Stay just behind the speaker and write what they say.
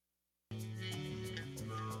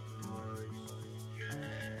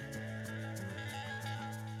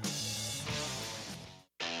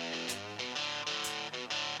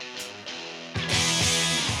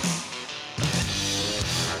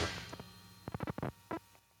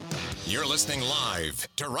You're listening live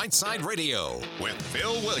to Right Side Radio with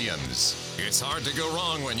Phil Williams. It's hard to go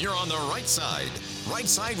wrong when you're on the right side. Right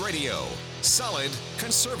Side Radio. Solid,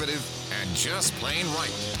 conservative, and just plain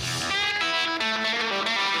right.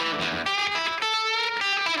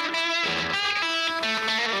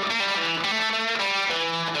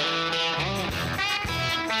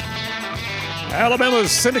 Alabama's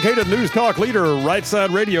syndicated news talk leader, Right Side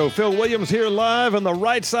Radio. Phil Williams here live in the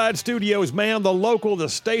Right Side studios, man. The local, the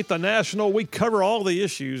state, the national. We cover all the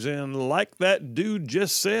issues. And like that dude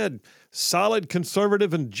just said, solid,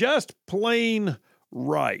 conservative, and just plain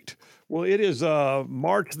right. Well, it is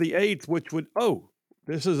March the 8th, which would,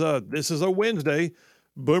 this is a Wednesday.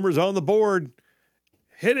 Boomer's on the board.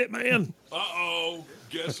 Hit it, man. Uh-oh.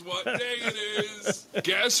 Guess what day it is?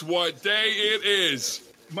 Guess what day it is?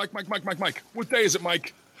 Mike. What day is it,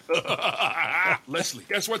 Mike? Leslie,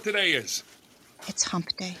 guess what today is? It's hump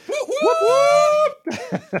day.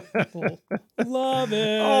 Love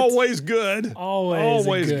it. Always good.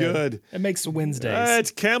 Always good. It makes Wednesdays.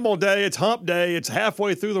 It's Camel Day. It's Hump Day. It's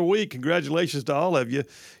halfway through the week. Congratulations to all of you.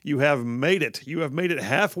 You have made it. You have made it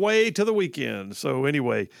halfway to the weekend. So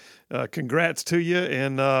anyway, congrats to you.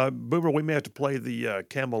 And Boomer, we may have to play the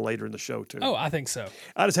camel later in the show too. Oh, I think so.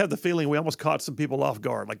 I just have the feeling we almost caught some people off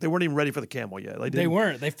guard. Like they weren't even ready for the camel yet. They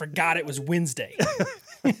weren't. They forgot it was Wednesday.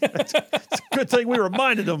 It's a good thing we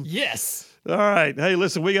reminded them. Yes. All right. Hey,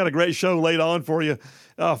 listen, we got a great show laid on for you.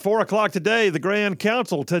 4 o'clock today, the Grand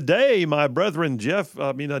Council. Today, my brethren,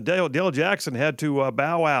 Dale Jackson had to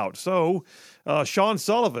bow out. So, Sean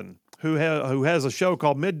Sullivan, who has a show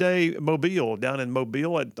called Midday Mobile down in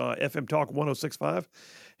Mobile at FM Talk 106.5,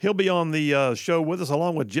 he'll be on the show with us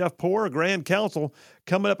along with Jeff Poor. Grand Council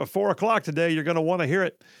coming up at 4 o'clock today. You're going to want to hear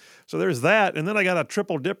it. So there's that. And then I got a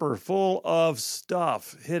triple dipper full of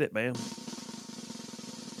stuff. Hit it, man.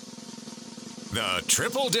 The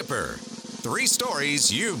Triple Dipper. 3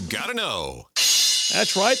 stories you've got to know.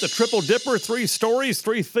 That's right, the Triple Dipper, 3 stories,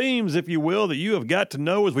 3 themes, if you will, that you have got to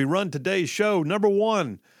know as we run today's show. Number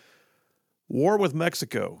 1, war with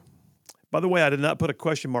Mexico. By the way, I did not put a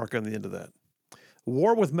question mark on the end of that.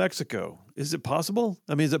 War with Mexico. Is it possible?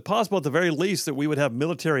 I mean, is it possible at the very least that we would have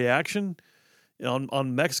military action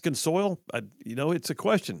on Mexican soil? It's a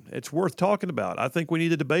question. It's worth talking about. I think we need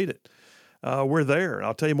to debate it. We're there.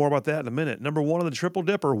 I'll tell you more about that in a minute. Number 1 on the Triple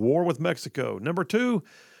Dipper, war with Mexico. Number 2,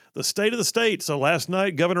 the state of the state. So last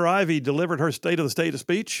night, Governor Ivey delivered her State of the State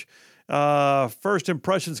speech. First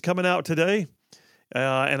impressions coming out today.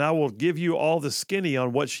 And I will give you all the skinny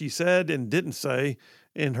on what she said and didn't say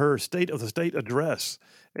in her State of the State address.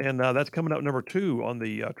 And that's coming up number 2 on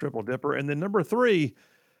the Triple Dipper. And then number 3,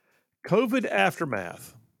 COVID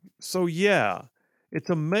aftermath. So yeah, it's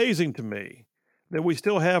amazing to me that we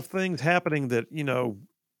still have things happening that,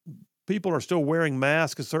 people are still wearing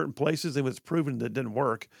masks in certain places and it's proven that it didn't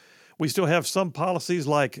work. We still have some policies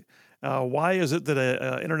like, why is it that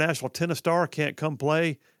an international tennis star can't come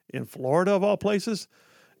play in Florida of all places?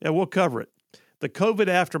 And we'll cover it. The COVID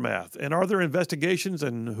aftermath. And are there investigations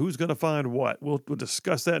and who's going to find what? We'll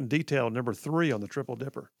discuss that in detail. Number 3 on the Triple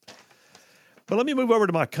Dipper. But let me move over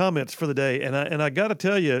to my comments for the day. And I got to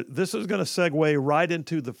tell you, this is going to segue right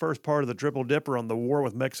into the first part of the Triple Dipper on the war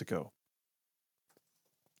with Mexico.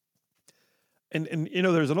 And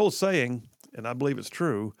there's an old saying, and I believe it's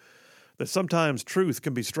true, that sometimes truth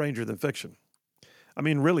can be stranger than fiction. I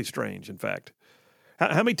mean, really strange, in fact.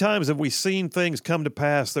 How many times have we seen things come to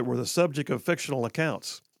pass that were the subject of fictional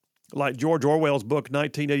accounts? Like George Orwell's book,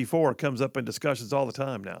 1984, comes up in discussions all the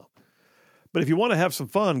time now. But if you want to have some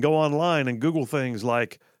fun, go online and Google things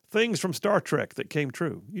like things from Star Trek that came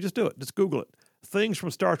true. You just do it. Just Google it. Things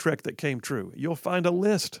from Star Trek that came true. You'll find a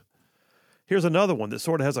list. Here's another one that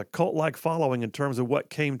sort of has a cult-like following in terms of what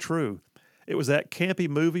came true. It was that campy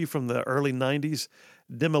movie from the early 90s,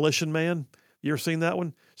 Demolition Man. You ever seen that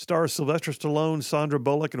one? Stars Sylvester Stallone, Sandra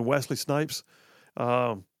Bullock, and Wesley Snipes.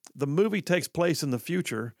 The movie takes place in the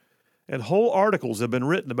future, and whole articles have been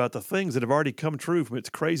written about the things that have already come true from its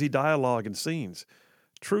crazy dialogue and scenes.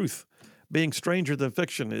 Truth, being stranger than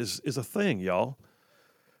fiction, is a thing, y'all.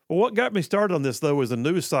 Well, what got me started on this, though, is the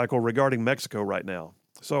news cycle regarding Mexico right now.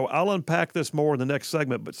 So I'll unpack this more in the next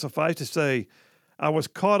segment, but suffice to say, I was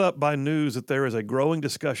caught up by news that there is a growing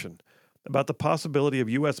discussion about the possibility of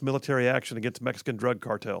U.S. military action against Mexican drug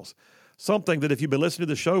cartels. Something that if you've been listening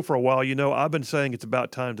to the show for a while, you know I've been saying it's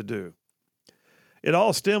about time to do. It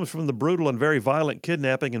all stems from the brutal and very violent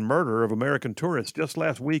kidnapping and murder of American tourists just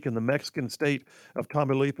last week in the Mexican state of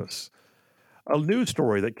Tamaulipas. A news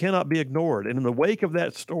story that cannot be ignored. And in the wake of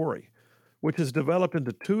that story, which has developed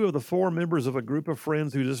into 2 of the 4 members of a group of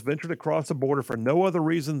friends who just ventured across the border for no other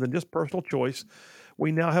reason than just personal choice,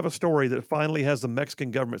 we now have a story that finally has the Mexican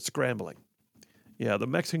government scrambling. Yeah, the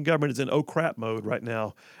Mexican government is in oh crap mode right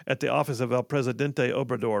now at the office of El Presidente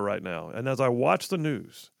Obrador right now. And as I watched the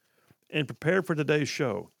news and prepared for today's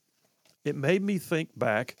show, it made me think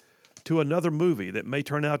back to another movie that may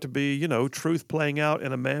turn out to be, truth playing out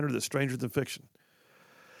in a manner that's stranger than fiction.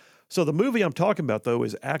 So the movie I'm talking about, though,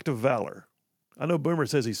 is Act of Valor. I know Boomer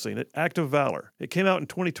says he's seen it. Act of Valor. It came out in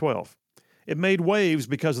 2012. It made waves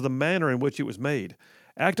because of the manner in which it was made.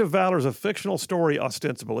 Act of Valor is a fictional story,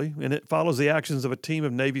 ostensibly, and it follows the actions of a team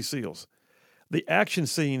of Navy SEALs. The action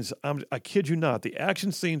scenes, I kid you not, the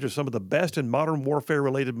action scenes are some of the best in modern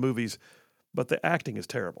warfare-related movies, but the acting is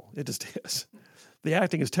terrible. It just is. The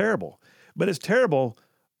acting is terrible. But it's terrible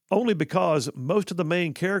only because most of the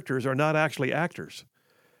main characters are not actually actors.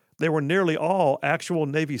 They were nearly all actual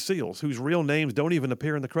Navy SEALs whose real names don't even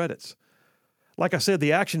appear in the credits. Like I said,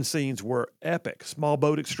 the action scenes were epic. Small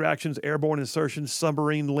boat extractions, airborne insertions,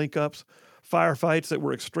 submarine link-ups, firefights that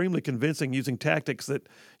were extremely convincing using tactics that,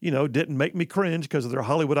 didn't make me cringe because of their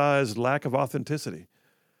Hollywoodized lack of authenticity.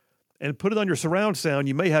 And put it on your surround sound,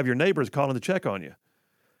 you may have your neighbors calling to check on you.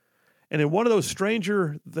 And in one of those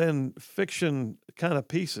stranger than fiction kind of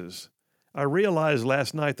pieces, I realized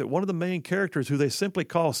last night that one of the main characters who they simply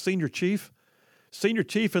call Senior Chief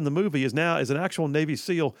in the movie is an actual Navy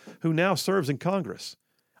SEAL who now serves in Congress.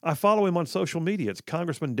 I follow him on social media. It's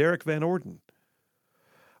Congressman Derek Van Orden.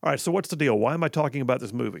 All right, so what's the deal? Why am I talking about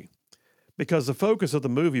this movie? Because the focus of the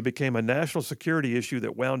movie became a national security issue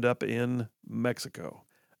that wound up in Mexico.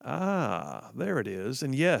 Ah, there it is.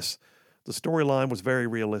 And yes, the storyline was very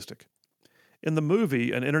realistic. In the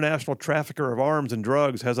movie, an international trafficker of arms and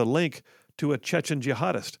drugs has a link to a Chechen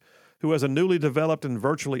jihadist who has a newly developed and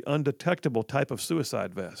virtually undetectable type of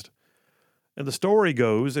suicide vest. And the story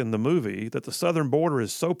goes in the movie that the southern border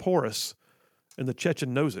is so porous, and the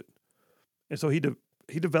Chechen knows it. And so he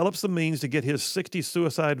develops the means to get his 60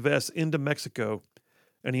 suicide vests into Mexico,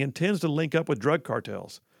 and he intends to link up with drug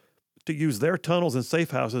cartels to use their tunnels and safe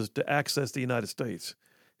houses to access the United States.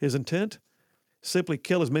 His intent? Simply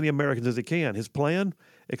kill as many Americans as he can. His plan?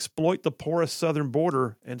 Exploit the porous southern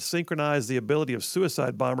border and synchronize the ability of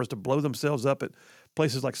suicide bombers to blow themselves up at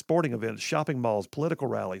places like sporting events, shopping malls, political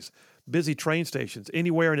rallies, busy train stations,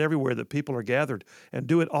 anywhere and everywhere that people are gathered, and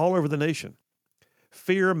do it all over the nation.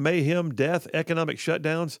 Fear, mayhem, death, economic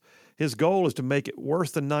shutdowns. His goal is to make it worse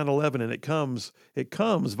than 9/11, and it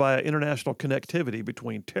comes via international connectivity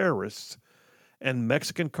between terrorists and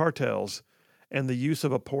Mexican cartels and the use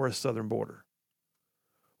of a porous southern border.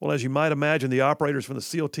 Well, as you might imagine, the operators from the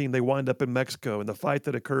SEAL team, they wind up in Mexico, and the fight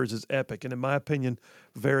that occurs is epic and, in my opinion,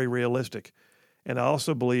 very realistic. And I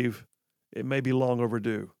also believe it may be long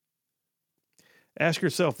overdue. Ask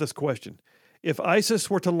yourself this question. If ISIS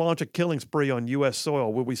were to launch a killing spree on U.S.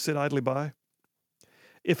 soil, would we sit idly by?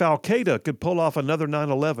 If Al-Qaeda could pull off another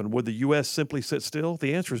 9/11, would the U.S. simply sit still?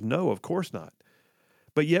 The answer is no, of course not.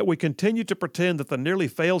 But yet we continue to pretend that the nearly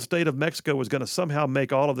failed state of Mexico is going to somehow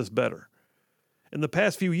make all of this better. In the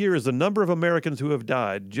past few years, the number of Americans who have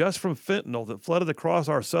died just from fentanyl that flooded across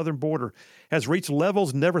our southern border has reached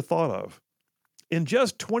levels never thought of. In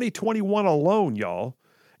just 2021 alone, y'all,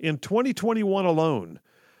 in 2021 alone,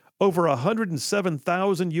 over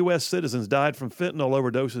 107,000 U.S. citizens died from fentanyl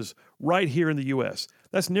overdoses right here in the U.S.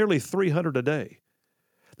 That's nearly 300 a day.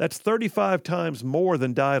 That's 35 times more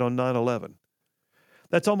than died on 9/11.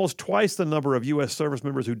 That's almost twice the number of U.S. service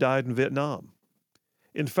members who died in Vietnam.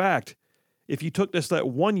 In fact, if you took just that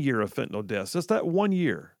 1 year of fentanyl deaths, just that 1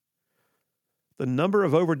 year, the number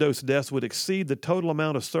of overdose deaths would exceed the total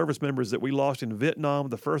amount of service members that we lost in Vietnam,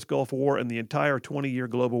 the first Gulf War, and the entire 20-year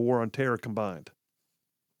global war on terror combined.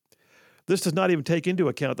 This does not even take into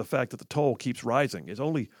account the fact that the toll keeps rising. It's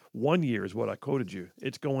only 1 year is what I quoted you.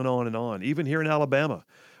 It's going on and on. Even here in Alabama,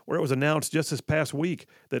 where it was announced just this past week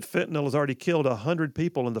that fentanyl has already killed 100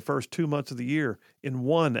 people in the first 2 months of the year in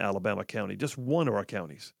one Alabama county, just one of our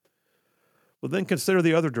counties. Well, then consider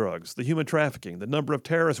the other drugs, the human trafficking, the number of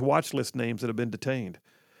terrorist watch list names that have been detained.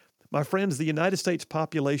 My friends, the United States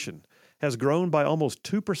population has grown by almost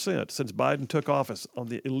 2% since Biden took office on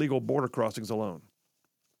the illegal border crossings alone.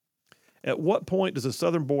 At what point does the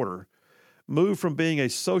southern border move from being a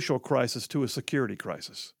social crisis to a security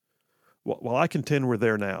crisis? Well, I contend we're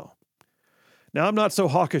there now. Now, I'm not so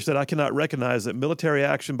hawkish that I cannot recognize that military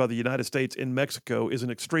action by the United States in Mexico is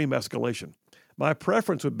an extreme escalation. My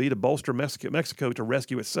preference would be to bolster Mexico to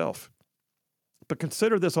rescue itself. But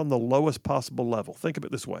consider this on the lowest possible level. Think of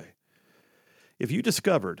it this way. If you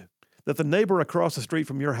discovered that the neighbor across the street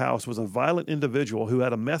from your house was a violent individual who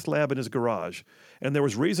had a meth lab in his garage, and there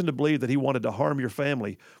was reason to believe that he wanted to harm your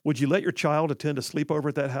family, would you let your child attend a sleepover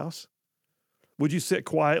at that house? Would you sit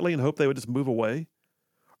quietly and hope they would just move away?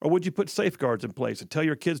 Or would you put safeguards in place and tell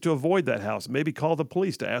your kids to avoid that house, maybe call the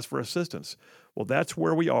police to ask for assistance? Well, that's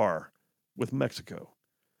where we are with Mexico.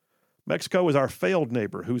 Mexico is our failed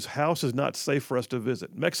neighbor whose house is not safe for us to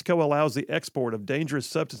visit. Mexico allows the export of dangerous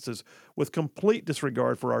substances with complete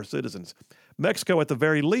disregard for our citizens. Mexico, at the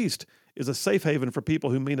very least, is a safe haven for people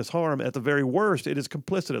who mean us harm. At the very worst, it is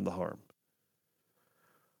complicit in the harm.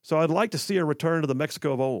 So I'd like to see a return to the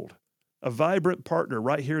Mexico of old, a vibrant partner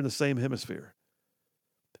right here in the same hemisphere.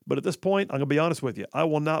 But at this point, I'm going to be honest with you, I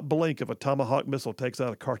will not blink if a Tomahawk missile takes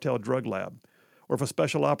out a cartel drug lab, or if a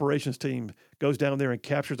special operations team goes down there and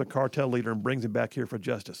captures a cartel leader and brings him back here for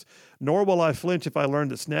justice. Nor will I flinch if I learn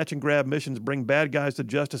that snatch and grab missions bring bad guys to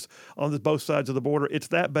justice on both sides of the border. It's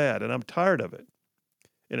that bad, and I'm tired of it.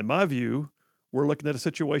 And in my view, we're looking at a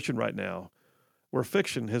situation right now where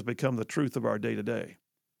fiction has become the truth of our day-to-day.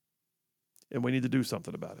 And we need to do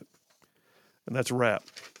something about it. And that's a wrap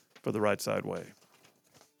for The Right Side Way.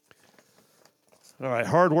 All right,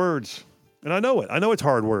 hard words. And I know it. I know it's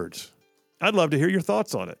hard words. I'd love to hear your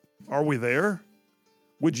thoughts on it. Are we there?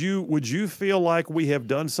 Would you feel like we have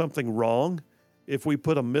done something wrong if we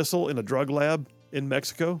put a missile in a drug lab in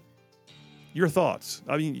Mexico? Your thoughts.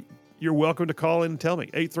 I mean, you're welcome to call in and tell me.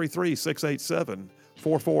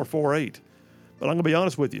 833-687-4448. But I'm going to be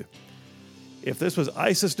honest with you. If this was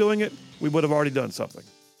ISIS doing it, we would have already done something.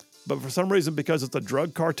 But for some reason, because it's a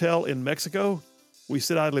drug cartel in Mexico, we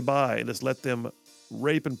sit idly by and just let them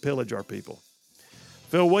rape and pillage our people.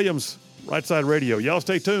 Phil Williams, Right Side Radio. Y'all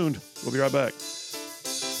stay tuned. We'll be right back.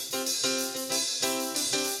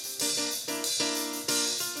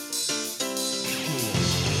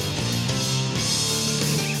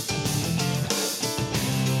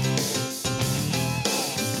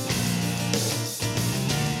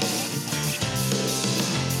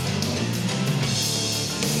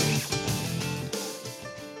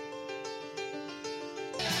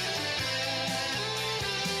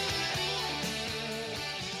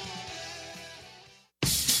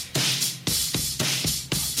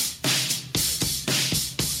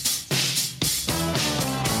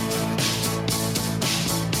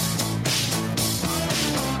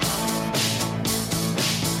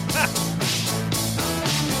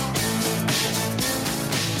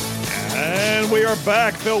 We are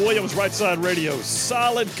back. Phil Williams, Right Side Radio.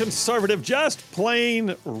 Solid conservative, just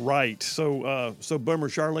plain right. So Boomer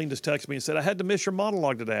Charlene just texted me and said, I had to miss your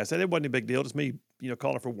monologue today. I said, it wasn't a big deal. Just me,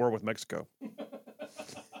 calling for war with Mexico.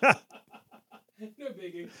 No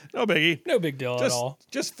biggie. No biggie. No big deal at all.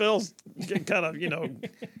 Just Phil's getting kind of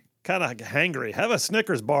hangry. Have a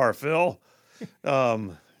Snickers bar, Phil.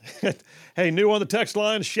 Hey, new on the text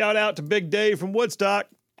line, shout out to Big Dave from Woodstock.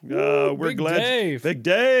 We're glad. Dave. Big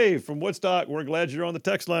Dave from Woodstock. We're glad you're on the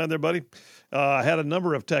text line there, buddy. I had a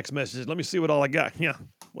number of text messages. Let me see what all I got. Yeah.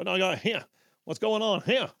 What I got here? What's going on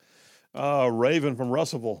here? Raven from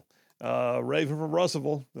Russellville. A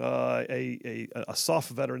SOF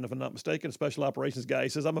veteran, if I'm not mistaken, a special operations guy. He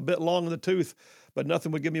says, I'm a bit long in the tooth, but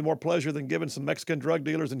nothing would give me more pleasure than giving some Mexican drug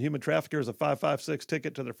dealers and human traffickers a 556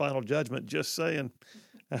 ticket to their final judgment. Just saying.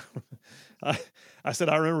 I said,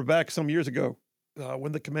 I remember back some years ago,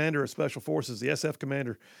 when the commander of Special Forces, the SF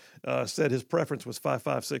commander, said his preference was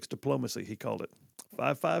 556 diplomacy, he called it.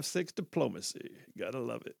 556 diplomacy. Gotta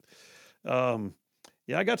love it.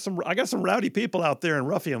 Yeah, I got some rowdy people out there in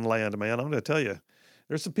ruffian land, man. I'm going to tell you.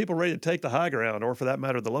 There's some people ready to take the high ground, or for that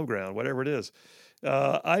matter, the low ground, whatever it is.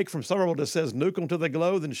 Ike from Somerville just says, nuke them till they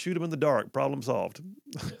glow, then shoot them in the dark. Problem solved.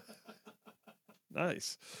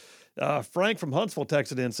 Nice. Frank from Huntsville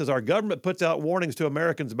texted in, says, our government puts out warnings to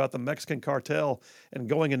Americans about the Mexican cartel and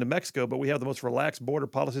going into Mexico, but we have the most relaxed border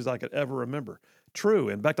policies I could ever remember. True.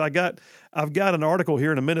 In fact, I've got an article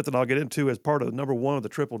here in a minute that I'll get into as part of number one of the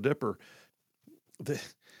Triple Dipper.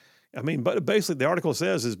 But basically the article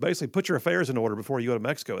says is basically put your affairs in order before you go to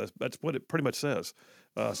Mexico. That's what it pretty much says.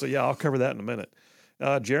 So yeah, I'll cover that in a minute.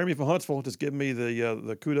 Jeremy from Huntsville just giving me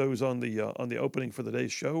the kudos on the opening for the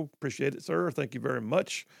day's show. Appreciate it, sir. Thank you very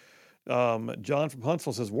much. John from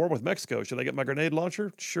Huntsville says, war with Mexico. Should I get my grenade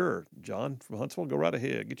launcher? Sure. John from Huntsville, go right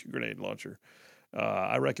ahead. Get your grenade launcher.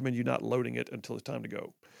 I recommend you not loading it until it's time to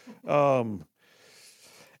go.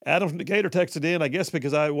 Adam from Decatur texted in, I guess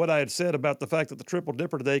because what I had said about the fact that the Triple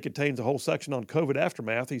Dipper today contains a whole section on COVID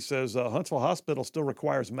aftermath. He says, Huntsville Hospital still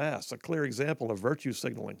requires masks, a clear example of virtue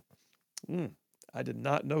signaling. I did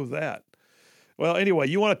not know that. Well, anyway,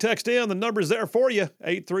 you want to text in, the number's there for you,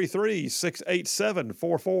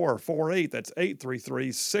 833-687-4448. That's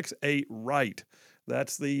 833-68-RIGHT.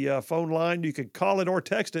 That's the phone line. You can call it or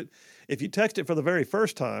text it. If you text it for the very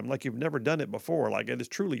first time, like you've never done it before, like it is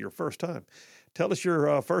truly your first time, Tell us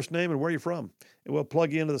your first name and where you're from, and we'll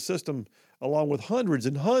plug you into the system along with hundreds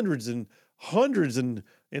and hundreds and hundreds and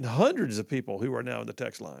hundreds of people who are now in the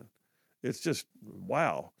text line. It's just,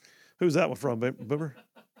 wow. Who's that one from, Boomer?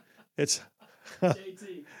 It's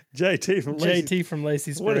JT from Lacey. JT from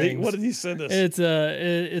Lacey Springs. What did he send us? It's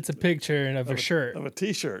a picture of a shirt. Of a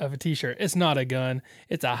T-shirt. Of a T-shirt. It's not a gun.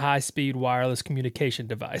 It's a high-speed wireless communication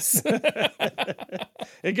device.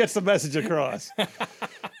 It gets the message across.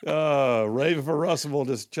 Raven for Russellville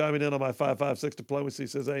just chiming in on my 556 diplomacy,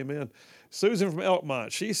 says amen. Susan from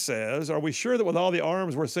Elkmont, she says, are we sure that with all the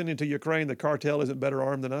arms we're sending to Ukraine, the cartel isn't better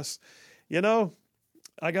armed than us? You know,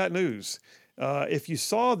 I got news. If you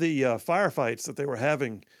saw the firefights that they were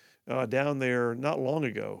having down there not long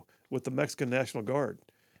ago with the Mexican National Guard,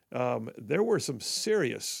 there was some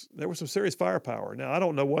serious firepower. Now, I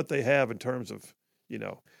don't know what they have in terms of,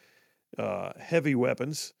 heavy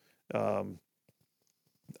weapons.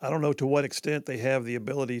 I don't know to what extent they have the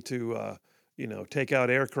ability to, take out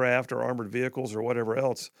aircraft or armored vehicles or whatever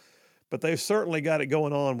else. But they've certainly got it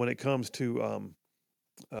going on when it comes to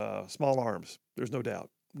small arms. There's no doubt.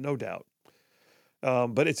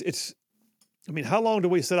 But it's. I mean, how long do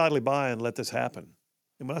we sit idly by and let this happen?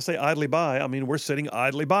 And when I say idly by, I mean we're sitting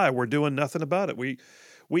idly by. We're doing nothing about it.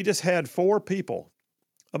 We just had 4 people,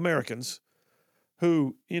 Americans,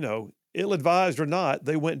 who, ill-advised or not,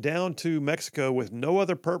 they went down to Mexico with no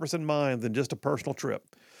other purpose in mind than just a personal trip.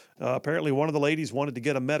 Apparently, one of the ladies wanted to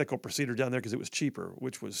get a medical procedure down there because it was cheaper,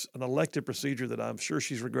 which was an elective procedure that I'm sure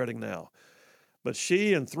she's regretting now. But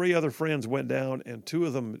she and 3 other friends went down, and 2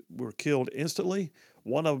 of them were killed instantly.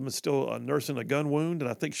 One of them is still nursing a gun wound, and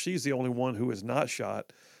I think she's the only one who is not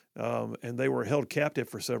shot. And they were held captive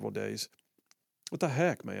for several days. What the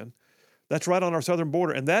heck, man? That's right on our southern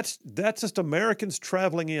border, and that's just Americans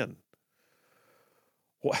traveling in.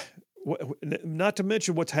 Not to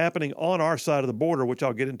mention what's happening on our side of the border, which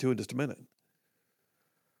I'll get into in just a minute.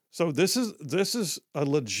 So this is a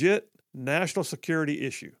legit national security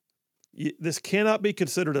issue. This cannot be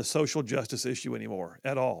considered a social justice issue anymore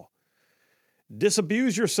at all.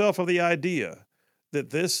 Disabuse yourself of the idea that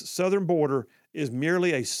this southern border is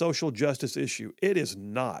merely a social justice issue. It is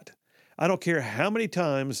not. I don't care how many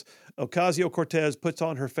times Ocasio-Cortez puts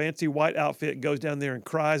on her fancy white outfit and goes down there and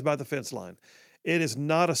cries by the fence line. It is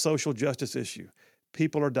not a social justice issue.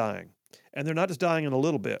 People are dying. And they're not just dying in a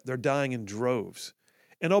little bit. They're dying in droves.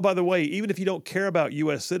 And oh, by the way, even if you don't care about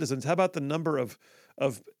U.S. citizens, how about the number of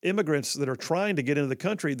immigrants that are trying to get into the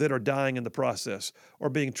country that are dying in the process, or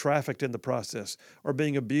being trafficked in the process, or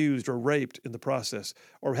being abused or raped in the process,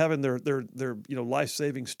 or having their life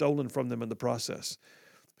savings stolen from them in the process?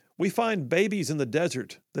 We find babies in the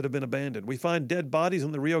desert that have been abandoned. We find dead bodies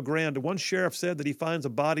in the Rio Grande. One sheriff said that he finds a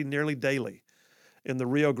body nearly daily in the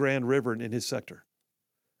Rio Grande River in his sector.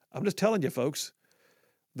 I'm just telling you, folks,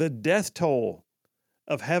 the death toll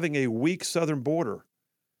of having a weak southern border,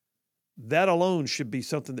 that alone should be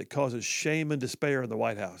something that causes shame and despair in the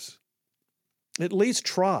White House. At least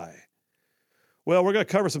try. Well, we're going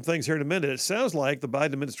to cover some things here in a minute. It sounds like the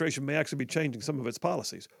Biden administration may actually be changing some of its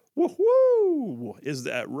policies. Woohoo! Is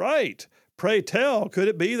that right? Pray tell, could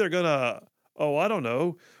it be they're going to, I don't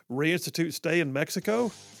know, reinstitute stay in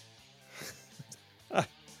Mexico?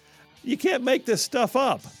 You can't make this stuff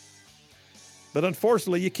up. But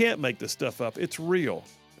unfortunately, you can't make this stuff up. It's real.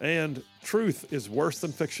 And truth is worse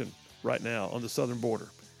than fiction right now on the southern border.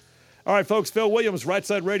 All right, folks, Phil Williams, Right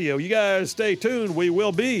Side Radio. You guys stay tuned. We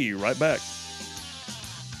will be right back.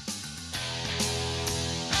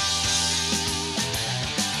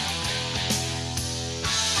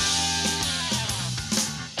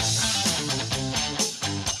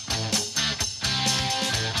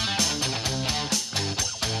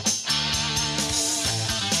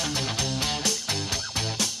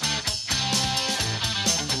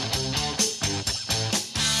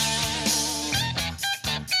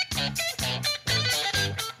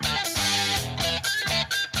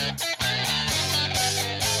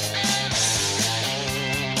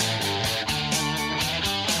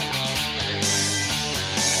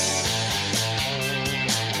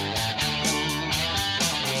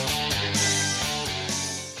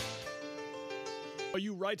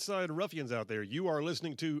 Right Side ruffians out there, you are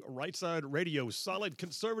listening to Right Side Radio, solid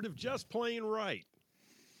conservative, just plain right.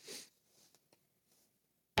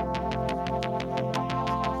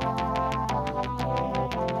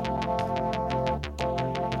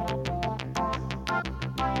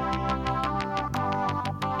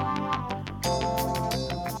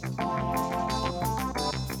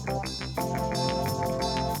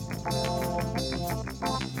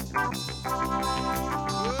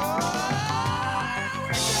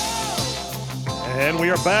 And we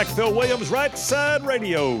are back. Phil Williams, Right Side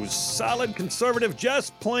Radio. Solid conservative,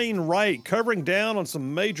 just plain right. Covering down on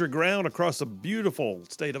some major ground across the beautiful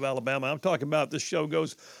state of Alabama. I'm talking about this show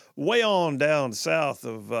goes way on down south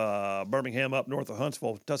of Birmingham, up north of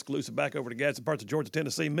Huntsville, Tuscaloosa, back over to Gadsden, parts of Georgia,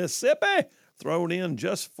 Tennessee, Mississippi. Thrown in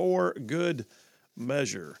just for good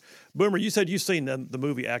measure. Boomer, you said you've seen the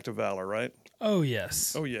movie Act of Valor, right? Oh,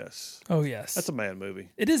 yes. Oh, yes. Oh, yes. That's a man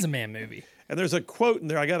movie. It is a man movie. And there's a quote in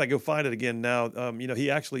there. I got to go find it again now.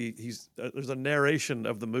 There's a narration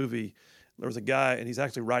of the movie. There was a guy, and he's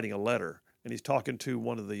actually writing a letter, and he's talking to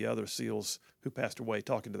one of the other SEALs who passed away,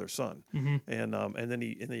 talking to their son. Mm-hmm. And then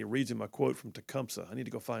he reads him a quote from Tecumseh. I need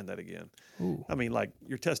to go find that again. Ooh. I mean, like,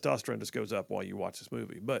 your testosterone just goes up while you watch this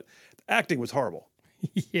movie. But the acting was horrible.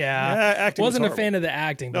 Acting wasn't a fan of the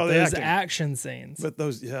acting, but those action scenes. But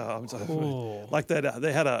those, I'm sorry. Like that.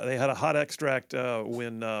 They had a hot extract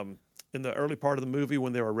when in the early part of the movie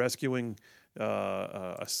when they were rescuing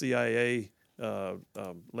a CIA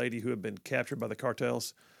lady who had been captured by the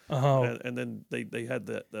cartels. Uh-huh. And then they had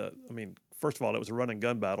first of all, it was a run and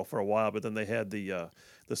gun battle for a while, but then they had the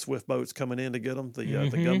swift boats coming in to get them, the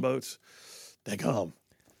gunboats. Daggum.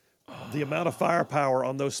 The amount of firepower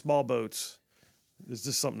on those small boats is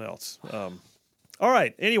just something else. All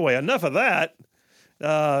right. Anyway, enough of that.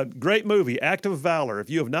 Great movie, Act of Valor. If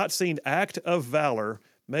you have not seen Act of Valor,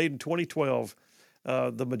 made in 2012,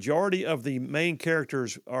 the majority of the main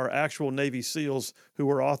characters are actual Navy SEALs who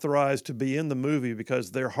were authorized to be in the movie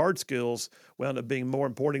because their hard skills wound up being more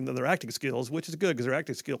important than their acting skills, which is good because their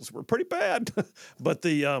acting skills were pretty bad. But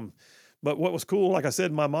what was cool, like I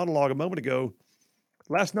said in my monologue a moment ago,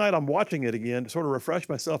 last night I'm watching it again to sort of refresh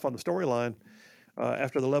myself on the storyline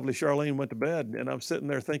after the lovely Charlene went to bed, and I'm sitting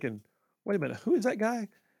there thinking, wait a minute, who is that guy?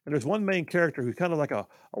 And there's one main character who's kind of like a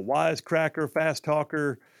wisecracker, fast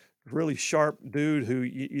talker, really sharp dude who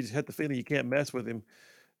you just had the feeling you can't mess with him.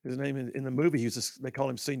 His name in the movie, they call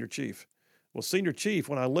him Senior Chief. Well, Senior Chief,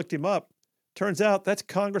 when I looked him up, turns out that's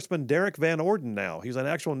Congressman Derek Van Orden now. He's an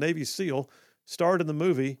actual Navy SEAL, starred in the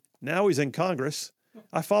movie. Now he's in Congress.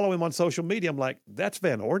 I follow him on social media. I'm like, that's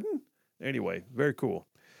Van Orden? Anyway, very cool.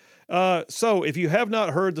 So if you have not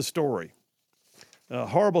heard the story,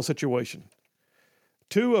 horrible situation.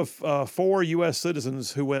 2 of 4 U.S.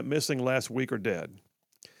 citizens who went missing last week are dead.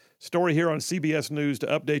 Story here on CBS News to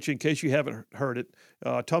update you in case you haven't heard it.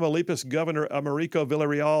 Tamaulipas Governor Americo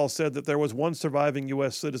Villarreal said that there was one surviving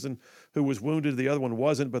U.S. citizen who was wounded. The other one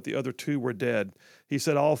wasn't, but the other 2 were dead. He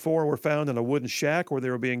said all 4 were found in a wooden shack where they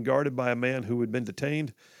were being guarded by a man who had been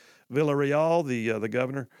detained. Villarreal, the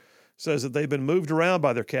governor, says that they've been moved around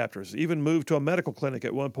by their captors, even moved to a medical clinic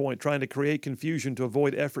at one point, trying to create confusion to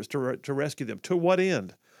avoid efforts to rescue them. To what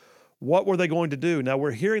end? What were they going to do? Now, we're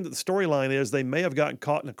hearing that the storyline is they may have gotten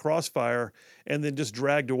caught in a crossfire and then just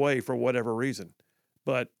dragged away for whatever reason.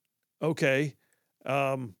 But, okay.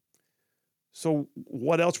 So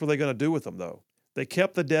what else were they going to do with them, though? They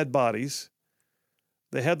kept the dead bodies.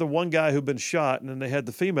 They had the one guy who'd been shot, and then they had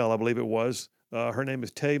the female, I believe it was. Her name is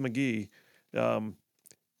Tay McGee.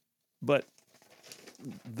 But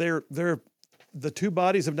the 2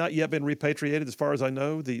 bodies have not yet been repatriated, as far as I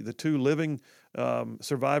know. The 2 living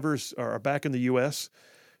survivors are back in the U.S.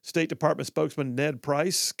 State Department spokesman Ned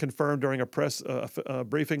Price confirmed during a press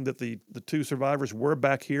briefing that the 2 survivors were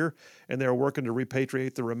back here, and they're working to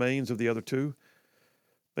repatriate the remains of the other 2.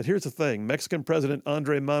 But here's the thing. Mexican President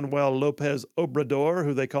Andrés Manuel López Obrador,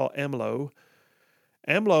 who they call AMLO,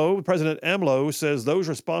 President AMLO says those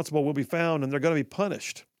responsible will be found and they're going to be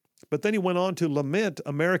punished. But then he went on to lament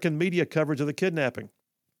American media coverage of the kidnapping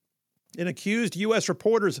and accused U.S.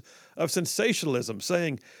 reporters of sensationalism,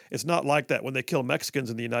 saying it's not like that when they kill Mexicans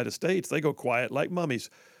in the United States. They go quiet like mummies.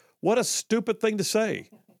 What a stupid thing to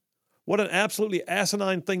say. What an absolutely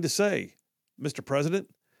asinine thing to say, Mr. President.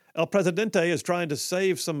 El Presidente is trying to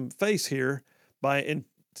save some face here by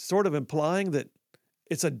sort of implying that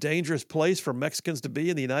it's a dangerous place for Mexicans to be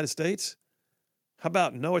in the United States. How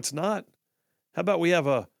about, no, it's not? How about we have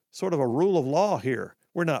a sort of a rule of law here?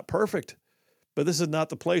 We're not perfect, but this is not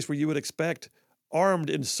the place where you would expect armed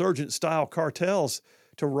insurgent-style cartels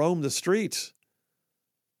to roam the streets.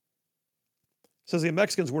 It says the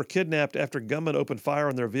Mexicans were kidnapped after gunmen opened fire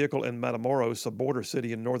on their vehicle in Matamoros, a border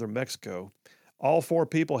city in northern Mexico. All 4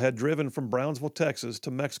 people had driven from Brownsville, Texas,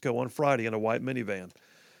 to Mexico on Friday in a white minivan.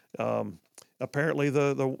 Apparently,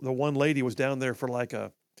 the one lady was down there for like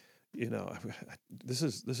a, this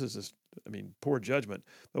is just, poor judgment,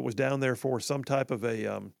 but was down there for some type of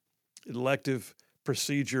a elective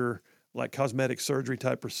procedure, like cosmetic surgery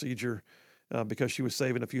type procedure, because she was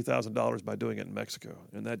saving a few $1,000s by doing it in Mexico,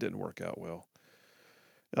 and that didn't work out well.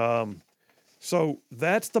 So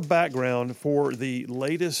that's the background for the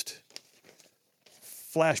latest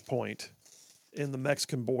flashpoint in the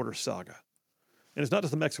Mexican border saga. And it's not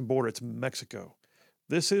just the Mexican border, it's Mexico.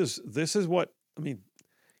 This is what, I mean,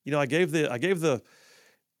 you know, I gave the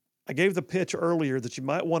pitch earlier that you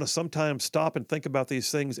might want to sometimes stop and think about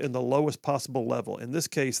these things in the lowest possible level. In this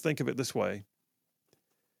case, think of it this way.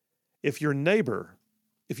 If you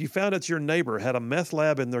found out your neighbor had a meth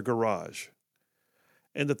lab in their garage,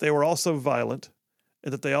 and that they were also violent,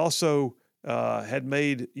 and that they also had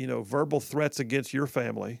made, verbal threats against your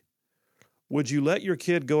family, would you let your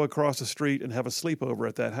kid go across the street and have a sleepover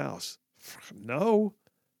at that house? No,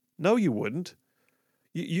 you wouldn't.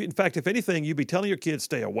 You, in fact, if anything, you'd be telling your kids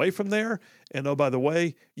stay away from there. And oh, by the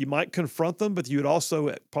way, you might confront them, but you'd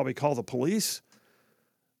also probably call the police.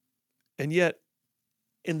 And yet,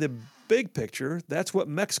 in the big picture, that's what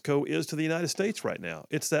Mexico is to the United States right now.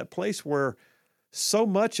 It's that place where so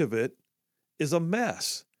much of it is a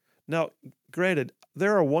mess. Now, granted,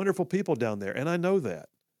 there are wonderful people down there, and I know that.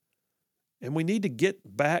 And we need to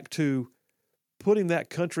get back to putting that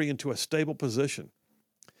country into a stable position.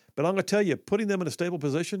 But I'm going to tell you, putting them in a stable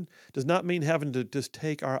position does not mean having to just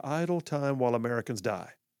take our idle time while Americans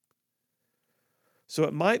die. So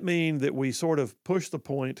it might mean that we sort of push the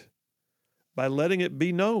point by letting it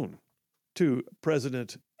be known to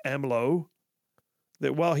President AMLO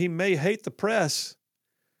that while he may hate the press,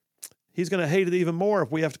 he's going to hate it even more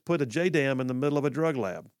if we have to put a JDAM in the middle of a drug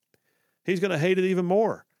lab. He's going to hate it even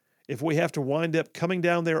more if we have to wind up coming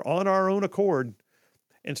down there on our own accord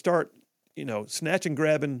and start, snatch and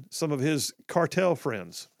grabbing some of his cartel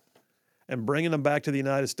friends and bringing them back to the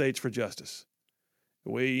United States for justice.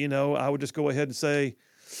 I would just go ahead and say,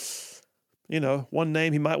 one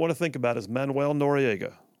name he might want to think about is Manuel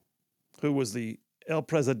Noriega, who was the El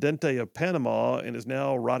Presidente of Panama and is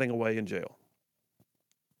now rotting away in jail.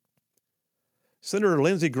 Senator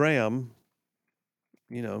Lindsey Graham,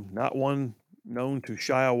 not one known to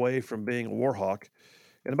shy away from being a war hawk.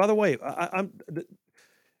 And by the way,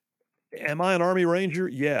 am I an Army Ranger?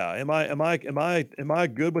 Yeah. Am I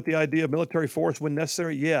good with the idea of military force when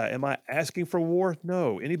necessary? Yeah. Am I asking for war?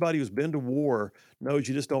 No. Anybody who's been to war knows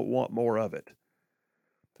you just don't want more of it.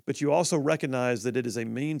 But you also recognize that it is a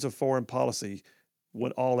means of foreign policy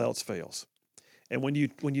when all else fails. And when you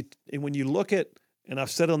look at, and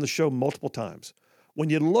I've said it on the show multiple times, when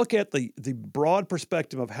you look at the broad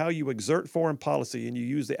perspective of how you exert foreign policy and you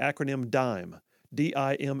use the acronym DIME,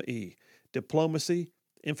 D-I-M-E, diplomacy,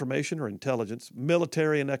 information or intelligence,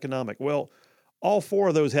 military, and economic. Well, all four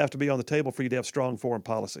of those have to be on the table for you to have strong foreign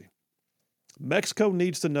policy. Mexico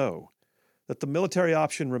needs to know that the military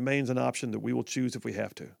option remains an option that we will choose if we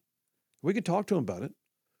have to. We can talk to them about it.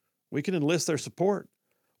 We can enlist their support.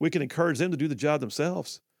 We can encourage them to do the job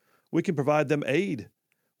themselves. We can provide them aid.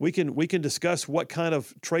 We can discuss what kind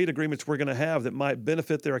of trade agreements we're going to have that might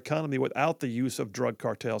benefit their economy without the use of drug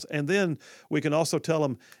cartels. And then we can also tell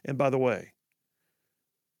them, and by the way,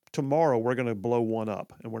 tomorrow we're going to blow one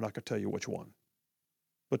up, and we're not going to tell you which one.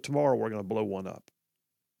 But tomorrow we're going to blow one up.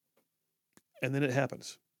 And then it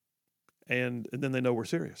happens. And then they know we're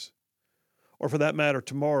serious. Or for that matter,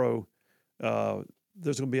 tomorrow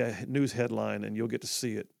there's going to be a news headline, and you'll get to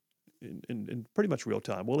see it in pretty much real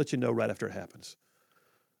time. We'll let you know right after it happens.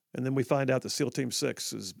 And then we find out that SEAL Team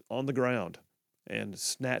 6 is on the ground and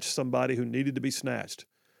snatched somebody who needed to be snatched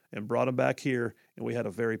and brought him back here, and we had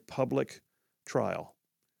a very public trial.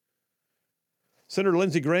 Senator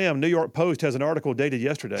Lindsey Graham, New York Post, has an article dated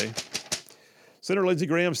yesterday. Senator Lindsey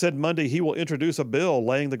Graham said Monday he will introduce a bill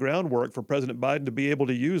laying the groundwork for President Biden to be able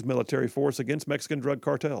to use military force against Mexican drug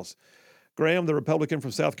cartels. Graham, the Republican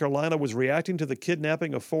from South Carolina, was reacting to the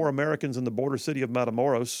kidnapping of 4 Americans in the border city of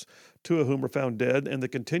Matamoros, 2 of whom were found dead, and the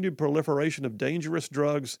continued proliferation of dangerous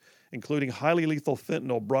drugs, including highly lethal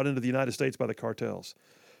fentanyl, brought into the United States by the cartels.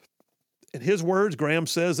 In his words, Graham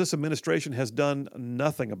says this administration has done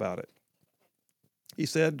nothing about it. He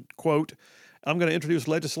said, quote, "I'm going to introduce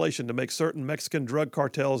legislation to make certain Mexican drug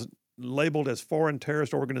cartels labeled as foreign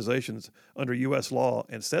terrorist organizations under U.S. law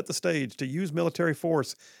and set the stage to use military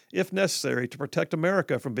force, if necessary, to protect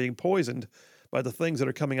America from being poisoned by the things that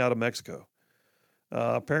are coming out of Mexico."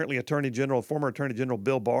 Apparently, former Attorney General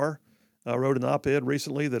Bill Barr wrote an op-ed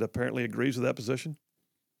recently that apparently agrees with that position.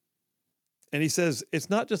 And he says, it's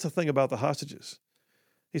not just a thing about the hostages.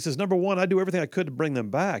 He says, number one, I do everything I could to bring them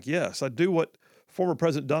back. Yes, I do what former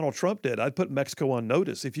President Donald Trump did. I'd put Mexico on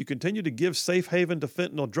notice. If you continue to give safe haven to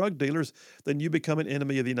fentanyl drug dealers, then you become an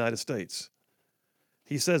enemy of the United States.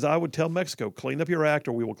 He says, I would tell Mexico, clean up your act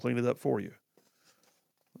or we will clean it up for you.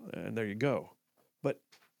 And there you go. But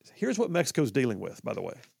here's what Mexico's dealing with, by the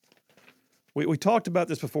way. We talked about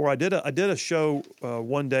this before. I did a show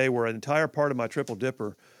one day where an entire part of my Triple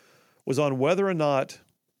Dipper was on whether or not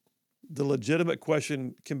the legitimate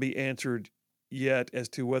question can be answered yet as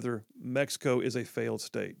to whether Mexico is a failed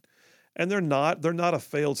state. And they're not. They're not a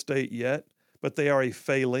failed state yet, but they are a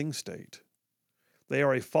failing state. They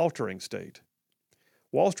are a faltering state.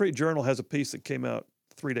 Wall Street Journal has a piece that came out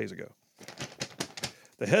 3 days ago.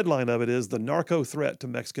 The headline of it is "The Narco Threat to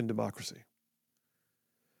Mexican Democracy."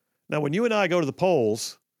 Now, when you and I go to the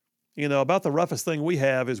polls, about the roughest thing we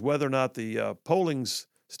have is whether or not the polling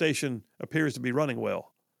station appears to be running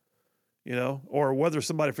well, or whether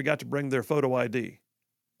somebody forgot to bring their photo ID.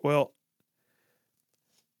 Well,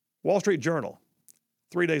 Wall Street Journal,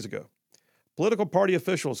 3 days ago, political party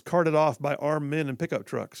officials carted off by armed men in pickup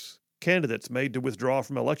trucks, candidates made to withdraw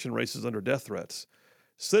from election races under death threats,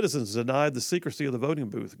 citizens denied the secrecy of the voting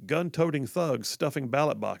booth, gun-toting thugs stuffing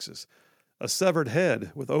ballot boxes, a severed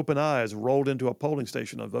head with open eyes rolled into a polling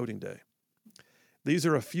station on voting day. These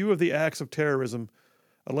are a few of the acts of terrorism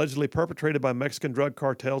allegedly perpetrated by Mexican drug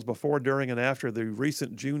cartels before, during, and after the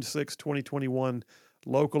recent June 6, 2021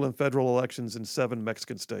 local and federal elections in 7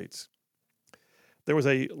 Mexican states. There was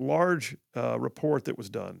a large report that was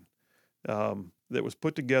done, that was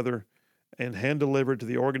put together and hand-delivered to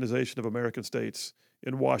the Organization of American States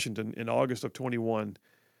in Washington in August of 21,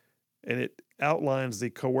 and it outlines the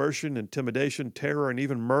coercion, intimidation, terror, and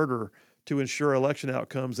even murder to ensure election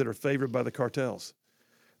outcomes that are favored by the cartels.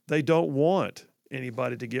 They don't want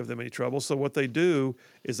anybody to give them any trouble, so what they do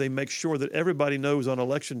is they make sure that everybody knows on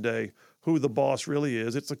election day who the boss really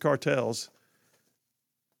is. It's the cartels,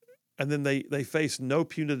 and then they face no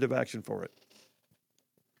punitive action for it.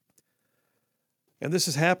 And this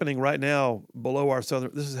is happening right now below our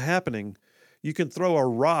southern. This is happening. You can throw a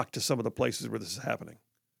rock to some of the places where this is happening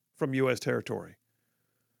from U.S. territory.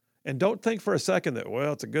 And don't think for a second that,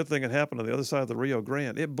 well, it's a good thing it happened on the other side of the Rio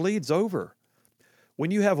Grande. It bleeds over.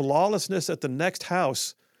 When you have lawlessness at the next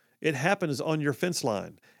house, it happens on your fence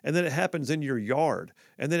line, and then it happens in your yard,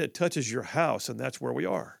 and then it touches your house, and that's where we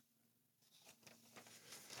are.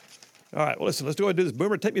 All right, well, listen, let's go ahead and do this.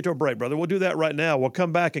 Boomer, take me to a break, brother. We'll do that right now. We'll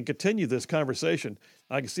come back and continue this conversation.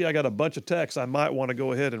 I can see I got a bunch of texts. I might want to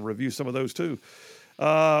go ahead and review some of those too.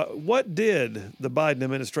 What did the Biden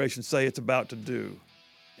administration say it's about to do?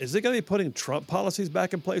 Is it going to be putting Trump policies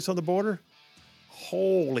back in place on the border?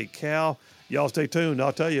 Holy cow. Y'all stay tuned.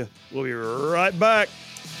 I'll tell you. We'll be right back.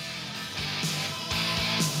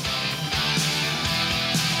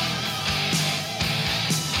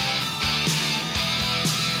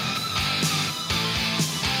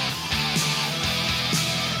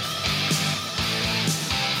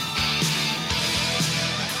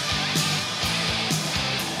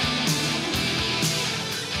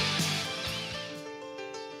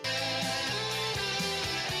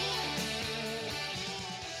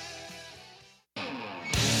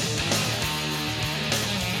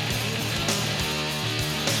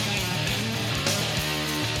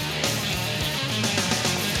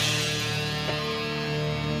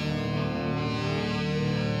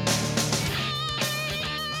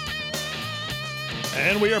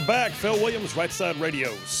 And we are back. Phil Williams, Right Side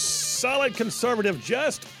Radio. Solid conservative,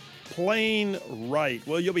 just plain right.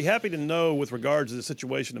 Well, you'll be happy to know with regards to the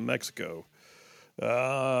situation in Mexico.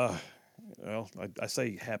 I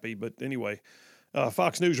say happy, but anyway.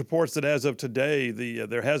 Fox News reports that as of today,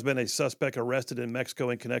 there has been a suspect arrested in Mexico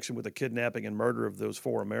in connection with the kidnapping and murder of those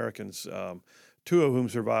 4 Americans, 2 of whom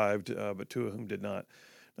survived, but 2 of whom did not.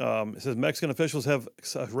 It says Mexican officials have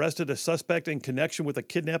arrested a suspect in connection with the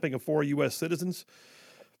kidnapping of 4 U.S. citizens.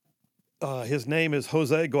 His name is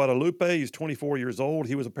Jose Guadalupe. He's 24 years old.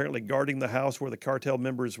 He was apparently guarding the house where the cartel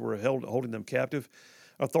members were holding them captive.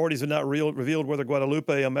 Authorities have not revealed whether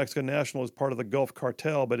Guadalupe, a Mexican national, is part of the Gulf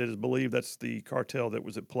Cartel, but it is believed that's the cartel that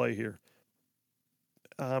was at play here.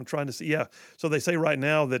 I'm trying to see. Yeah. So they say right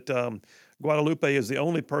now that Guadalupe is the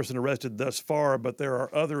only person arrested thus far, but there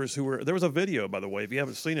are others who were. There was a video, by the way. If you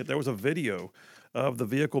haven't seen it, there was a video of the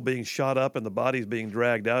vehicle being shot up and the bodies being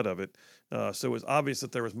dragged out of it. So it was obvious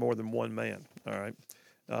that there was more than one man. All right.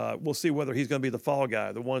 We'll see whether he's going to be the fall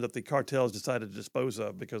guy, the one that the cartels decided to dispose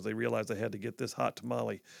of because they realized they had to get this hot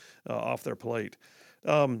tamale off their plate.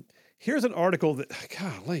 Here's an article that,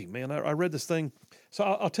 golly, man, I read this thing. So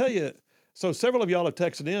I'll tell you. So several of y'all have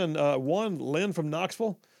texted in. One, Lynn from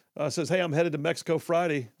Knoxville, says, hey, I'm headed to Mexico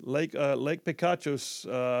Friday, Lake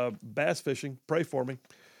Picachos, bass fishing. Pray for me.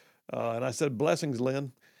 And I said, blessings,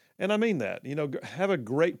 Lynn. And I mean that. Have a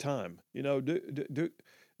great time.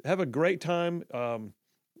 Have a great time.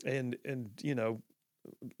 And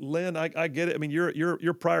Lynn, I get it. I mean,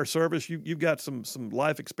 your prior service, you've got some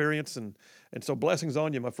life experience, and so blessings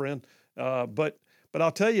on you, my friend. But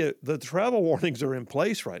I'll tell you, the travel warnings are in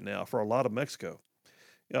place right now for a lot of Mexico.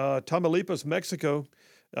 Tamaulipas, Mexico,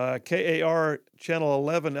 KAR Channel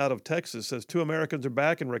 11 out of Texas says 2 Americans are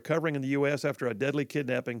back and recovering in the U.S. after a deadly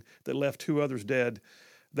kidnapping that left 2 others dead.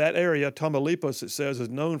 That area, Tamaulipas, it says, is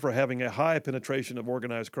known for having a high penetration of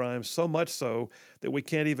organized crime, so much so that we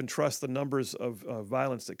can't even trust the numbers of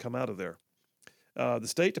violence that come out of there. The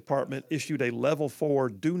State Department issued a level 4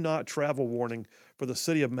 do not travel warning for the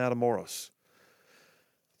city of Matamoros.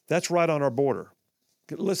 That's right on our border.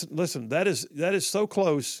 Listen, that is so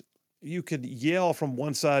close, you could yell from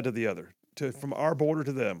one side to the other, from our border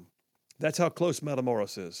to them. That's how close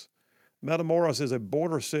Matamoros is. Matamoros is a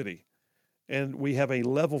border city, and we have a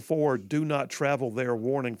level 4 do not travel there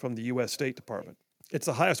warning from the U.S. State Department. It's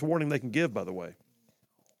the highest warning they can give, by the way.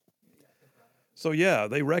 So yeah,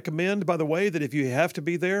 they recommend, by the way, that if you have to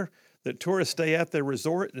be there, that tourists stay at their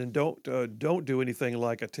resort and don't do anything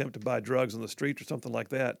like attempt to buy drugs on the street or something like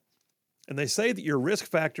that. And they say that your risk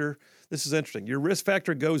factor, this is interesting, your risk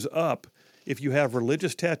factor goes up if you have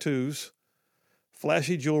religious tattoos,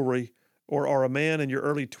 flashy jewelry, or are a man in your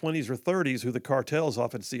early 20s or 30s who the cartels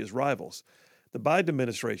often see as rivals. The Biden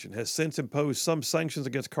administration has since imposed some sanctions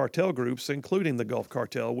against cartel groups, including the Gulf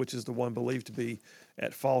Cartel, which is the one believed to be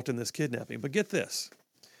at fault in this kidnapping. But get this.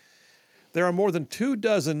 There are more than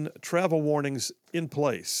 24 travel warnings in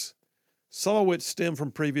place, some of which stem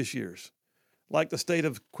from previous years, like the state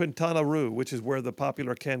of Quintana Roo, which is where the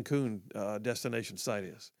popular Cancun destination site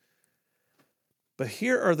is. But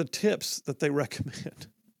here are the tips that they recommend.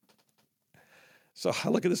 So I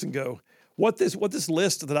look at this and go, what this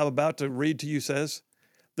list that I'm about to read to you says,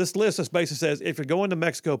 this list just basically says, if you're going to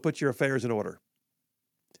Mexico, put your affairs in order.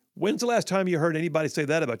 When's the last time you heard anybody say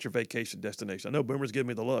that about your vacation destination? I know Boomer's giving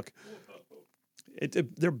me the look.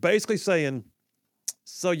 They're basically saying,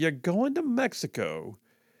 so you're going to Mexico.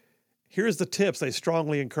 Here's the tips they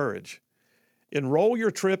strongly encourage. Enroll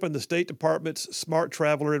your trip in the State Department's Smart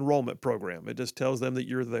Traveler Enrollment Program. It just tells them that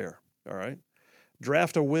you're there, all right?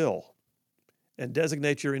 Draft a will and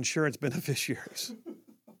designate your insurance beneficiaries.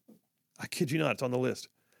 I kid you not, it's on the list.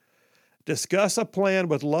 Discuss a plan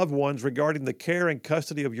with loved ones regarding the care and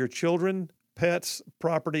custody of your children, pets,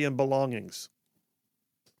 property, and belongings.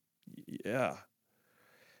 Yeah.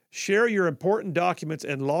 Share your important documents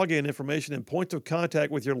and login information and points of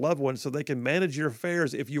contact with your loved ones so they can manage your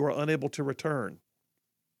affairs if you are unable to return.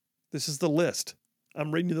 This is the list.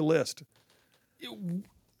 I'm reading you the list.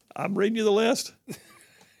 I'm reading you the list.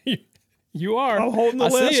 You are. I'm holding the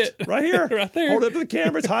list see it. right here. Right there. Hold it up to the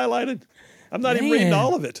camera. It's highlighted. I'm not even reading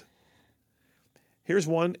all of it. Here's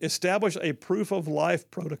one. Establish a proof of life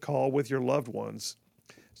protocol with your loved ones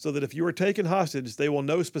so that if you are taken hostage, they will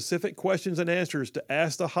know specific questions and answers to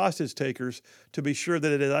ask the hostage takers to be sure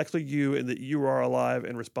that it is actually you and that you are alive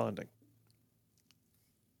and responding.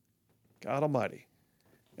 God almighty.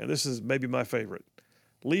 And this is maybe my favorite.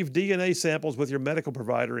 Leave DNA samples with your medical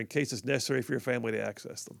provider in case it's necessary for your family to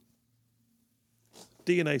access them.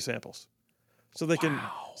 DNA samples. So they can.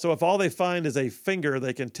 So if all they find is a finger,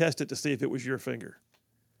 they can test it to see if it was your finger.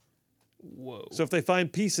 Whoa. So if they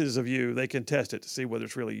find pieces of you, they can test it to see whether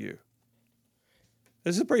it's really you.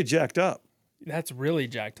 This is pretty jacked up. That's really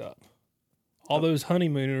jacked up. All those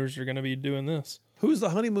honeymooners are going to be doing this. Who's the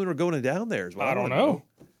honeymooner going down there? Is what I don't wanna know.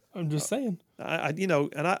 I'm just saying. I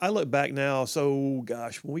look back now. So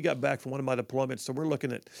gosh, when we got back from one of my deployments, so we're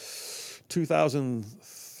looking at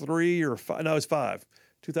 2003 or five. No, it's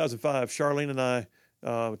 2005. Charlene and I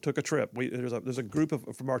took a trip. There's a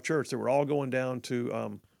group from our church that were all going down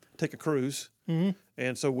to take a cruise,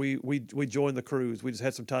 and so we joined the cruise. We just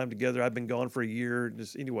had some time together. I'd been gone for a year,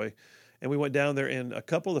 anyway, and we went down there. And a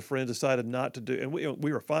couple of the friends decided not to do, and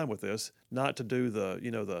we were fine with this, not to do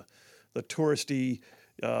the touristy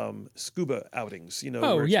scuba outings.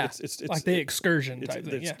 Oh yeah, it's like the excursion type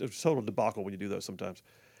thing. It's a total debacle when you do those sometimes.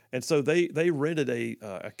 And so they rented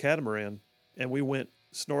a catamaran, and we went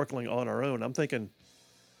snorkeling on our own. I'm thinking,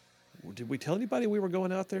 did we tell anybody we were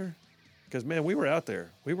going out there? Because, man, we were out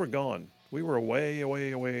there. We were gone. We were away.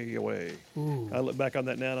 Ooh. I look back on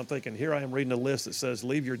that now, and I'm thinking, here I am reading a list that says,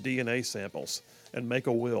 leave your DNA samples and make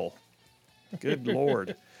a will. Good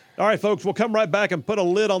Lord. All right, folks, we'll come right back and put a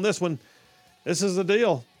lid on this one. This is the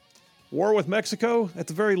deal. War with Mexico, at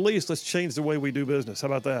the very least, let's change the way we do business. How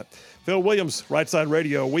about that? Phil Williams, Right Side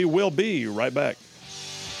Radio. We will be right back.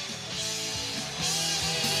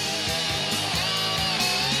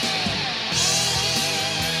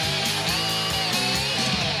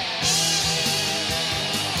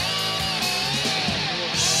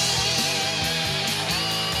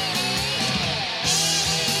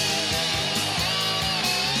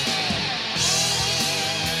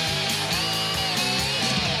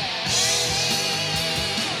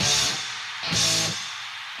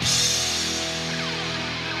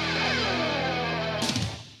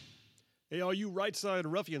 Hey, all you right side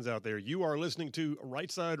ruffians out there, you are listening to Right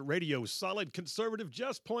Side Radio, solid conservative,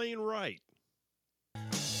 just plain right.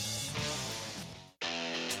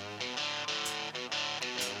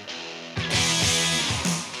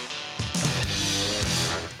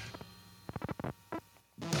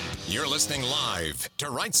 You're listening live to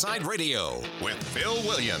Right Side Radio with Phil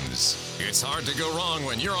Williams. It's hard to go wrong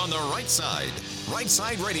when you're on the right side. Right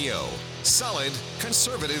Side Radio, solid,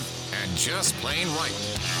 conservative, and just plain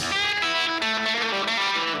right.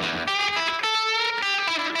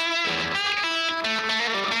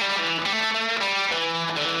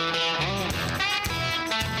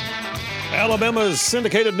 Alabama's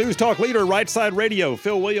syndicated news talk leader, Right Side Radio.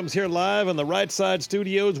 Phil Williams here live in the Right Side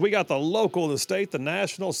studios. We got the local, the state, the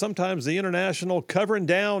national, sometimes the international, covering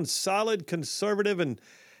down solid, conservative, and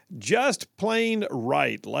just plain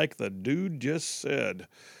right, like the dude just said.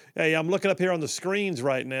 Hey, I'm looking up here on the screens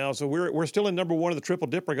right now. So we're still in number one of the Triple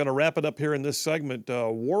Dip. We're going to wrap it up here in this segment.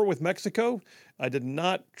 War with Mexico. I did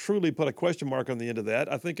not truly put a question mark on the end of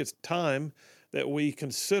that. I think it's time that we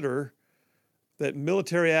consider that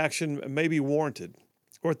military action may be warranted,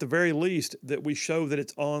 or at the very least, that we show that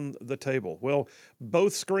it's on the table. Well,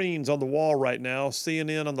 both screens on the wall right now,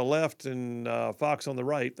 CNN on the left and Fox on the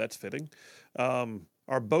right, that's fitting,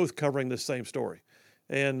 are both covering the same story.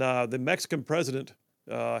 And the Mexican president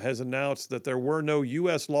has announced that there were no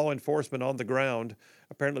U.S. law enforcement on the ground.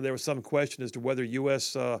 Apparently, there was some question as to whether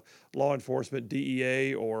U.S. Law enforcement,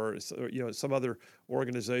 DEA, or some other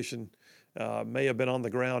organization may have been on the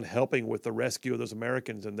ground helping with the rescue of those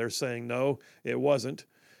Americans, and they're saying no, it wasn't.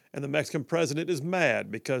 And the Mexican president is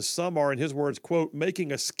mad because some are, in his words, quote,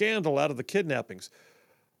 making a scandal out of the kidnappings.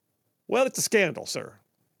 Well, it's a scandal, sir.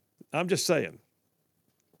 I'm just saying.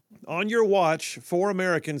 On your watch, 4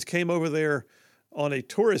 Americans came over there on a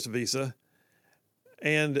tourist visa,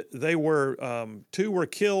 and they were 2 were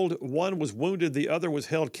killed, 1 was wounded, the other was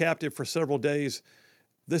held captive for several days.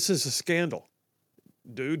 This is a scandal,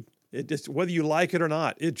 dude. It just, whether you like it or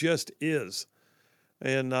not, it just is.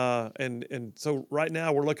 And so right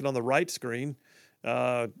now we're looking on the right screen.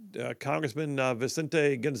 Congressman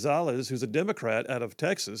Vicente Gonzalez, who's a Democrat out of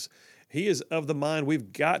Texas, he is of the mind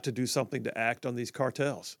we've got to do something to act on these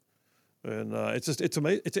cartels. And it's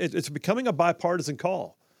amazing. It's becoming a bipartisan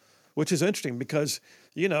call, which is interesting because,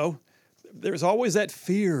 there's always that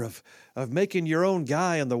fear of making your own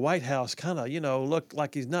guy in the White House kind of, look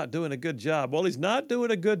like he's not doing a good job. Well, he's not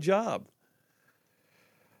doing a good job.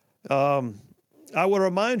 I will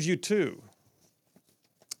remind you, too,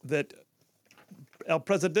 that El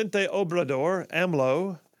Presidente Obrador,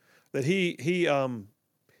 AMLO, that he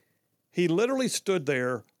literally stood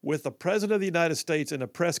there with the President of the United States in a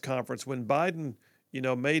press conference when Biden,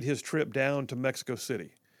 made his trip down to Mexico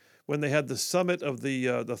City, when they had the summit of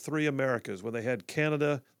the 3 Americas, when they had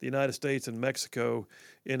Canada, the United States, and Mexico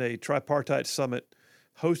in a tripartite summit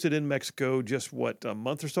hosted in Mexico just, a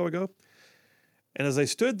month or so ago? And as they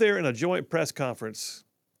stood there in a joint press conference,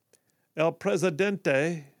 El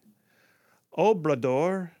Presidente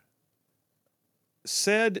Obrador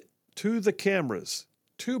said to the cameras,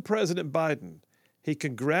 to President Biden, he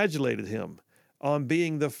congratulated him on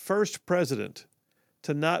being the first president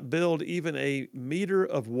to not build even a meter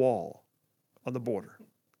of wall on the border.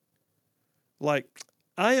 Like,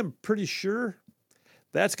 I am pretty sure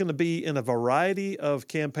that's going to be in a variety of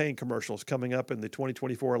campaign commercials coming up in the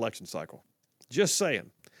 2024 election cycle. Just saying.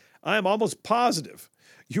 I am almost positive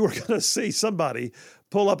you are going to see somebody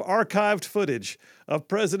pull up archived footage of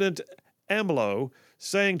President AMLO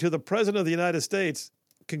saying to the President of the United States,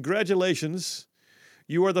 congratulations,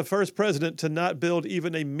 you are the first president to not build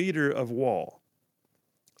even a meter of wall.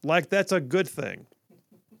 Like that's a good thing.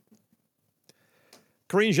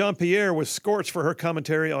 Karine Jean-Pierre was scorched for her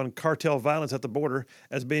commentary on cartel violence at the border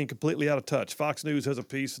as being completely out of touch. Fox News has a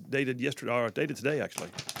piece dated today, actually.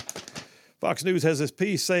 Fox News has this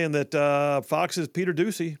piece saying that Fox's Peter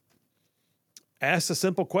Doocy asked a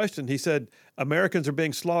simple question. He said, Americans are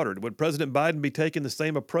being slaughtered. Would President Biden be taking the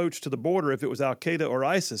same approach to the border if it was Al-Qaeda or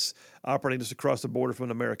ISIS operating just across the border from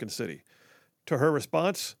an American city? To her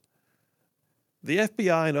response, the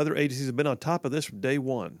FBI and other agencies have been on top of this from day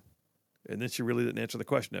one. And then she really didn't answer the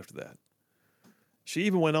question after that. She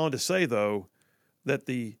even went on to say, though, that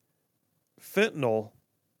the fentanyl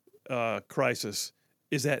crisis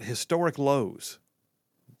is at historic lows.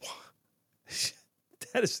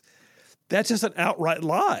 That's just an outright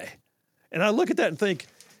lie. And I look at that and think,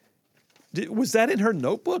 was that in her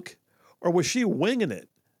notebook? Or was she winging it?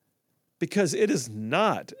 Because it is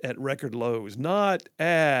not at record lows, not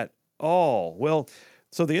at all. Well,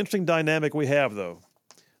 so the interesting dynamic we have, though,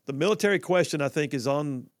 the military question, I think, is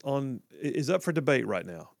up for debate right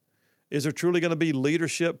now. Is there truly going to be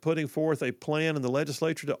leadership putting forth a plan in the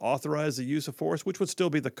legislature to authorize the use of force, which would still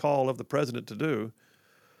be the call of the president to do?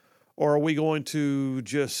 Or are we going to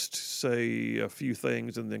just say a few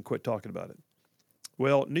things and then quit talking about it?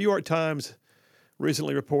 Well, New York Times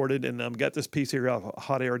recently reported, and I've got this piece here off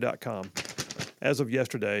hotair.com, as of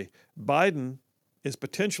yesterday, Biden is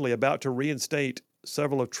potentially about to reinstate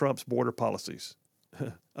several of Trump's border policies.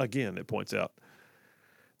 Again, it points out.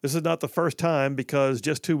 This is not the first time because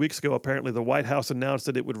just 2 weeks ago, apparently, the White House announced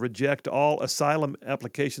that it would reject all asylum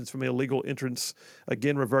applications from illegal entrants,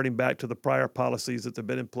 again reverting back to the prior policies that have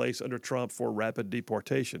been in place under Trump for rapid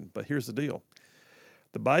deportation. But here's the deal.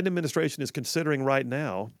 The Biden administration is considering right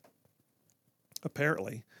now,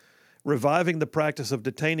 apparently, reviving the practice of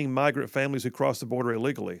detaining migrant families who cross the border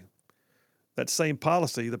illegally. That same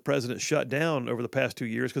policy the president shut down over the past 2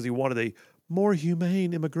 years because he wanted a more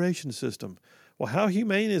humane immigration system. Well, how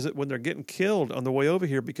humane is it when they're getting killed on the way over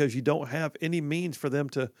here because you don't have any means for them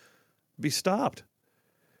to be stopped?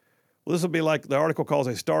 Well, this will be like the article calls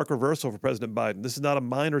a stark reversal for President Biden. This is not a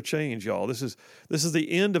minor change, y'all. This is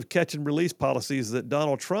the end of catch and release policies that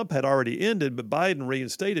Donald Trump had already ended, but Biden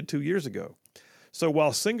reinstated 2 years ago. So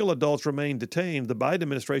while single adults remain detained, the Biden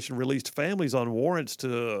administration released families on warrants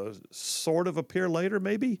to sort of appear later,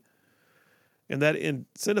 maybe? And that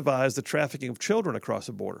incentivized the trafficking of children across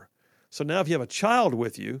the border. So now if you have a child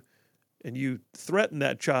with you and you threaten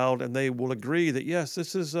that child and they will agree that, yes,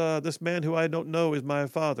 this is this man who I don't know is my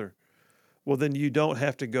father, well, then you don't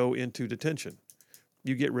have to go into detention.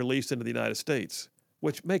 You get released into the United States,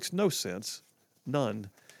 which makes no sense, none.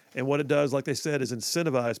 And what it does, like they said, is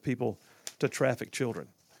incentivize people to traffic children.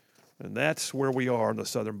 And that's where we are on the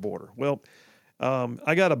southern border. Well,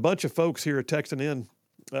 I got a bunch of folks here texting in.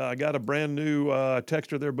 I got a brand new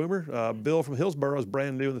texter there, Boomer. Bill from Hillsborough is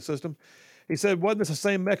brand new in the system. He said, wasn't this the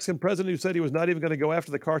same Mexican president who said he was not even going to go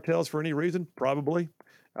after the cartels for any reason? Probably.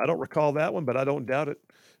 I don't recall that one, but I don't doubt it.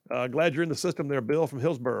 Glad you're in the system there, Bill from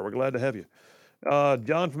Hillsborough. We're glad to have you.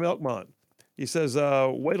 John from Elkmont. He says,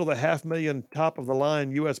 wait till the 500,000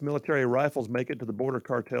 top-of-the-line U.S. military rifles make it to the border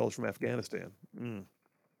cartels from Afghanistan.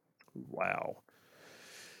 Wow.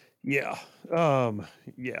 Yeah.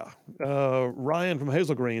 Ryan from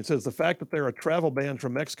Hazel Green says, the fact that there are travel bans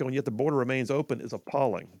from Mexico and yet the border remains open is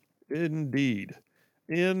appalling. Indeed.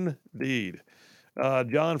 John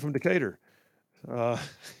from Decatur.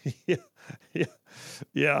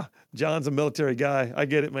 Yeah. John's a military guy. I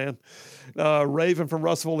get it, man. Raven from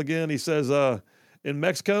Russellville again. He says, in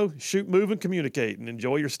Mexico, shoot, move, and communicate, and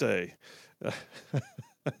enjoy your stay.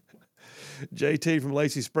 JT from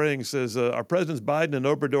Lacey Springs says, are Presidents Biden and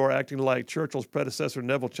Obrador acting like Churchill's predecessor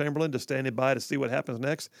Neville Chamberlain, just standing by to see what happens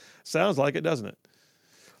next? Sounds like it, doesn't it?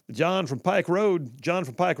 John from Pike Road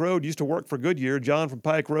used to work for Goodyear. John from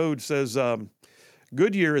Pike Road says,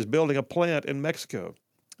 Goodyear is building a plant in Mexico,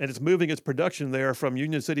 and it's moving its production there from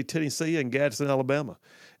Union City, Tennessee, and Gadsden, Alabama.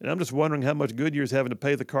 And I'm just wondering how much Goodyear's having to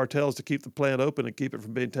pay the cartels to keep the plant open and keep it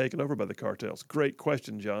from being taken over by the cartels. Great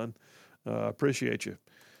question, John. Appreciate you.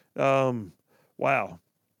 Wow,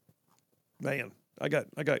 man, I got,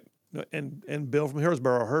 and Bill from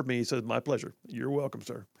Hillsborough heard me. He says, my pleasure. You're welcome,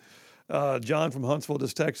 sir. John from Huntsville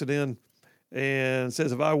just texted in and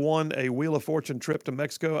says, if I won a Wheel of Fortune trip to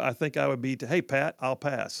Mexico, I think I would be hey, Pat, I'll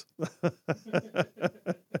pass.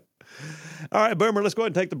 All right, Boomer, let's go ahead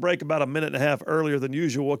and take the break about a minute and a half earlier than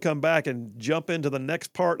usual. We'll come back and jump into the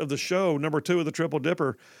next part of the show, number 2 of the Triple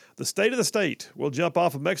Dipper, the State of the State. We'll jump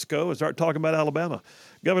off of Mexico and start talking about Alabama.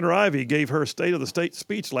 Governor Ivey gave her State of the State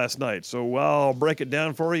speech last night, so I'll break it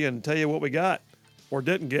down for you and tell you what we got or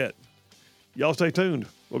didn't get. Y'all stay tuned.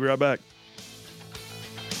 We'll be right back.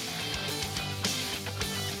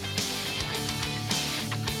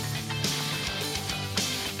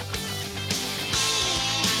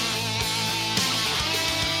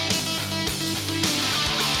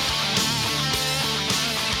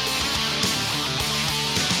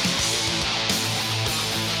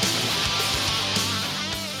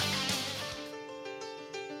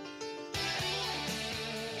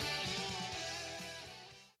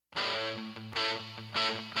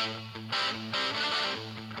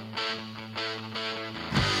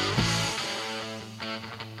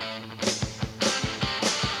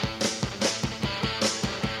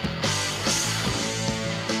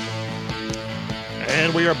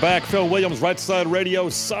 And we are back. Phil Williams, Right Side Radio,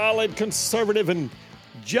 solid, conservative, and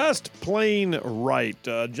just plain right.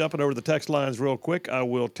 Jumping over the text lines real quick, I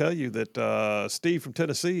will tell you that Steve from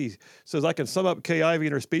Tennessee says, I can sum up Kay Ivey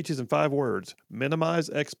in her speeches in 5 words. Minimize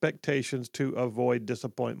expectations to avoid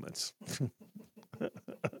disappointments.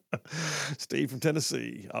 Steve from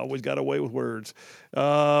Tennessee. Always got away with words.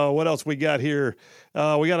 What else we got here?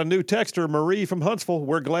 We got a new texter, Marie from Huntsville.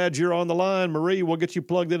 We're glad you're on the line. Marie, we'll get you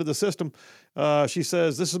plugged into the system. She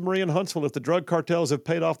says, this is Marie in Huntsville. If the drug cartels have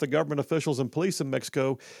paid off the government officials and police in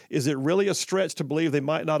Mexico, is it really a stretch to believe they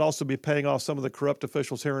might not also be paying off some of the corrupt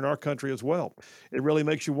officials here in our country as well? It really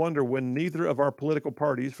makes you wonder when neither of our political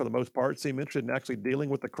parties, for the most part, seem interested in actually dealing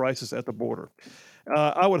with the crisis at the border.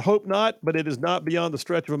 I would hope not, but it is not beyond the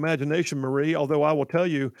stretch of imagination, Marie, although I will tell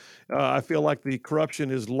you, I feel like the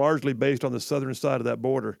corruption is largely based on the southern side of that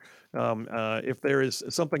border. If there is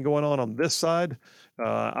something going on this side,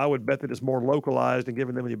 I would bet that it's more localized and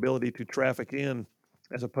giving them the ability to traffic in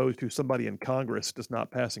as opposed to somebody in Congress just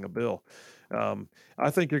not passing a bill. I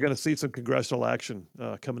think you're going to see some congressional action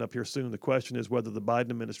coming up here soon. The question is whether the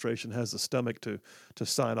Biden administration has the stomach to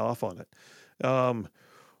sign off on it.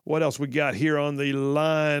 What else we got here on the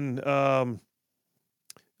line?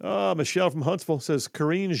 Michelle from Huntsville says,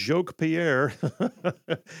 Karine Jacques-Pierre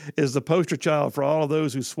is the poster child for all of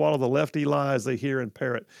those who swallow the lefty lies they hear and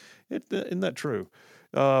parrot. Isn't that true?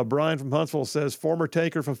 Brian from Huntsville says, former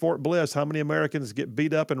tanker from Fort Bliss, how many Americans get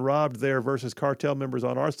beat up and robbed there versus cartel members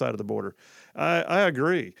on our side of the border? I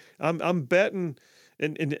agree. I'm betting,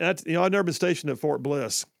 and that's, I've never been stationed at Fort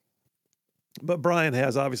Bliss, but Brian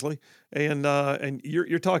has, obviously, and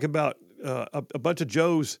you're talking about a bunch of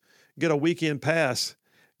Joes get a weekend pass.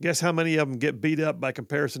 Guess how many of them get beat up by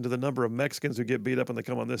comparison to the number of Mexicans who get beat up when they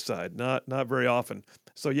come on this side? Not very often.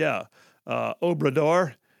 So yeah,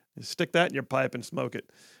 Obrador, stick that in your pipe and smoke it.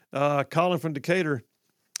 Colin from Decatur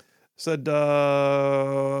said,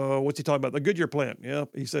 what's he talking about? The Goodyear plant. Yeah,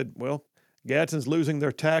 he said, well, Gadsden's losing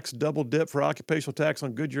their tax double dip for occupational tax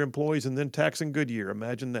on Goodyear employees and then taxing Goodyear.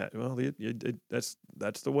 Imagine that. Well,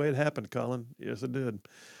 that's the way it happened, Colin. Yes, it did.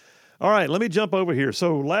 All right, let me jump over here.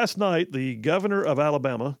 So last night, the governor of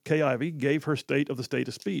Alabama, Kay Ivey, gave her State of the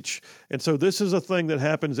State speech. And so this is a thing that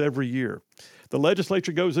happens every year. The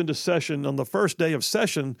legislature goes into session. On the first day of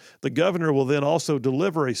session, the governor will then also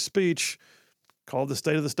deliver a speech called the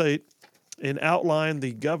State of the State and outline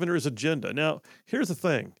the governor's agenda. Now, here's the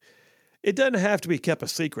thing. It doesn't have to be kept a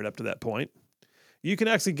secret up to that point. You can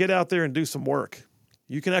actually get out there and do some work.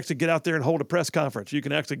 You can actually get out there and hold a press conference. You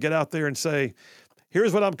can actually get out there and say,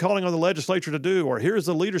 here's what I'm calling on the legislature to do, or here's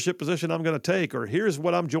the leadership position I'm going to take, or here's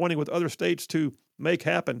what I'm joining with other states to make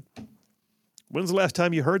happen. When's the last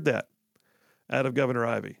time you heard that out of Governor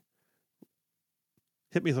Ivey?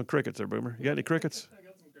 Hit me with some crickets there, Boomer. You got any crickets? I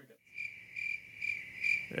got some crickets.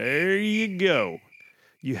 There you go.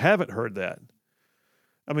 You haven't heard that.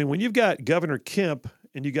 I mean, when you've got Governor Kemp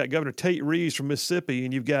and you've got Governor Tate Reeves from Mississippi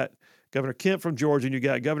and you've got Governor Kemp from Georgia and you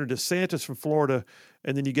got Governor DeSantis from Florida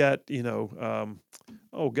and then you got,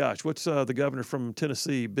 what's the governor from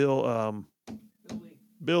Tennessee? Bill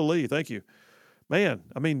Lee. Thank you. Man,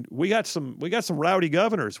 I mean, we got some rowdy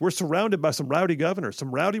governors. We're surrounded by some rowdy governors,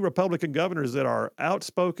 some rowdy Republican governors that are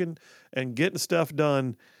outspoken and getting stuff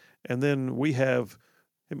done. And then we have,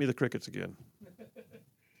 hit me the crickets again.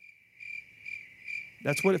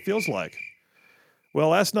 That's what it feels like. Well,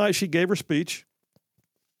 last night she gave her speech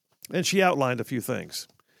and she outlined a few things.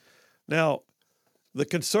 Now, the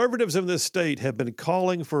conservatives in this state have been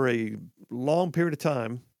calling for a long period of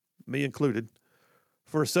time, me included,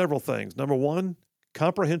 for several things. Number one,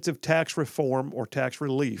 comprehensive tax reform or tax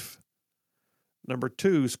relief. Number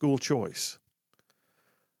two, school choice.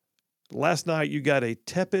 Last night, you got a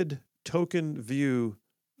tepid token view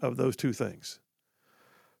of those two things.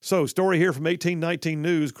 So, story here from 1819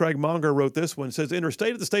 News. Craig Monger wrote this one. It says, in her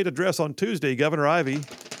State of the State address on Tuesday, Governor Ivey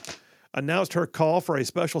announced her call for a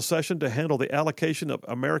special session to handle the allocation of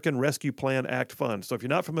American Rescue Plan Act funds. So if you're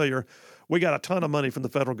not familiar, we got a ton of money from the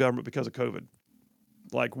federal government because of COVID.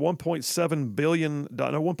 Like $1.9 billion,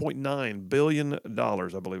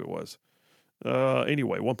 I believe it was.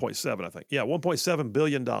 Anyway, 1.7, I think. Yeah, $1.7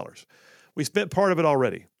 billion. We spent part of it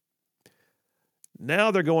already.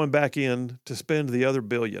 Now they're going back in to spend the other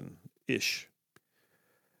billion-ish.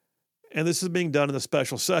 And this is being done in a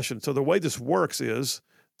special session. So the way this works is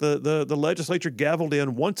the legislature gavelled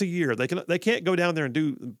in once a year. They can't go down there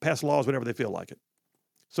and pass laws whenever they feel like it.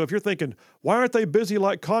 So if you're thinking, why aren't they busy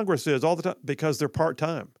like Congress is all the time? Because they're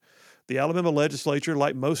part-time. The Alabama legislature,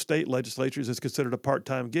 like most state legislatures, is considered a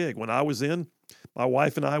part-time gig. When I was in, my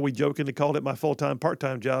wife and I, we jokingly called it my full-time,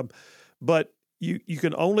 part-time job. But you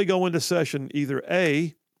can only go into session either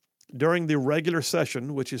A, during the regular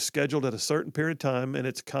session, which is scheduled at a certain period of time and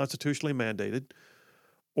it's constitutionally mandated,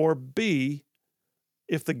 or B,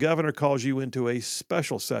 if the governor calls you into a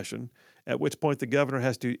special session, at which point the governor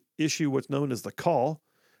has to issue what's known as the call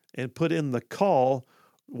and put in the call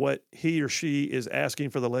what he or she is asking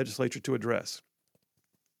for the legislature to address.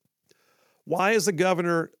 Why is the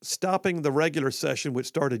governor stopping the regular session, which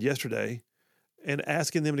started yesterday, and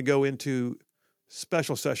asking them to go into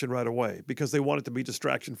special session right away? Because they want it to be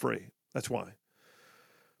distraction-free. That's why.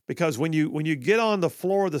 Because when you get on the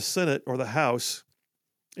floor of the Senate or the House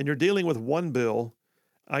and you're dealing with one bill,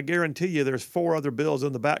 I guarantee you there's 4 other bills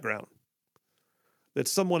in the background that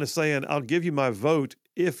someone is saying, I'll give you my vote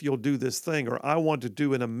if you'll do this thing, or I want to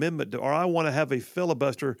do an amendment, or I want to have a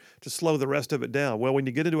filibuster to slow the rest of it down. Well, when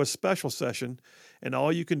you get into a special session and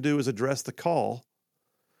all you can do is address the call,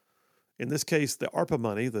 in this case, the ARPA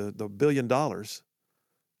money, the $1 billion,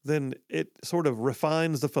 then it sort of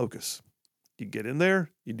refines the focus. You get in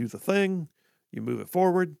there, you do the thing, you move it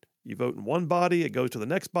forward, you vote in one body, it goes to the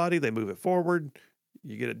next body, they move it forward,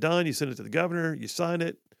 you get it done, you send it to the governor, you sign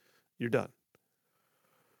it, you're done.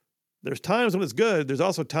 There's times when it's good. There's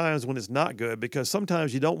also times when it's not good, because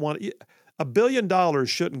sometimes you don't want $1 billion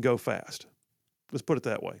shouldn't go fast. Let's put it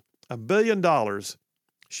that way. $1 billion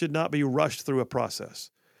should not be rushed through a process.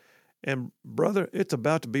 And brother, it's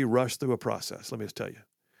about to be rushed through a process. Let me just tell you,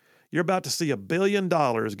 you're about to see $1 billion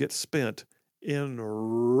get spent in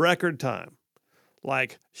record time,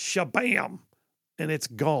 like shabam, and it's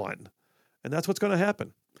gone. And that's what's going to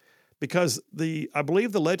happen, because I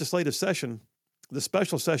believe the legislative session, the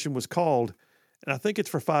special session was called, and I think it's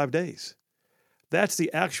for 5 days. That's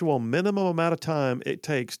the actual minimum amount of time it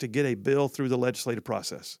takes to get a bill through the legislative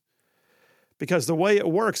process. Because the way it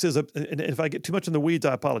works is, and if I get too much in the weeds,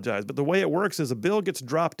 I apologize, but the way it works is a bill gets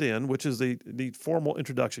dropped in, which is the formal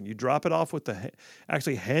introduction. You drop it off with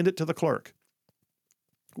actually hand it to the clerk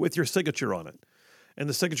with your signature on it and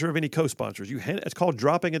the signature of any co-sponsors. It's called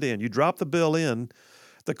dropping it in. You drop the bill in.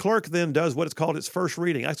 The clerk then does what is called its first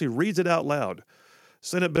reading, actually reads it out loud.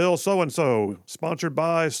 Senate Bill so-and-so, sponsored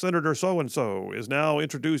by Senator so-and-so, is now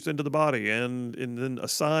introduced into the body and then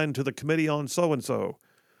assigned to the committee on so-and-so.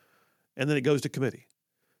 And then it goes to committee.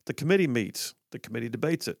 The committee meets. The committee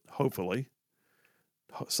debates it, hopefully.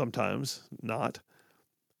 Sometimes not.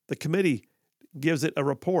 The committee gives it a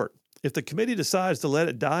report. If the committee decides to let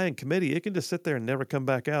it die in committee, it can just sit there and never come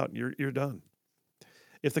back out. You're done.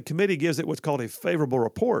 If the committee gives it what's called a favorable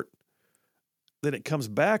report, then it comes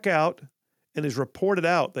back out and is reported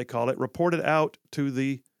out, they call it, reported out to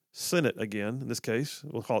the Senate again, in this case.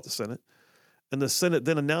 We'll call it the Senate. And the Senate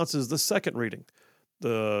then announces the second reading.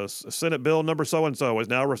 The Senate bill number so-and-so has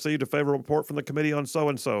now received a favorable report from the committee on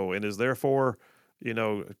so-and-so and is therefore,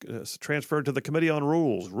 transferred to the committee on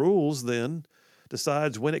rules. Rules then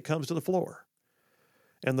decides when it comes to the floor.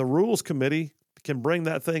 And the rules committee can bring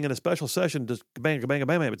that thing in a special session, just bang, bang,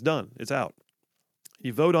 bang, bang, it's done. It's out.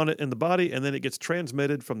 You vote on it in the body, and then it gets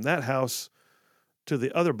transmitted from that house to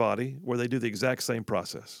the other body where they do the exact same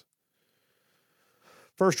process.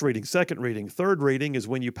 First reading, second reading, third reading is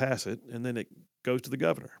when you pass it, and then it goes to the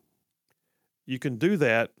governor. You can do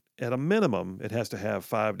that at a minimum. It has to have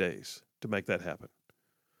 5 days to make that happen.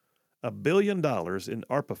 $1 billion in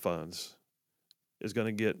ARPA funds is going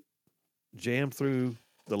to get jammed through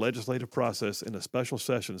the legislative process in a special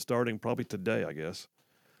session starting probably today, I guess.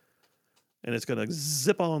 And it's going to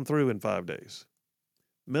zip on through in 5 days.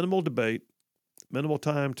 Minimal debate, minimal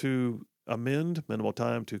time to amend, minimal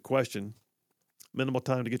time to question, minimal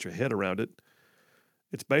time to get your head around it.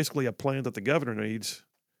 It's basically a plan that the governor needs,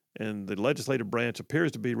 and the legislative branch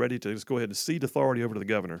appears to be ready to just go ahead and cede authority over to the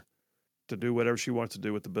governor to do whatever she wants to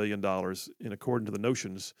do with the $1 billion in accordance to the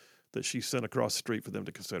notions that she sent across the street for them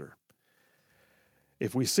to consider.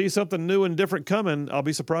 If we see something new and different coming, I'll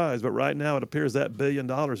be surprised. But right now, it appears that $1 billion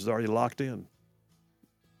is already locked in.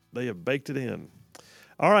 They have baked it in.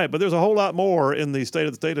 All right, but there's a whole lot more in the State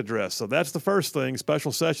of the State address. So that's the first thing,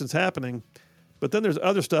 special sessions happening. But then there's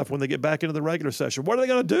other stuff when they get back into the regular session. What are they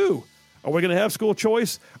going to do? Are we going to have school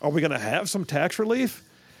choice? Are we going to have some tax relief?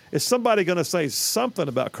 Is somebody going to say something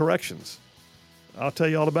about corrections? I'll tell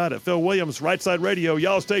you all about it. Phil Williams, Right Side Radio.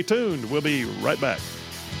 Y'all stay tuned. We'll be right back.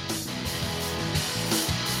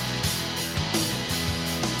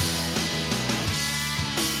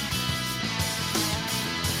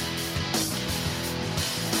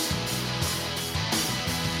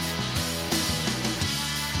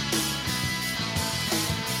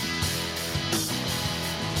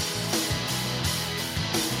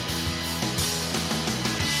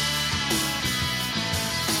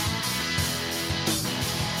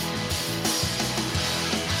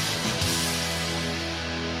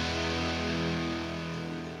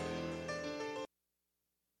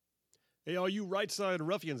 Hey, all you right side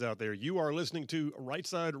ruffians out there, you are listening to Right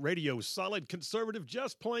Side Radio, solid conservative,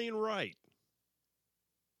 just plain right.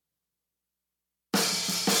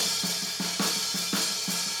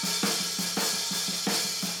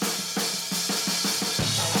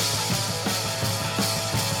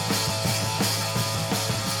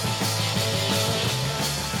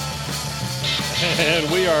 And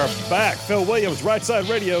we are back. Phil Williams, Right Side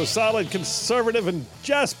Radio, solid, conservative, and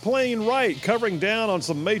just plain right, covering down on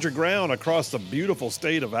some major ground across the beautiful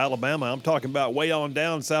state of Alabama. I'm talking about way on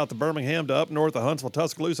down south of Birmingham to up north of Huntsville,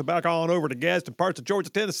 Tuscaloosa, back on over to Gadsden, parts of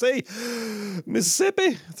Georgia, Tennessee,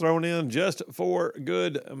 Mississippi, thrown in just for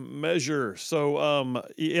good measure. So,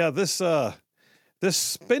 this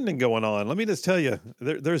spending going on, let me just tell you,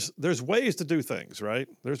 there's ways to do things, right?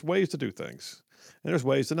 There's ways to do things, and there's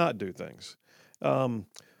ways to not do things.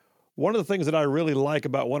 One of the things that I really like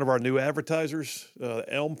about one of our new advertisers,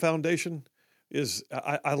 Elm Foundation, is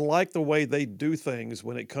I like the way they do things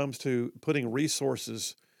when it comes to putting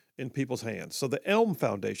resources in people's hands. So the Elm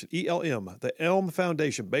Foundation, ELM, the Elm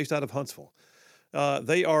Foundation, based out of Huntsville,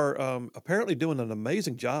 they are apparently doing an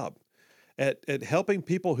amazing job at helping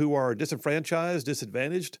people who are disenfranchised,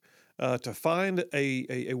 disadvantaged, to find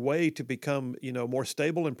a way to become more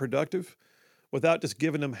stable and productive without just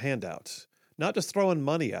giving them handouts. Not just throwing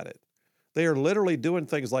money at it. They are literally doing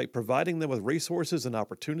things like providing them with resources and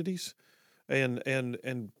opportunities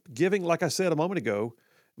and giving, like I said a moment ago,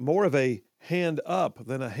 more of a hand up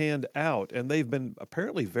than a hand out. And they've been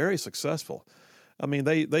apparently very successful. I mean,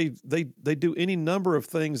 they do any number of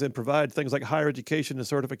things and provide things like higher education and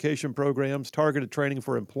certification programs, targeted training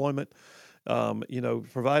for employment,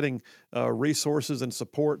 providing resources and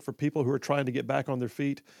support for people who are trying to get back on their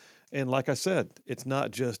feet. And like I said, it's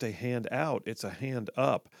not just a hand out, it's a hand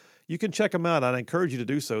up. You can check them out. I'd encourage you to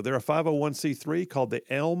do so. They're a 501c3 called the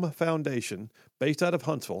Elm Foundation, based out of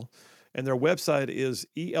Huntsville. And their website is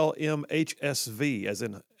ELMHSV, as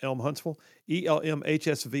in Elm Huntsville,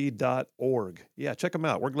 ELMHSV.org. Yeah, check them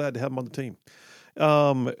out. We're glad to have them on the team.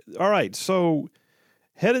 All right, so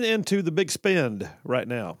heading into the big spend right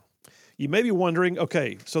now. You may be wondering,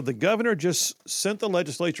 okay, so the governor just sent the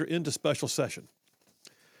legislature into special session.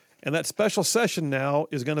 And that special session now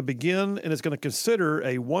is going to begin, and it's going to consider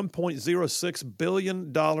a $1.06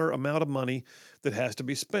 billion amount of money that has to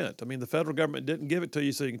be spent. I mean, the federal government didn't give it to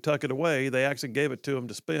you so you can tuck it away. They actually gave it to them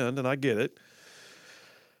to spend, and I get it.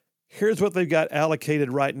 Here's what they've got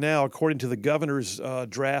allocated right now according to the governor's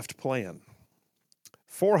draft plan.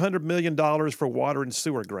 $400 million for water and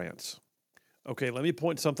sewer grants. Okay, let me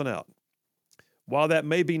point something out. While that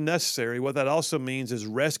may be necessary, what that also means is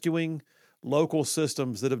rescuing local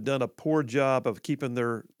systems that have done a poor job of keeping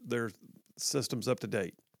their systems up to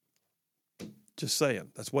date. Just saying,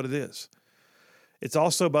 that's what it is. It's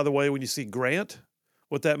also, by the way, when you see grant,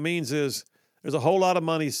 what that means is there's a whole lot of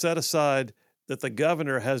money set aside that the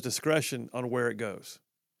governor has discretion on where it goes.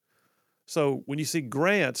 So when you see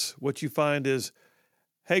grants, what you find is,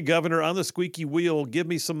 hey, governor, I'm the squeaky wheel, give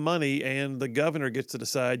me some money, and the governor gets to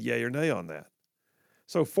decide yay or nay on that.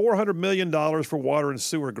 So $400 million for water and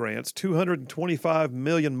sewer grants, $225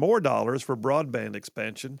 million more for broadband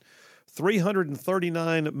expansion,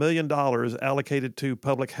 $339 million allocated to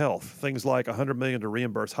public health, things like $100 million to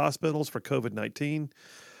reimburse hospitals for COVID-19,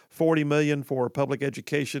 $40 million for public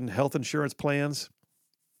education health insurance plans.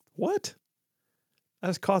 What? I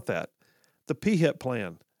just caught that. The PHIP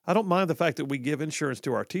plan. I don't mind the fact that we give insurance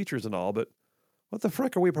to our teachers and all, but what the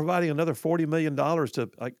frick are we providing another $40 million to?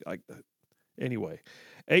 Anyway,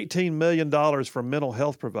 $18 million for mental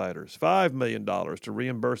health providers, $5 million to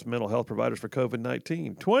reimburse mental health providers for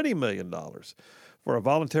COVID-19, $20 million for a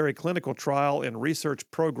voluntary clinical trial and research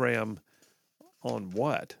program on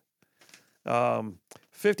what?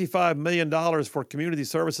 $55 million for community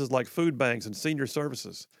services like food banks and senior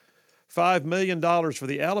services. $5 million for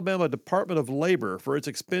the Alabama Department of Labor for its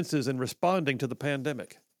expenses in responding to the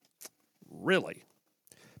pandemic. Really?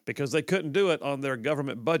 Because they couldn't do it on their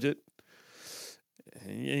government budget.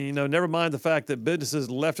 Never mind the fact that businesses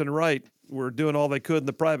left and right were doing all they could in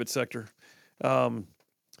the private sector.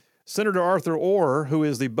 Senator Arthur Orr, who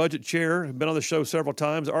is the budget chair, been on the show several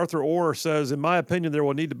times. Arthur Orr says, in my opinion, there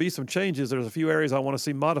will need to be some changes. There's a few areas I want to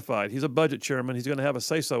see modified. He's a budget chairman. He's going to have a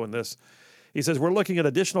say-so in this. He says, we're looking at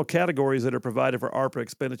additional categories that are provided for ARPA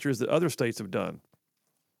expenditures that other states have done.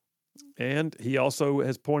 And he also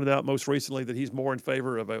has pointed out most recently that he's more in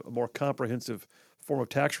favor of a more comprehensive form of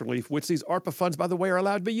tax relief, which these ARPA funds, by the way, are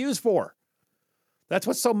allowed to be used for. That's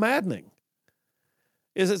what's so maddening.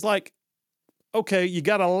 It's like, okay, you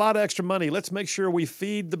got a lot of extra money. Let's make sure we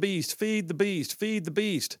feed the beast, feed the beast, feed the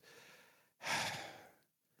beast.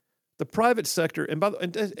 The private sector, and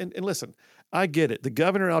listen, I get it. The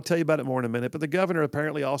governor, I'll tell you about it more in a minute, but the governor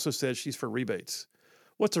apparently also says she's for rebates.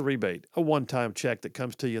 What's a rebate? A one-time check that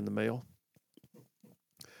comes to you in the mail.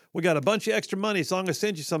 We got a bunch of extra money, so I'm going to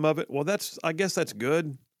send you some of it. Well, I guess that's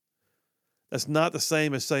good. That's not the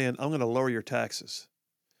same as saying, I'm going to lower your taxes.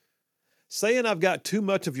 Saying I've got too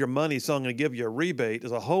much of your money, so I'm going to give you a rebate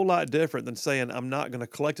is a whole lot different than saying I'm not going to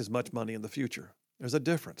collect as much money in the future. There's a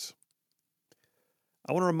difference.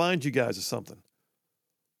 I want to remind you guys of something.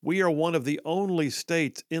 We are one of the only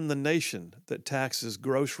states in the nation that taxes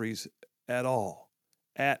groceries at all.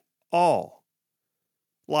 At all.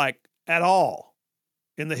 Like, at all.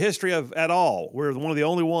 In the history of at all, we're one of the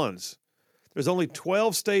only ones. There's only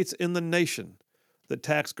 12 states in the nation that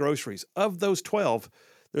tax groceries. Of those 12,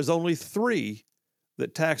 there's only 3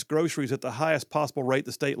 that tax groceries at the highest possible rate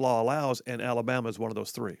the state law allows, and Alabama is one of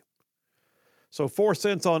those 3. So 4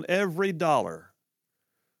 cents on every dollar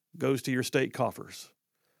goes to your state coffers.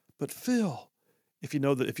 But Phil, if you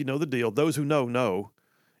know the deal, those who know,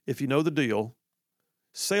 if you know the deal,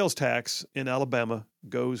 sales tax in Alabama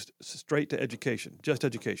goes straight to education, just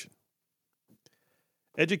education.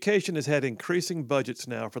 Education has had increasing budgets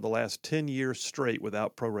now for the last 10 years straight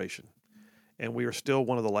without proration, and we are still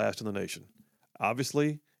one of the last in the nation.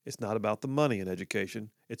 Obviously, it's not about the money in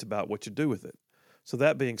education, it's about what you do with it. So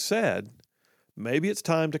that being said, maybe it's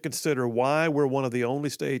time to consider why we're one of the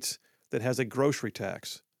only states that has a grocery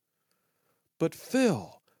tax. But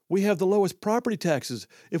Phil, we have the lowest property taxes.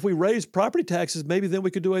 If we raise property taxes, maybe then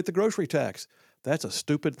we could do away with the grocery tax. That's a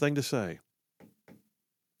stupid thing to say.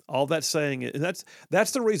 All that's saying, and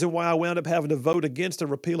that's the reason why I wound up having to vote against a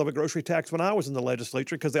repeal of a grocery tax when I was in the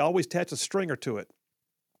legislature, because they always attach a stringer to it.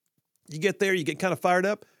 You get there, you get kind of fired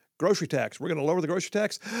up, grocery tax. We're going to lower the grocery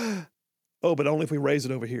tax? Oh, but only if we raise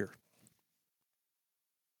it over here.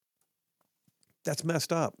 That's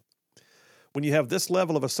messed up. When you have this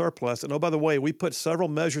level of a surplus, and oh, by the way, we put several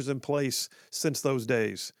measures in place since those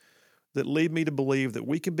days that lead me to believe that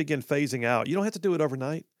we can begin phasing out. You don't have to do it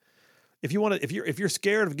overnight. If you want to, if you're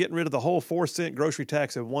scared of getting rid of the whole 4-cent grocery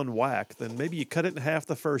tax in one whack, then maybe you cut it in half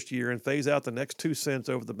the first year and phase out the next 2 cents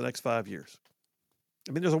over the next 5 years.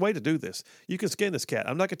 I mean, there's a way to do this. You can skin this cat.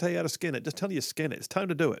 I'm not going to tell you how to skin it. Just tell you skin it. It's time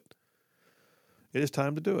to do it. It is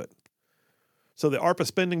time to do it. So the ARPA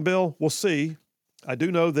spending bill, we'll see. I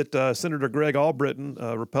do know that Senator Greg Albritton,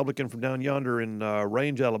 a Republican from down yonder in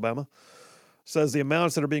Range, Alabama, says the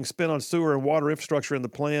amounts that are being spent on sewer and water infrastructure in the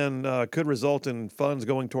plan could result in funds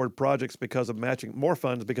going toward projects because of matching, more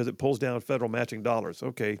funds because it pulls down federal matching dollars.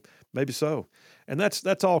 Okay, maybe so. And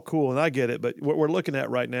that's all cool, and I get it. But what we're looking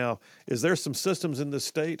at right now is there's some systems in this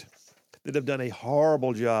state that have done a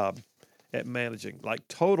horrible job at managing, like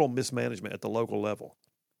total mismanagement at the local level.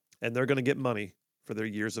 And they're going to get money for their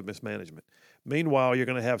years of mismanagement. Meanwhile, you're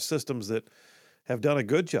going to have systems that have done a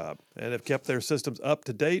good job and have kept their systems up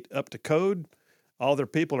to date, up to code. All their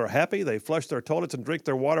people are happy. They flush their toilets and drink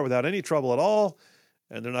their water without any trouble at all,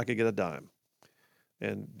 and they're not going to get a dime.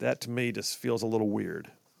 And that to me just feels a little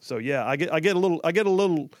weird. So yeah, I get a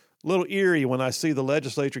little eerie when I see the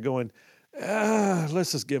legislature going,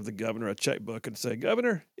 let's just give the governor a checkbook and say,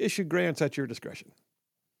 Governor, issue grants at your discretion.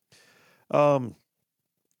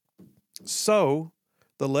 So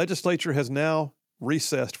the legislature has now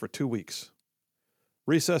recessed for 2 weeks.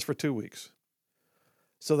 Recessed for 2 weeks.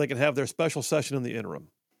 So they can have their special session in the interim.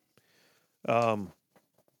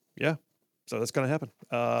 Yeah, so that's going to happen.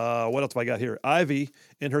 What else have I got here? Ivy,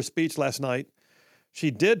 in her speech last night,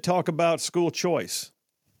 she did talk about school choice.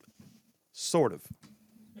 Sort of.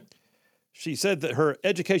 She said that her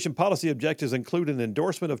education policy objectives include an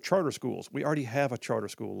endorsement of charter schools. We already have a charter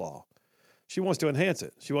school law. She wants to enhance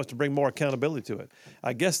it. She wants to bring more accountability to it.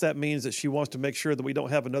 I guess that means that she wants to make sure that we don't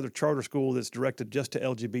have another charter school that's directed just to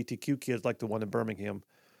LGBTQ kids like the one in Birmingham.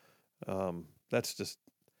 That's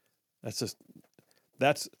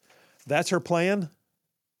her plan.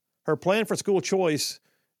 Her plan for school choice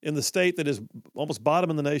in the state that is almost bottom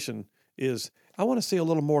in the nation is, I want to see a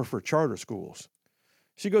little more for charter schools.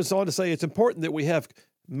 She goes on to say it's important that we have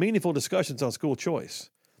meaningful discussions on school choice.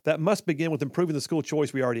 That must begin with improving the school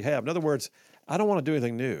choice we already have. In other words, I don't want to do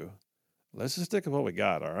anything new. Let's just stick with what we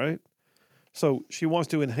got, all right? So she wants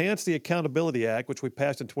to enhance the Accountability Act, which we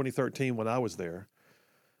passed in 2013 when I was there.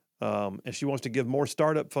 And she wants to give more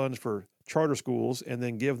startup funds for charter schools and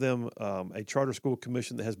then give them a charter school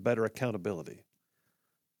commission that has better accountability.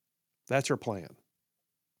 That's her plan.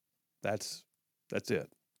 That's it.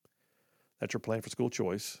 That's her plan for school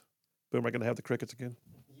choice. Boom, am I going to have the crickets again?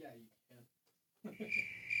 Yeah, you can.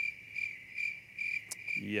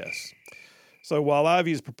 Yes. So while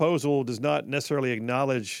Ivy's proposal does not necessarily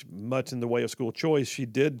acknowledge much in the way of school choice, she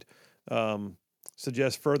did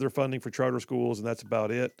suggest further funding for charter schools, and that's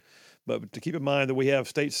about it. But to keep in mind that we have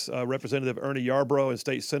State Representative Ernie Yarbrough and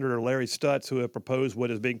State Senator Larry Stutz who have proposed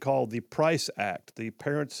what is being called the Price Act, the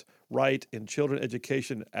Parents' Right in Children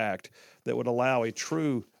Education Act, that would allow a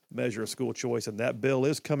true measure of school choice, and that bill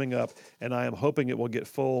is coming up, and I am hoping it will get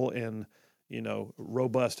full and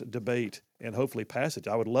robust debate and hopefully passage.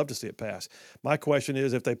 I would love to see it pass. My question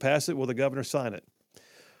is, if they pass it, will the governor sign it?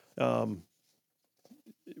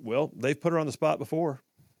 Well, they've put her on the spot before,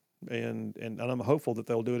 and I'm hopeful that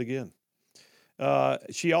they'll do it again.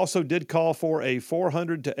 She also did call for a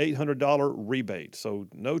 $400 to $800 rebate. So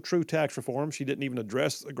no true tax reform. She didn't even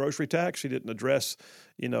address the grocery tax. She didn't address,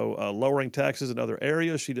 lowering taxes in other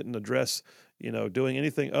areas. She didn't address, doing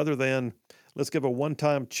anything other than let's give a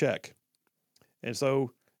one-time check. And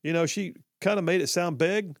so, she kind of made it sound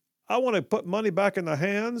big. I want to put money back in the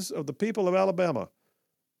hands of the people of Alabama.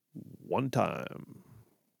 One time.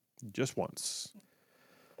 Just once.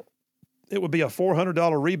 It would be a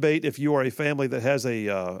 $400 rebate if you are a family that has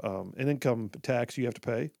an income tax you have to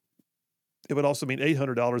pay. It would also mean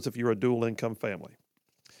 $800 if you're a dual income family.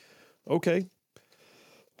 Okay.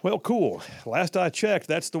 Well, cool. Last I checked,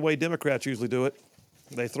 that's the way Democrats usually do it.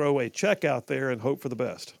 They throw a check out there and hope for the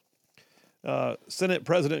best. Senate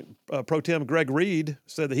President Pro Tem Greg Reed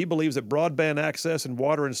said that he believes that broadband access and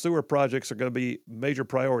water and sewer projects are going to be major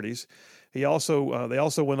priorities. They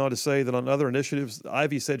also went on to say that on other initiatives,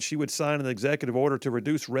 Ivey said she would sign an executive order to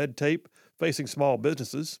reduce red tape facing small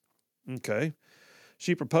businesses. Okay.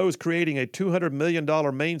 She proposed creating a $200 million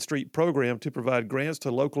Main Street program to provide grants to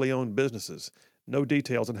locally owned businesses. No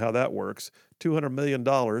details on how that works. $200 million,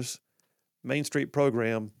 Main Street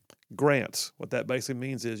program, grants. What that basically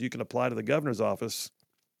means is you can apply to the governor's office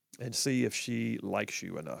and see if she likes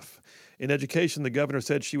you enough. In education, the governor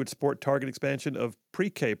said she would support target expansion of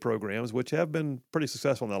pre-K programs, which have been pretty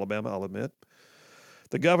successful in Alabama, I'll admit.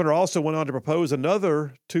 The governor also went on to propose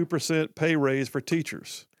another 2% pay raise for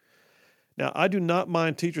teachers. Now, I do not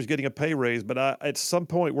mind teachers getting a pay raise, but at some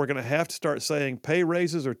point we're going to have to start saying pay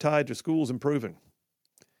raises are tied to schools improving.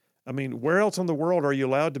 I mean, where else in the world are you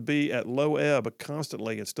allowed to be at low ebb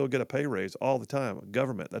constantly and still get a pay raise all the time?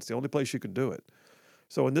 Government. That's the only place you can do it.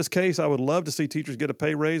 So in this case, I would love to see teachers get a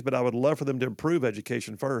pay raise, but I would love for them to improve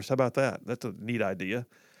education first. How about that? That's a neat idea.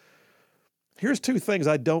 Here's two things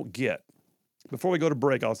I don't get. Before we go to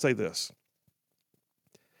break, I'll say this.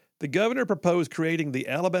 The governor proposed creating the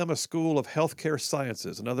Alabama School of Healthcare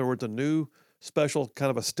Sciences. In other words, a new special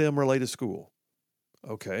kind of a STEM-related school.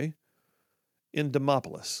 Okay. In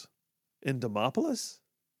Demopolis. In Demopolis?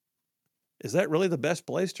 Is that really the best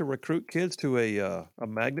place to recruit kids to a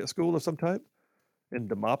magnet school of some type? In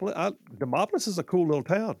Demopolis? Demopolis is a cool little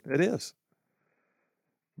town. It is.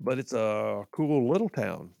 But it's a cool little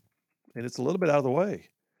town. And it's a little bit out of the way.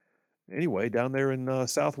 Anyway, down there in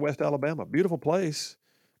southwest Alabama. Beautiful place.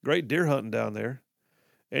 Great deer hunting down there.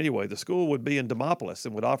 Anyway, the school would be in Demopolis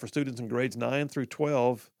and would offer students in grades 9 through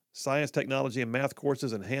 12 science, technology, and math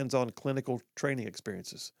courses and hands-on clinical training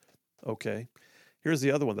experiences. Okay. Here's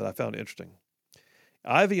the other one that I found interesting.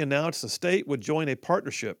 Ivey announced the state would join a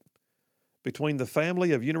partnership between the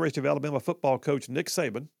family of University of Alabama football coach Nick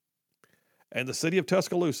Saban and the city of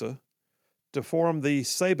Tuscaloosa to form the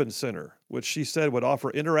Saban Center, which she said would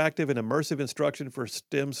offer interactive and immersive instruction for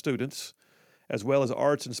STEM students, as well as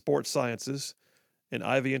arts and sports sciences. And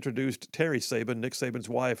Ivey introduced Terry Saban, Nick Saban's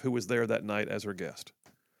wife, who was there that night as her guest.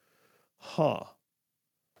 How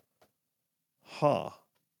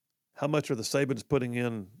much are the Sabans putting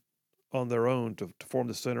in on their own to form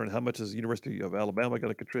the center, and how much is the University of Alabama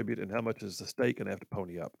going to contribute, and how much is the state going to have to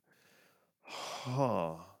pony up?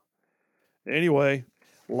 Anyway,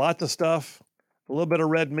 lots of stuff, a little bit of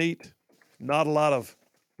red meat, not a lot of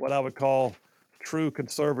what I would call true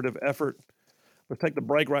conservative effort. Let's take the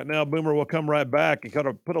break right now. Boomer will come right back and kind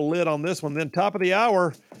of put a lid on this one. Then top of the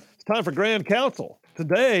hour, it's time for Grand Council.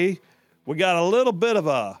 Today, we got a little bit of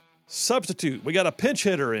a substitute. We got a pinch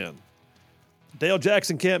hitter in. Dale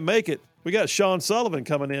Jackson can't make it. We got Sean Sullivan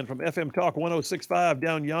coming in from FM Talk 106.5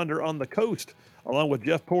 down yonder on the coast, along with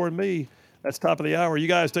Jeff Poore and me. That's top of the hour. You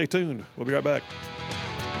guys stay tuned. We'll be right back.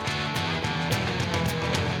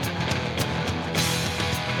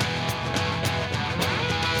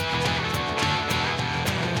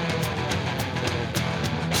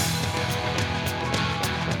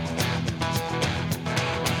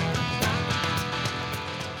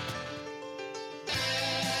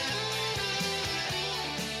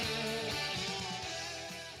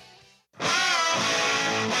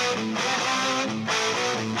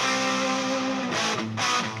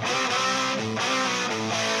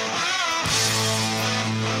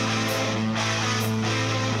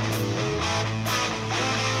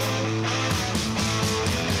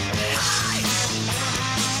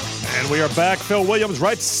 We are back. Phil Williams,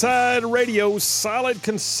 Right Side Radio, solid,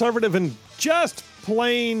 conservative, and just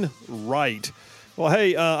plain right. Well,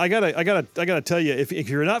 hey, I gotta tell you, if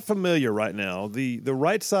you're not familiar right now, the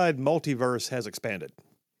Right Side multiverse has expanded.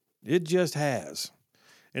 It just has.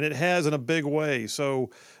 And it has in a big way. So,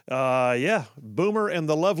 Boomer and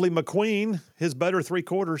the lovely McQueen, his better three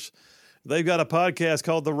quarters, they've got a podcast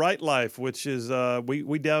called The Right Life, which is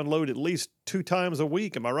we download at least 2 times a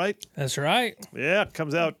week. Am I right? That's right. Yeah, it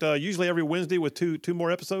comes out usually every Wednesday with two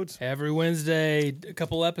more episodes. Every Wednesday, a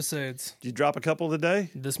couple episodes. Did you drop a couple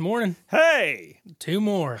today? This morning, Hey! 2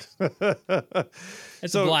 more.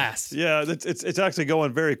 It's a blast. Yeah, it's actually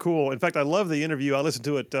going very cool. In fact, I love the interview. I listened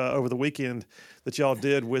to it over the weekend that y'all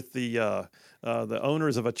did with the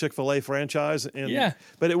owners of a Chick-fil-A franchise. And,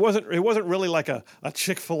 but it wasn't really like a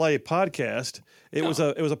Chick-fil-A podcast. It was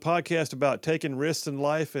a podcast about taking risks in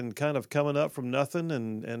life and kind of coming up from nothing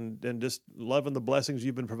and just loving the blessings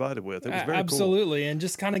you've been provided with. It was very absolutely, cool. And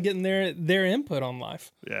just kind of getting their input on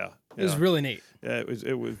life. Yeah. It was really neat. Yeah,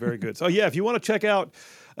 it was very good. So if you want to check out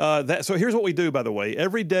that, so here's what we do, by the way.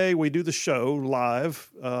 Every day we do the show live,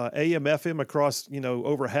 AM, FM across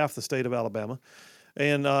over half the state of Alabama.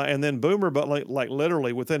 And then Boomer, but like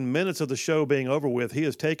literally within minutes of the show being over with, he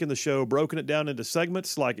has taken the show, broken it down into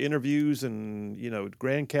segments like interviews and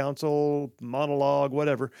grand council, monologue,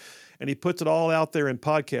 whatever, and he puts it all out there in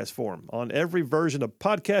podcast form on every version of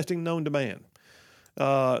podcasting known to man.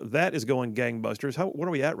 That is going gangbusters. What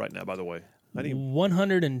are we at right now, by the way?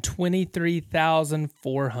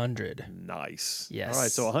 123,400. Nice. Yes. All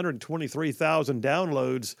right, so 123,000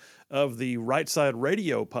 downloads of the Right Side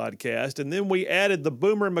Radio podcast, and then we added the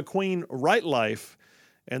Boomer and McQueen Right Life,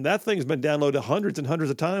 and that thing's been downloaded hundreds and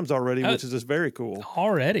hundreds of times already, which is just very cool.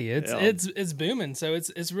 Already, it's booming. So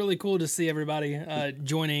it's really cool to see everybody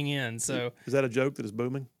joining in. So is that a joke that is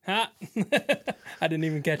booming? I didn't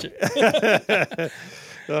even catch it.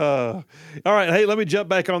 All right. Hey, let me jump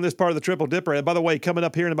back on this part of the Triple Dipper. And by the way, coming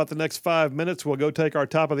up here in about the next 5 minutes, we'll go take our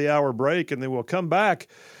top of the hour break, and then we'll come back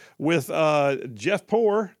with Jeff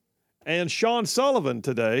Poor and Sean Sullivan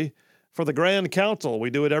today for the Grand Council. We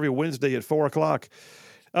do it every Wednesday at 4 o'clock.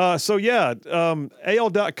 AL.com,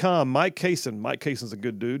 Mike Kaysen. Mike Kaysen's a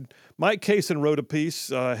good dude. Mike Kaysen wrote a piece,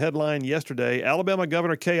 headline yesterday, Alabama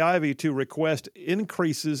Governor Kay Ivey to request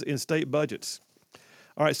increases in state budgets.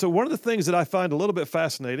 All right, so one of the things that I find a little bit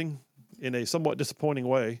fascinating in a somewhat disappointing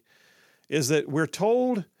way is that we're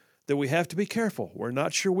told that we have to be careful. We're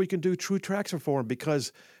not sure we can do true tax reform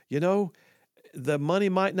because, the money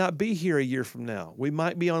might not be here a year from now. We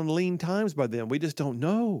might be on lean times by then. We just don't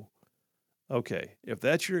know. Okay, if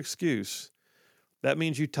that's your excuse, that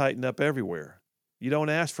means you tighten up everywhere. You don't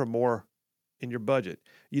ask for more in your budget.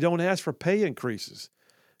 You don't ask for pay increases.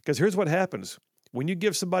 Because here's what happens. When you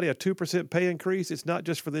give somebody a 2% pay increase, it's not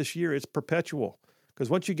just for this year, it's perpetual. Because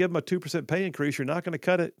once you give them a 2% pay increase, you're not going to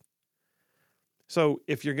cut it. So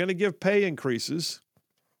if you're going to give pay increases,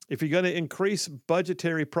 if you're going to increase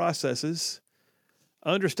budgetary processes,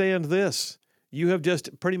 understand this. You have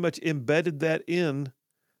just pretty much embedded that in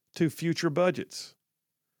to future budgets.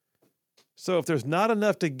 So if there's not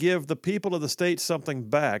enough to give the people of the state something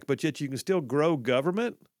back, but yet you can still grow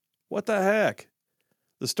government, what the heck?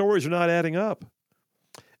 The stories are not adding up.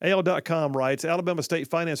 AL.com writes, Alabama State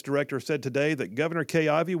Finance Director said today that Governor Kay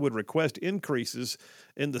Ivey would request increases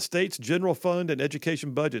in the state's general fund and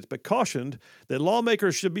education budgets, but cautioned that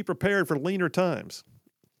lawmakers should be prepared for leaner times.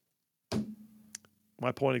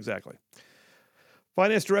 My point exactly.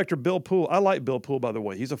 Finance Director Bill Poole. I like Bill Poole, by the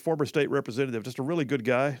way. He's a former state representative, just a really good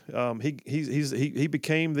guy. He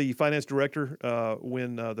became the finance director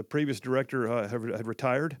when the previous director had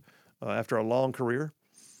retired after a long career.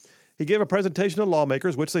 He gave a presentation to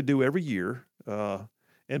lawmakers, which they do every year.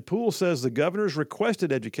 And Poole says the governor's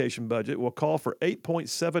requested education budget will call for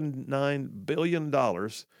 $8.79 billion,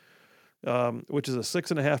 which is a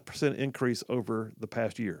 6.5% increase over the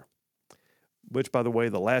past year. Which, by the way,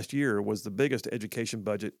 the last year was the biggest education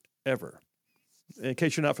budget ever. In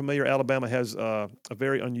case you're not familiar, Alabama has a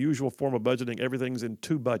very unusual form of budgeting. Everything's in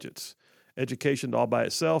 2 budgets. Education all by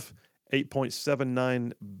itself,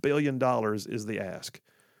 $8.79 billion is the ask.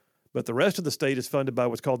 But the rest of the state is funded by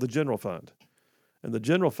what's called the general fund. And the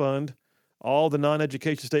general fund, all the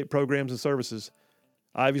non-education state programs and services,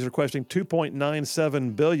 Ivey's requesting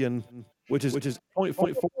 $2.97 billion, which is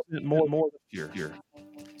 0.4% more this year.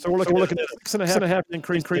 So we're looking at 6.5%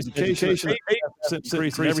 increase in education, 8%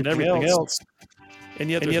 increase in everything else. And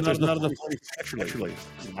yet there's not enough money actually.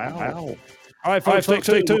 Wow. All right, folks,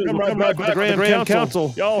 stay tuned. We'll come right back with the Grand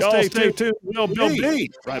Council. Y'all stay tuned. We'll be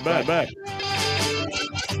right back.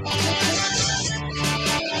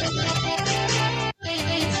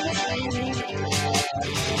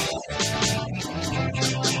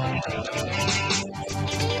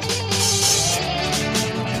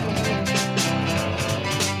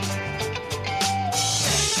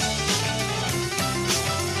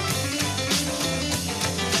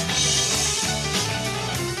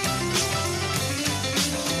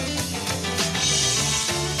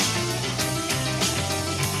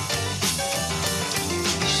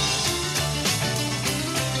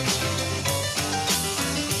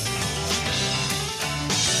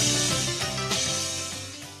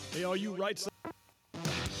 Right Side.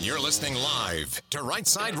 You're listening live to Right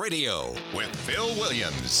Side Radio with Phil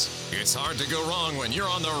Williams. It's hard to go wrong when you're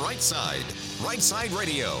on the right side. Right Side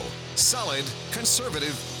Radio. Solid,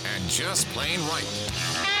 conservative, and just plain right.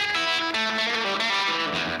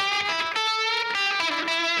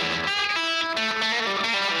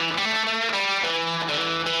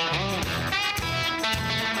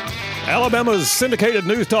 Alabama's syndicated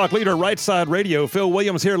news talk leader, Right Side Radio. Phil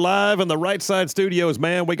Williams here live in the Right Side studios.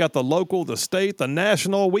 Man, we got the local, the state, the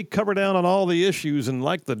national. We cover down on all the issues. And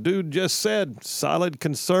like the dude just said, solid,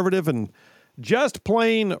 conservative, and just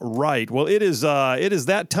plain right. Well, it is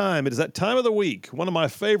that time. It is that time of the week. One of my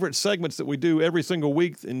favorite segments that we do every single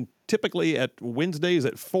week, and typically at Wednesdays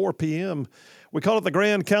at 4 p.m., we call it the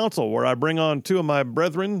Grand Council, where I bring on two of my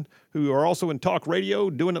brethren who are also in talk radio,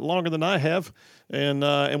 doing it longer than I have,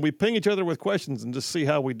 and we ping each other with questions and just see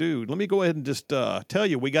how we do. Let me go ahead and just tell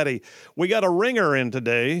you, we got a ringer in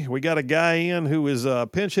today. We got a guy in who is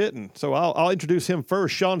pinch hitting. So I'll introduce him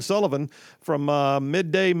first. Sean Sullivan from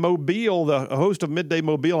Midday Mobile, the host of Midday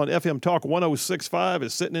Mobile on FM Talk 106.5,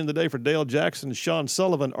 is sitting in today for Dale Jackson. Sean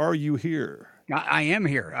Sullivan, are you here? I am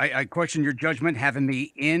here. I question your judgment having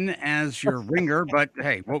me in as your ringer, but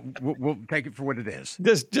hey, we'll take it for what it is.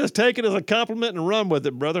 Just take it as a compliment and run with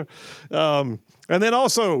it, brother. And then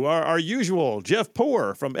also our usual Jeff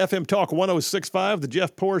Poor from FM Talk 106.5, the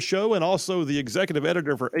Jeff Poor Show, and also the executive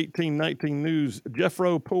editor for 1819 News.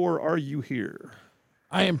 Jeffro Poor, are you here?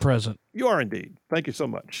 I am present. You are indeed. Thank you so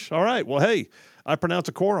much. All right. Well, hey, I pronounce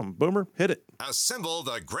a quorum. Boomer, hit it. Assemble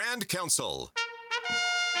the Grand Council.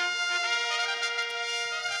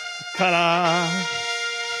 Ta-da!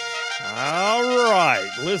 All right,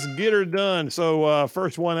 let's get her done. So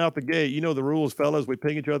first one out the gate, you know the rules, fellas. We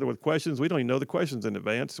ping each other with questions. We don't even know the questions in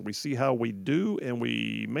advance. We see how we do, and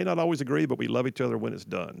we may not always agree, but we love each other when it's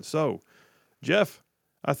done. So, Jeff,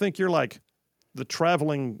 I think you're like the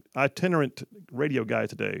traveling itinerant radio guy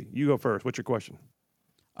today. You go first. What's your question?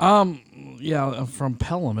 Yeah, I'm from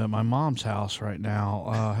Pelham at my mom's house right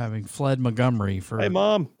now, having fled Montgomery for Hey,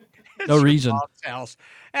 Mom. no reason. Mom's house.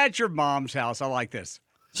 At your mom's house. I like this.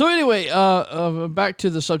 So anyway, back to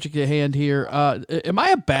the subject at hand here. Am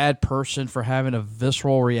I a bad person for having a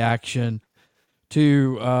visceral reaction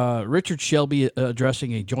to Richard Shelby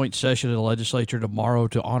addressing a joint session of the legislature tomorrow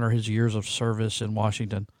to honor his years of service in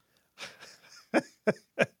Washington?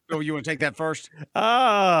 Oh, you want to take that first?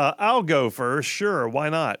 I'll go first. Sure, why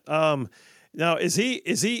not? Now, is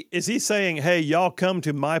he saying, "Hey, y'all come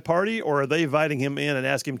to my party," or are they inviting him in and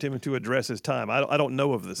asking him to address his time? I don't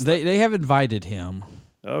know of this. They have invited him.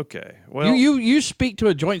 Okay. Well, you speak to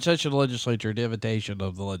a joint session of the legislature at the invitation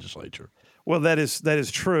of the legislature. Well, that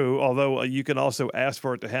is true. Although you can also ask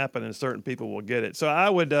for it to happen, and certain people will get it. So I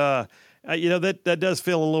would, that does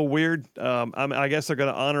feel a little weird. I guess they're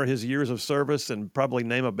going to honor his years of service and probably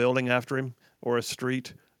name a building after him or a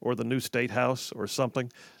street, or the new state house or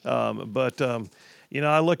something. But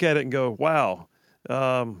I look at it and go, wow,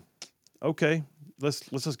 okay, let's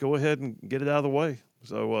just go ahead and get it out of the way.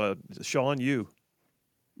 So, Sean, you.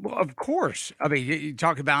 Well, of course. I mean, you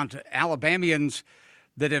talk about Alabamians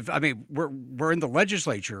that have, I mean, we're in the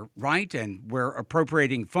legislature, right? And we're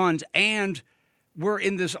appropriating funds, and we're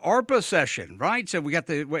in this ARPA session, right? So we got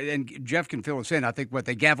and Jeff can fill us in. I think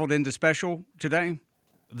they gavelled into special today?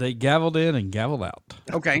 They gavelled in and gavelled out.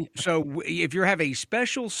 Okay, so if you have a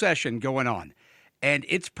special session going on and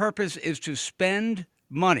its purpose is to spend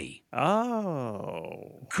money,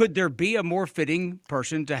 could there be a more fitting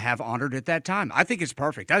person to have honored at that time? I think it's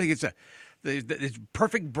perfect. I think it's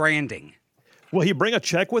perfect branding. Will he bring a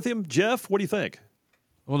check with him, Jeff? What do you think?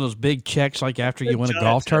 One of those big checks, like after you win a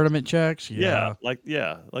golf tournament checks. Yeah, like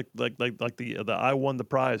the I won the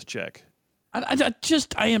prize check.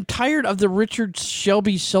 I am tired of the Richard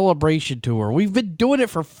Shelby celebration tour. We've been doing it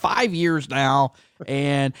for 5 years now,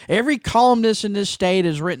 and every columnist in this state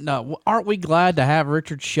has written up, aren't we glad to have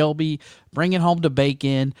Richard Shelby bringing home the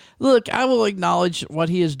bacon? Look, I will acknowledge what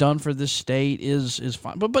he has done for this state is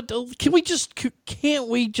fine, but can't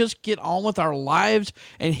we just get on with our lives?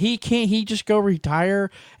 And can't he just go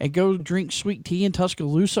retire and go drink sweet tea in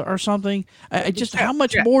Tuscaloosa or something? How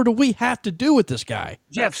much more do we have to do with this guy?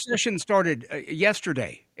 Jeff, session started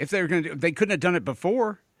yesterday. If they were going to, they couldn't have done it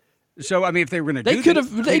before. So, I mean, if they were going to do it. They could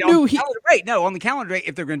have, they knew he. Right, no, on the calendar,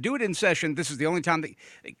 if they're going to do it in session, this is the only time they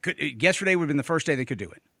could. Yesterday would have been the first day they could do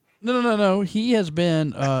it. No. He has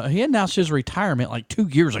been, he announced his retirement like 2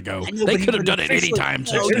 years ago. They could have done it any time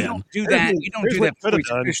since then. You don't do that. You don't do that before he's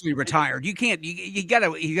officially retired. You can't, you got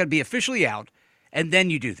to be officially out, and then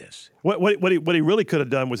you do this. What he really could have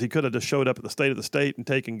done was he could have just showed up at the State of the State and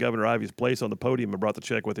taken Governor Ivey's place on the podium and brought the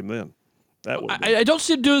check with him then. That would I don't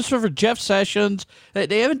see them doing this for Jeff Sessions.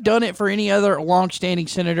 They haven't done it for any other longstanding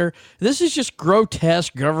senator. This is just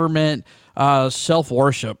grotesque government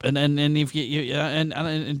self-worship. And if you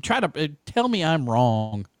and try to tell me I'm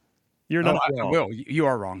wrong. You're not I wrong. will. You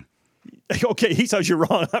are wrong. Okay, he says you're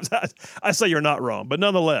wrong. I say you're not wrong. But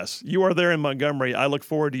nonetheless, you are there in Montgomery. I look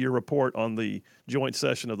forward to your report on the joint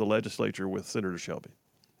session of the legislature with Senator Shelby.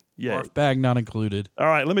 Yeah. Barf bag not included. All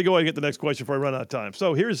right, let me go ahead and get the next question before I run out of time.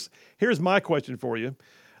 So here's my question for you.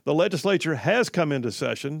 The legislature has come into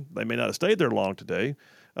session. They may not have stayed there long today.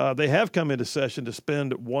 They have come into session to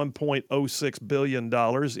spend $1.06 billion in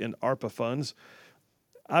ARPA funds.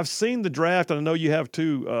 I've seen the draft, and I know you have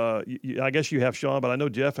too. I guess you have, Sean, but I know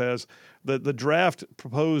Jeff has the draft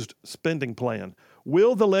proposed spending plan.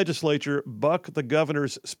 Will the legislature buck the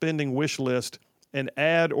governor's spending wish list and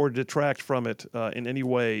add or detract from it in any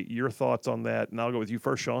way? Your thoughts on that? And I'll go with you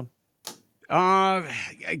first, Sean.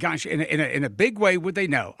 Gosh, in a big way, would they?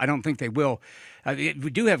 No, I don't think they will. We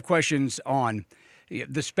do have questions on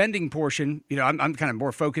the spending portion. I'm kind of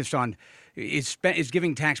more focused on is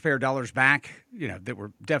giving taxpayer dollars back. That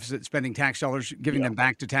were deficit spending tax dollars, giving them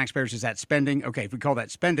back to taxpayers. Is that spending? Okay, if we call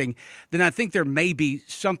that spending, then I think there may be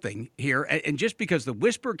something here. And just because the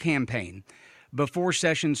whisper campaign before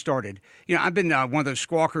session started, I've been one of those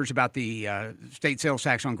squawkers about the state sales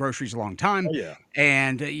tax on groceries a long time. Oh, yeah.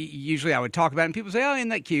 And usually I would talk about it, and people say, oh, isn't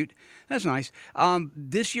that cute? That's nice.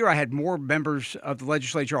 This year I had more members of the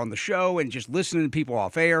legislature on the show and just listening to people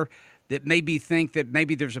off air that made me think that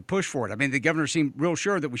maybe there's a push for it. I mean, the governor seemed real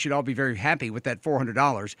sure that we should all be very happy with that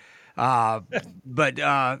 $400. But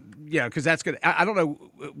because that's good. I don't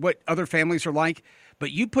know what other families are like,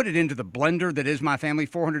 but you put it into the blender that is my family,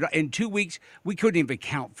 $400. In 2 weeks, we couldn't even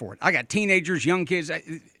account for it. I got teenagers, young kids.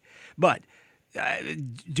 But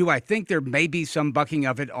do I think there may be some bucking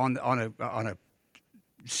of it on a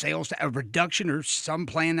sales, a reduction or some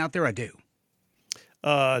plan out there? I do.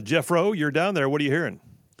 Jeff Rowe, you're down there. What are you hearing?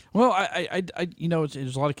 Well,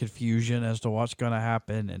 there's a lot of confusion as to what's going to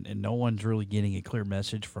happen, and no one's really getting a clear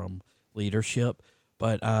message from leadership.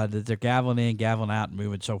 But that they're gaveling in, gaveling out, and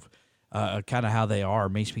moving. So, kind of how they are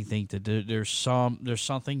makes me think that there's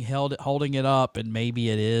something holding it up, and maybe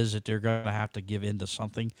it is that they're going to have to give in to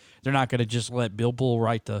something. They're not going to just let Bill Poole,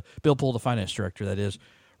 the finance director, that is,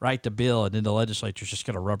 write the bill, and then the legislature's just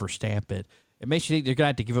going to rubber stamp it. It makes you think they're going to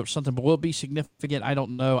have to give up something, but will it be significant? I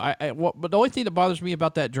don't know. But the only thing that bothers me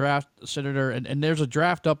about that draft, Senator, and there's a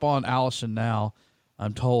draft up on Allison now,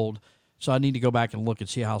 I'm told, so I need to go back and look and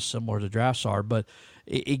see how similar the drafts are. But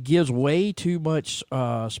it gives way too much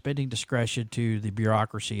spending discretion to the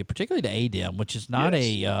bureaucracy, particularly to ADEM, which is not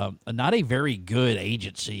a very good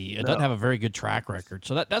agency. It doesn't have a very good track record.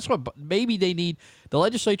 So that's what maybe they need. The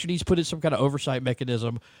legislature needs to put in some kind of oversight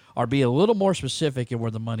mechanism or be a little more specific in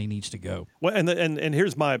where the money needs to go. Well, and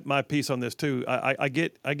here's my piece on this too. I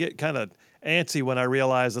get kind of antsy when I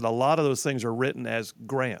realize that a lot of those things are written as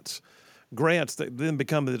grants that then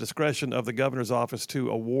become the discretion of the governor's office to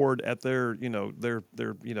award at their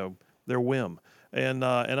whim. And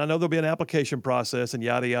I know there'll be an application process and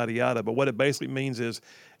yada, yada, yada. But what it basically means is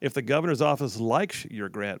if the governor's office likes your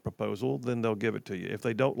grant proposal, then they'll give it to you. If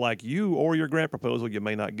they don't like you or your grant proposal, you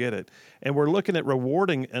may not get it. And we're looking at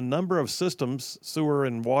rewarding a number of systems, sewer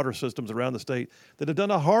and water systems around the state that have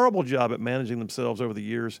done a horrible job at managing themselves over the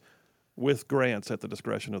years with grants at the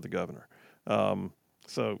discretion of the governor.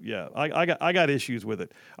 So, yeah, I got issues with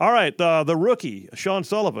it. All right, the rookie, Sean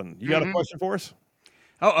Sullivan, you got a question for us?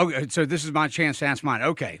 Oh, so this is my chance to ask mine.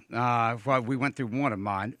 Okay. Well, we went through one of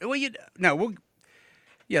mine. Well,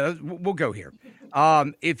 we'll go here.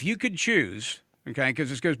 If you could choose, okay, because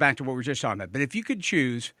this goes back to what we were just talking about, but if you could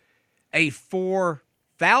choose a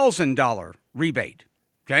 $4,000 rebate,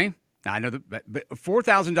 okay? Now, I know but a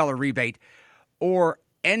 $4,000 rebate or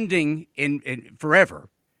ending in forever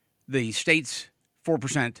the state's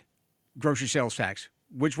 4% grocery sales tax.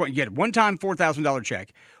 Which one? You get a one-time $4,000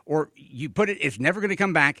 check, or you put it's never going to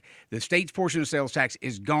come back. The state's portion of sales tax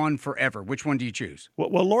is gone forever. Which one do you choose?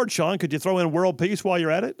 Well, Lord Sean, could you throw in world peace while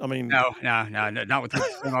you're at it? I mean, no, not with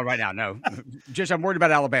what's going on right now. No, just I'm worried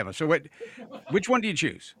about Alabama. So which one do you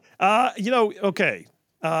choose? Okay.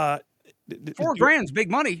 $4,000's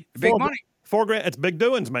big money. Big money. $4,000. It's big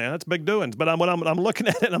doings, man. It's big doings. But I'm looking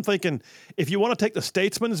at it and I'm thinking, if you want to take the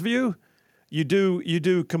statesman's view, you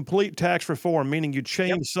do complete tax reform, meaning you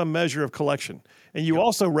change some measure of collection. And you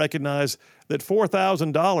also recognize that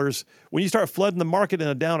 $4,000, when you start flooding the market in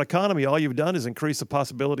a down economy, all you've done is increase the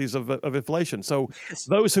possibilities of inflation. So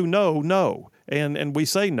those who know, and we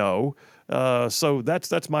say no. So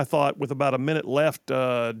that's my thought with about a minute left.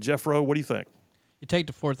 Jeff Rowe, what do you think? You take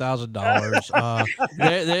the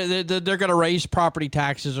 $4,000. They're going to raise property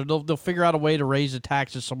taxes, or they'll figure out a way to raise the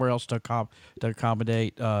taxes somewhere else to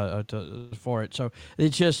accommodate for it. So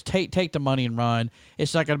it's just take the money and run.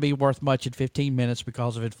 It's not going to be worth much in 15 minutes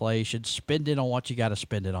because of inflation. Spend it on what you got to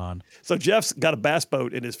spend it on. So Jeff's got a bass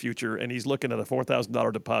boat in his future, and he's looking at a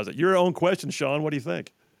 $4,000 deposit. Your own question, Sean. What do you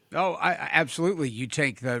think? Oh, absolutely. You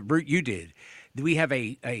take the route you did. We have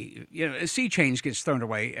a sea change gets thrown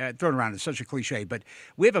around. It's such a cliche, but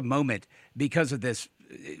we have a moment because of this.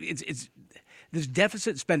 It's this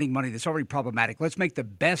deficit spending money that's already problematic. Let's make the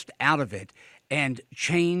best out of it and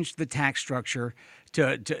change the tax structure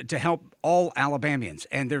to help all Alabamians.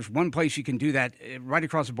 And there's one place you can do that right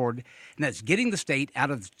across the board, and that's getting the state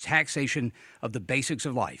out of the taxation of the basics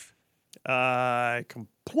of life. I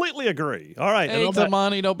completely agree. All right. Take the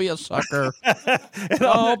money. Don't be a sucker.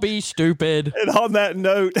 Don't be stupid. And on that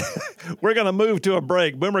note, we're going to move to a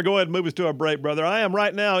break. Boomer, go ahead and move us to a break, brother. I am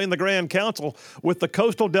right now in the Grand Council with the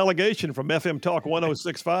Coastal Delegation from FM Talk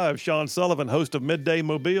 106.5. Sean Sullivan, host of Midday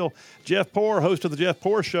Mobile. Jeff Poor, host of the Jeff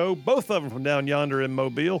Poor Show. Both of them from down yonder in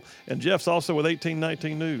Mobile. And Jeff's also with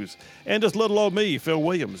 1819 News. And just little old me, Phil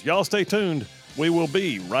Williams. Y'all stay tuned. We will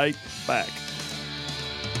be right back.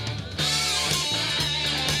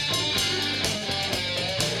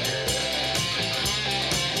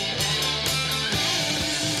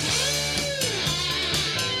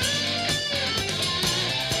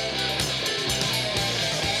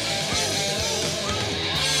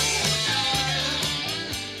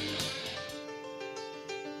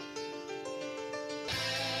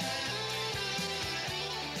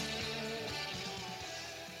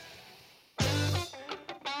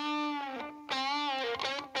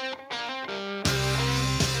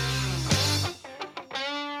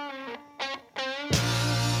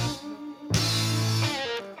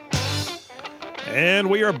 And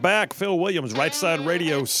we are back. Phil Williams, Right Side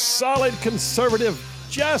Radio, solid conservative,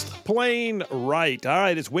 just plain right. All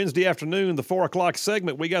right, it's Wednesday afternoon, the 4 o'clock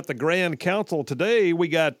segment. We got the Grand Council. Today we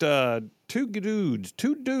got two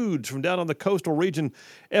dudes from down on the coastal region.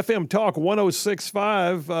 FM Talk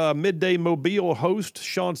 106.5, Midday Mobile host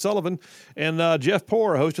Sean Sullivan, and Jeff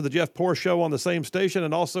Poor, host of the Jeff Poor Show on the same station,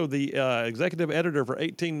 and also the executive editor for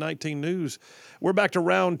 1819 News. We're back to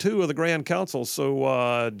round 2 of the Grand Council. So,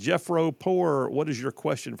 Jeffro Poor, what is your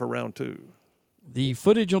question for round 2? The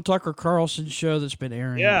footage on Tucker Carlson show that's been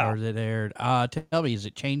airing, Yeah. or that aired, tell me, has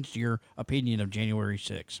it changed your opinion of January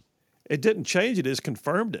 6th? It didn't change it. It's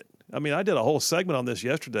confirmed it. I mean, I did a whole segment on this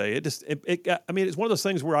yesterday. It's one of those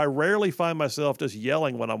things where I rarely find myself just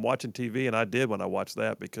yelling when I'm watching TV, and I did when I watched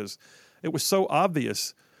that because it was so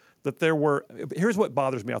obvious that here's what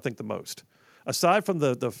bothers me, I think, the most. Aside from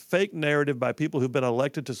the fake narrative by people who've been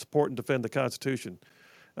elected to support and defend the Constitution,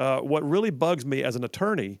 what really bugs me as an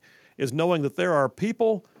attorney is knowing that there are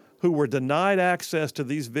people who were denied access to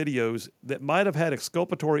these videos that might have had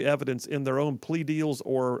exculpatory evidence in their own plea deals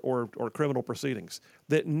or criminal proceedings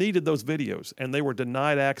that needed those videos, and they were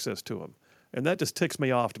denied access to them. And that just ticks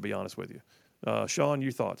me off, to be honest with you. Sean,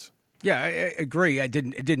 your thoughts? Yeah, I agree. It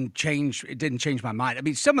didn't change my mind. I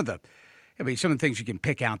mean, some of the things you can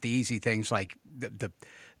pick out, the easy things like the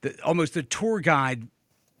almost the tour guide.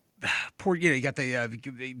 Poor, you got the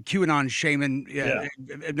QAnon shaman.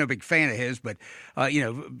 I'm no big fan of his, but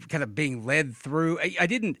kind of being led through. I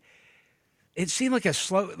didn't. It seemed like a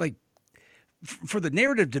slow, for the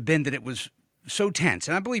narrative to bend that it was so tense,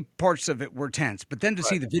 and I believe parts of it were tense. But then to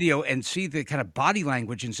see the video and see the kind of body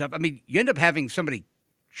language and stuff. I mean, you end up having somebody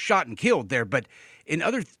shot and killed there, but in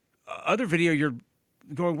other video, you're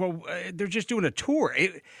going, well, they're just doing a tour.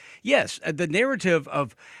 Yes, the narrative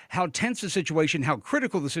of how tense the situation, how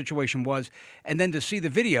critical the situation was, and then to see the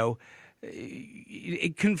video,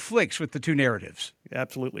 it conflicts with the two narratives. It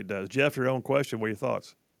absolutely does. Jeff, your own question. What are your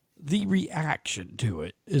thoughts? The reaction to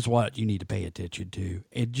it is what you need to pay attention to,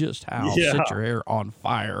 and just how set your hair on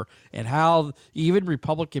fire, and how even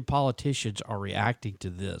Republican politicians are reacting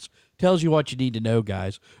to this. Tells you what you need to know,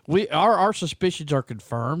 guys. Our suspicions are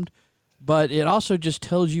confirmed, but it also just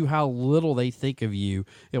tells you how little they think of you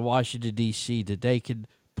in Washington, D.C., that they can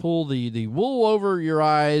pull the wool over your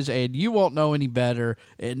eyes and you won't know any better.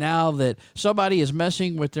 And now that somebody is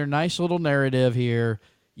messing with their nice little narrative here,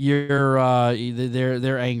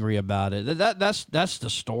 they're angry about it. That's the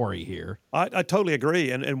story here. I totally agree.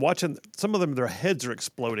 And watching some of them, their heads are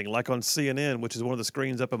exploding, like on CNN, which is one of the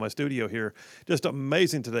screens up in my studio here. Just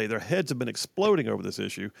amazing today. Their heads have been exploding over this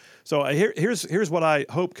issue. So here's what I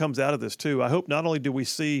hope comes out of this too. I hope not only do we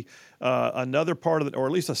see another part of it, or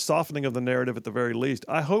at least a softening of the narrative at the very least,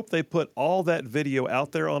 I hope they put all that video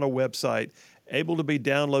out there on a website able to be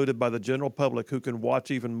downloaded by the general public who can watch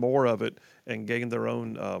even more of it and gain their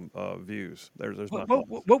own views. There's my thoughts.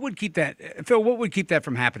 What would keep that, Phil? What would keep that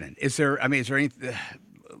from happening? Is there any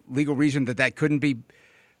legal reason that couldn't be,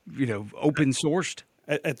 open sourced?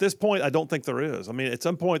 At this point, I don't think there is. I mean, at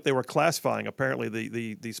some point they were classifying. Apparently,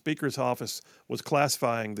 the Speaker's office was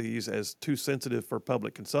classifying these as too sensitive for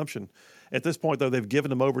public consumption. At this point, though, they've given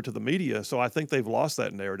them over to the media, so I think they've lost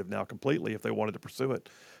that narrative now completely if they wanted to pursue it.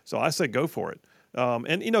 So I say go for it.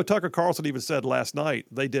 And Tucker Carlson even said last night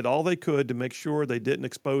they did all they could to make sure they didn't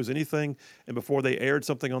expose anything, and before they aired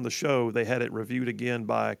something on the show, they had it reviewed again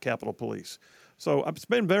by Capitol Police. So it's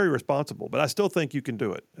been very responsible, but I still think you can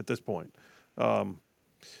do it at this point.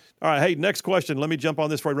 All right, hey, next question. Let me jump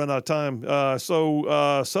on this before I run out of time.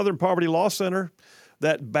 Southern Poverty Law Center,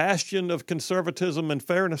 that bastion of conservatism and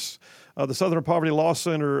fairness, the Southern Poverty Law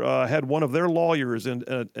Center had one of their lawyers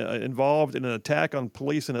involved in an attack on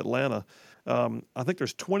police in Atlanta. I think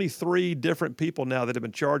there's 23 different people now that have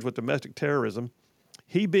been charged with domestic terrorism.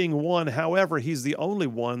 He being one, however, he's the only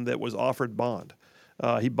one that was offered bond.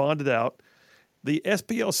 He bonded out. The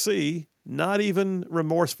SPLC, not even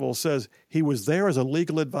remorseful, says he was there as a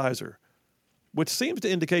legal advisor, which seems to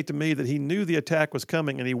indicate to me that he knew the attack was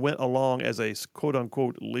coming and he went along as a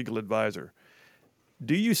quote-unquote legal advisor.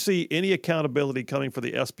 Do you see any accountability coming for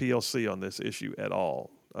the SPLC on this issue at all?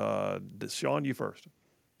 Sean, you first.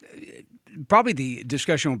 Probably the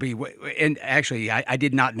discussion will be, and actually I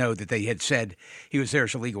did not know that they had said he was there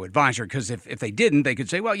as a legal advisor, because if they didn't, they could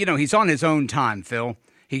say, well, he's on his own time, Phil.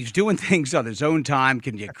 He's doing things on his own time.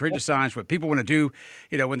 Can you criticize what people want to do,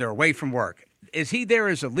 when they're away from work? Is he there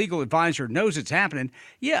as a legal advisor, knows it's happening?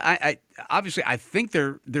 Yeah, I obviously I think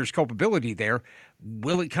there's culpability there.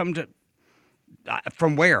 Will it come to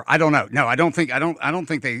from where? I don't know. No, I don't think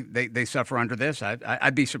they suffer under this.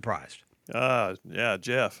 I'd be surprised. Yeah,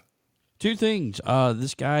 Jeff. Two things.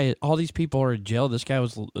 This guy, all these people are in jail. This guy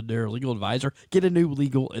was their legal advisor. Get a new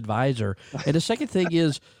legal advisor. And the second thing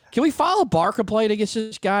is, can we file a bar complaint against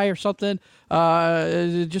this guy or something,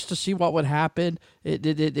 just to see what would happen?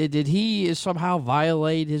 Did he somehow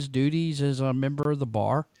violate his duties as a member of the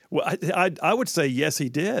bar? Well, I would say yes, he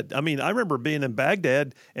did. I mean, I remember being in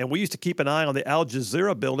Baghdad, and we used to keep an eye on the Al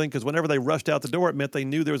Jazeera building because whenever they rushed out the door, it meant they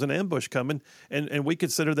knew there was an ambush coming, and we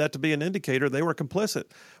considered that to be an indicator they were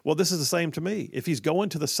complicit. Well, this is the same to me. If he's going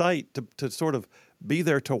to the site to sort of be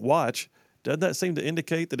there to watch, doesn't that seem to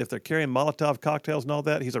indicate that if they're carrying Molotov cocktails and all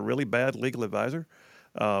that, he's a really bad legal advisor?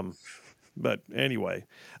 But anyway,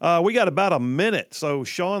 we got about a minute. So,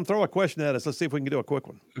 Sean, throw a question at us. Let's see if we can do a quick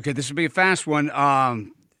one. Okay, this will be a fast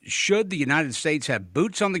one. Should the United States have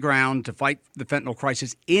boots on the ground to fight the fentanyl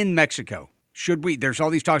crisis in Mexico? Should we? There's all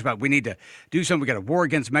these talks about we need to do something. We got a war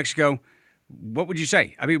against Mexico. What would you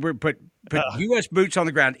say? I mean, we're put U.S. boots on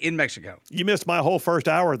the ground in Mexico. You missed my whole first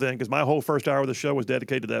hour then, because my whole first hour of the show was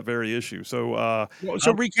dedicated to that very issue. So,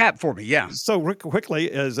 recap for me, yeah. So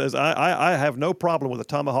quickly, as I have no problem with a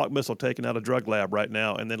Tomahawk missile taken out of a drug lab right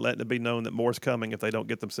now, and then letting it be known that more's coming if they don't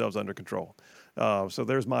get themselves under control. So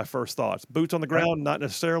there's my first thoughts. Boots on the ground, not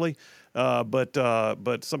necessarily, but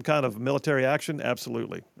some kind of military action,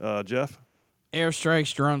 absolutely. Jeff?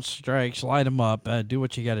 Airstrikes, drone strikes, light them up. Do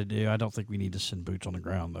what you got to do. I don't think we need to send boots on the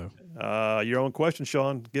ground, though. Your own question,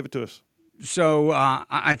 Sean. Give it to us. So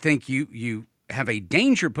I think you have a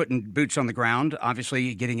danger putting boots on the ground,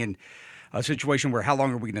 obviously getting in a situation where how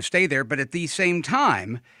long are we going to stay there? But at the same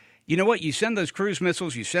time, you know what? You send those cruise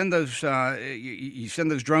missiles, you send those you send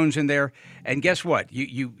those drones in there, and guess what?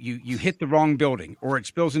 You hit the wrong building, or it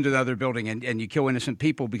spills into the other building, and you kill innocent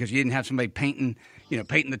people because you didn't have somebody painting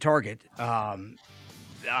the target. I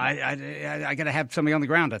got to have somebody on the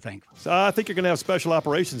ground, I think. So I think you're going to have special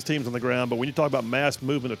operations teams on the ground, but when you talk about mass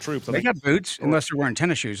movement of troops, they got boots unless they're wearing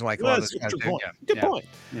tennis shoes like a lot of those guys do. Good point.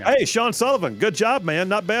 Yeah. Hey, Sean Sullivan, good job, man.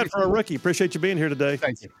 Not bad for a rookie. Appreciate you being here today.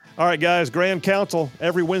 Thank you. All right, guys, Grand Council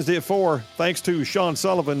every Wednesday at 4. Thanks to Sean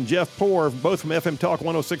Sullivan, Jeff Poor, both from FM Talk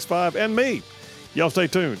 106.5, and me. Y'all stay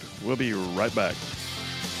tuned. We'll be right back.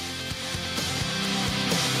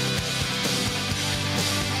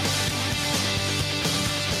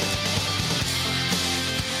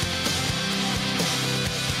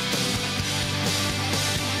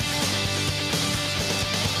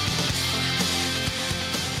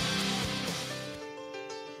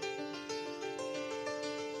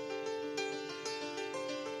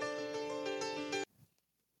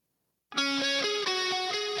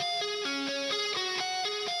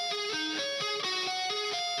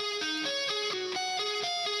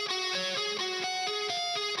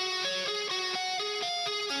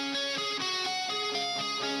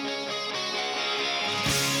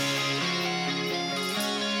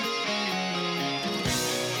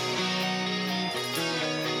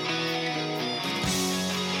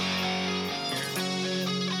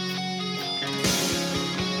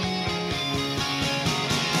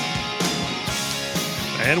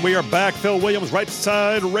 And we are back. Phil Williams, Right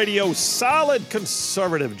Side Radio, solid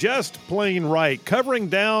conservative, just plain right, covering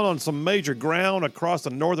down on some major ground across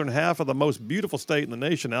the northern half of the most beautiful state in the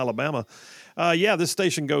nation, Alabama. This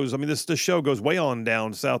station goes, this show goes way on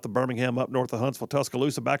down south of Birmingham, up north of Huntsville,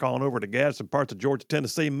 Tuscaloosa, back on over to Gadsden, parts of Georgia,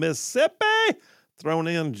 Tennessee, Mississippi, thrown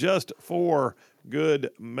in just for good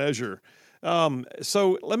measure.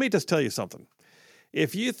 So let me just tell you something.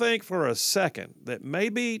 If you think for a second that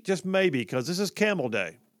maybe, just maybe, because this is Camel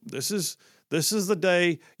Day, this is the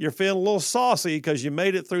day you're feeling a little saucy because you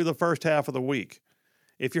made it through the first half of the week.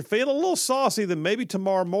 If you're feeling a little saucy, then maybe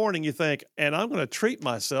tomorrow morning you think, and I'm going to treat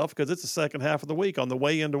myself because it's the second half of the week. On the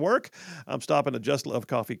way into work, I'm stopping at Just Love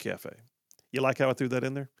Coffee Cafe. You like how I threw that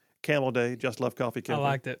in there? Camel Day, Just Love Coffee Cafe. I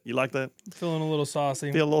liked it. You like that? Feeling a little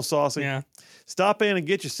saucy. Feel a little saucy? Yeah. Stop in and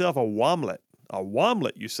get yourself a womlet. A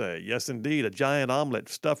womlet, you say? Yes, indeed. A giant omelet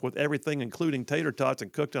stuffed with everything, including tater tots,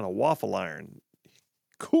 and cooked in a waffle iron.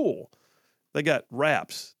 Cool. They got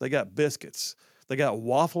wraps. They got biscuits. They got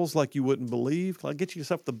waffles like you wouldn't believe. Get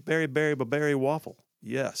yourself the berry waffle.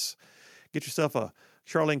 Yes. Get yourself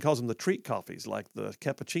Charlene calls them the treat coffees, like the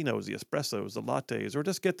cappuccinos, the espressos, the lattes, or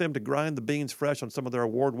just get them to grind the beans fresh on some of their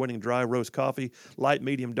award-winning dry roast coffee, light,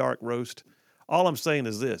 medium, dark roast. All I'm saying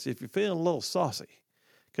is this. If you're feeling a little saucy,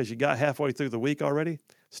 because you got halfway through the week already,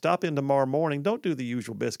 stop in tomorrow morning. Don't do the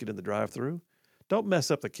usual biscuit in the drive-thru. Don't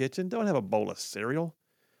mess up the kitchen. Don't have a bowl of cereal.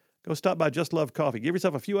 Go stop by Just Love Coffee. Give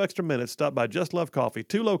yourself a few extra minutes. Stop by Just Love Coffee.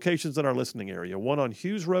 2 locations in our listening area. One on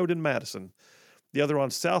Hughes Road in Madison. The other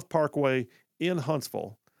on South Parkway in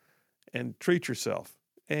Huntsville. And treat yourself.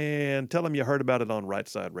 And tell them you heard about it on Right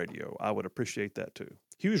Side Radio. I would appreciate that too.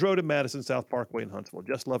 Hughes Road in Madison, South Parkway in Huntsville.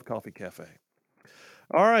 Just Love Coffee Cafe.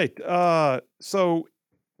 All right. So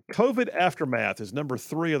COVID aftermath is number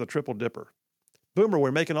 3 of the Triple Dipper. Boomer,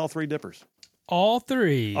 we're making all 3 dippers. All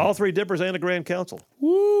 3. All 3 dippers and a Grand Council.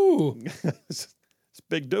 Woo! It's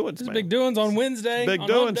big doings, This is man. big doings on Wednesday. Big on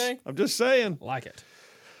doings. Hump Day. I'm just saying. Like it.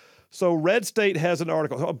 So Red State has an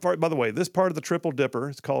article. Oh, by the way, this part of the Triple Dipper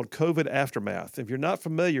is called COVID Aftermath. If you're not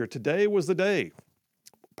familiar, today was the day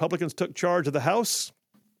Republicans took charge of the House,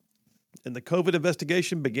 and the COVID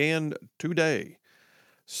investigation began today.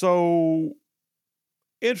 So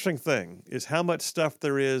interesting thing is how much stuff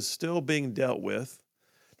there is still being dealt with.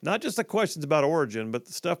 Not just the questions about origin, but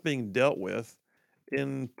the stuff being dealt with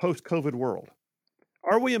in post-COVID world.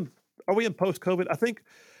 Are we in post-COVID? I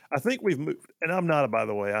think we've moved. And I'm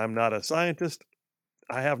not a scientist.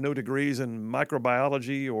 I have no degrees in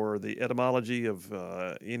microbiology or the etymology of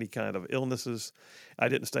any kind of illnesses. I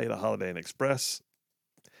didn't stay at a Holiday Inn Express.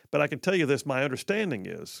 But I can tell you this, my understanding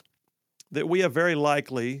is that we have very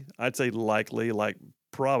likely, I'd say likely, like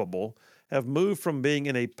probable, have moved from being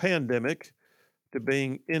in a pandemic to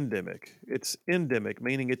being endemic. It's endemic,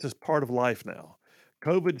 meaning it's just part of life now.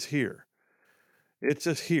 COVID's here. It's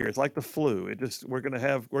just here. It's like the flu. We're gonna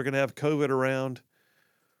have COVID around.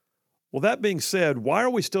 Well, that being said, why are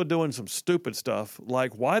we still doing some stupid stuff?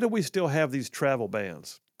 Like, why do we still have these travel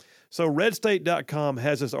bans? So redstate.com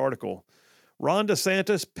has this article. Ron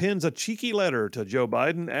DeSantis pins a cheeky letter to Joe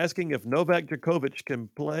Biden asking if Novak Djokovic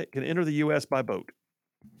can enter the U.S. by boat.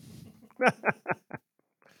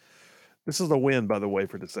 This is a win, by the way,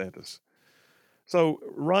 for DeSantis. So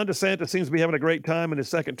Ron DeSantis seems to be having a great time in his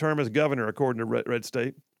second term as governor, according to Red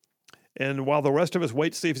State. And while the rest of us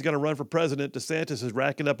wait to see if he's going to run for president, DeSantis is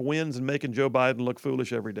racking up wins and making Joe Biden look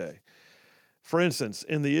foolish every day. For instance,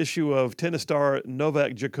 in the issue of tennis star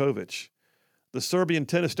Novak Djokovic, the Serbian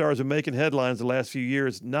tennis star has been making headlines the last few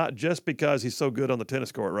years, not just because he's so good on the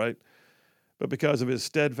tennis court, right? But because of his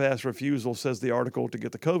steadfast refusal, says the article, to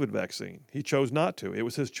get the COVID vaccine. He chose not to. It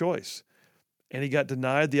was his choice. And he got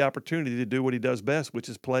denied the opportunity to do what he does best, which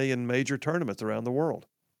is play in major tournaments around the world.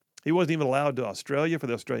 He wasn't even allowed to Australia for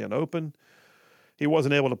the Australian Open. He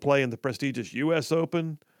wasn't able to play in the prestigious U.S.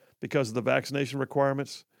 Open because of the vaccination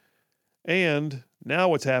requirements. And now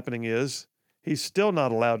what's happening is he's still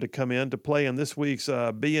not allowed to come in to play in this week's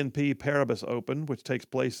BNP Paribas Open, which takes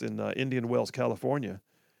place in Indian Wells, California.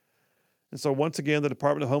 And so once again, the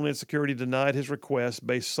Department of Homeland Security denied his request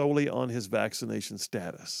based solely on his vaccination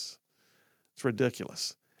status. It's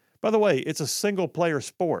ridiculous. By the way, it's a single-player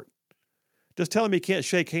sport. Just tell him he can't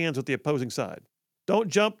shake hands with the opposing side. Don't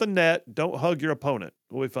jump the net. Don't hug your opponent.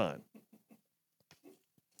 We'll be fine.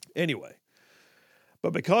 Anyway,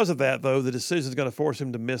 but because of that, though, the decision is going to force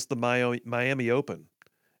him to miss the Miami Open,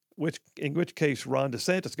 in which case Ron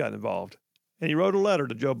DeSantis got involved. And he wrote a letter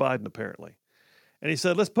to Joe Biden, apparently. And he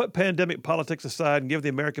said, let's put pandemic politics aside and give the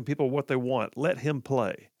American people what they want. Let him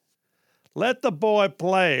play. Let the boy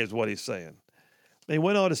play is what he's saying. They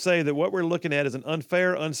went on to say that what we're looking at is an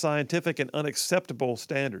unfair, unscientific, and unacceptable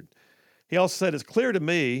standard. He also said, it's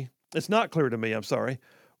not clear to me,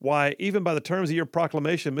 why, even by the terms of your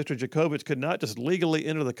proclamation, Mr. Djokovic could not just legally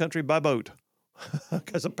enter the country by boat.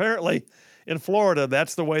 Because apparently in Florida,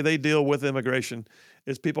 that's the way they deal with immigration,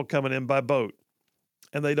 is people coming in by boat.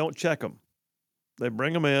 And they don't check them. They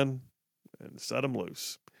bring them in and set them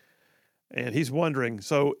loose. And he's wondering,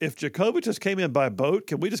 so if Djokovic just came in by boat,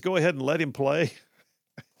 can we just go ahead and let him play?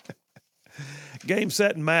 Game,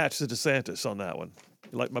 set, and match to DeSantis on that one.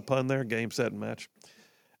 You like my pun there? Game, set, and match.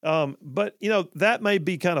 But, that may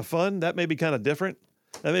be kind of fun. That may be kind of different.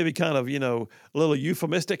 That may be kind of, a little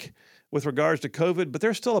euphemistic with regards to COVID. But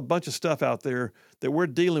there's still a bunch of stuff out there that we're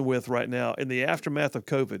dealing with right now in the aftermath of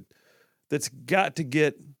COVID that's got to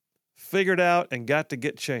get figured out and got to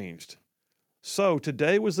get changed. So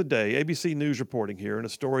today was the day, ABC News reporting here in a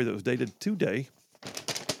story that was dated today,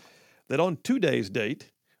 that on today's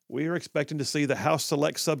date, we are expecting to see the House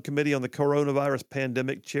Select Subcommittee on the Coronavirus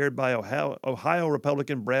Pandemic chaired by Ohio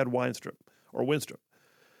Republican Brad Winstrup. It was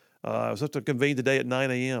supposed to convene today at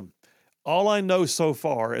 9 a.m. All I know so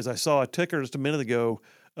far is I saw a ticker just a minute ago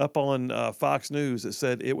up on Fox News that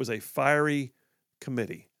said it was a fiery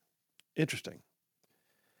committee. Interesting.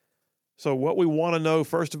 So what we want to know,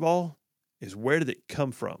 first of all, is where did it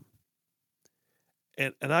come from?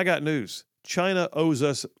 And I got news. China owes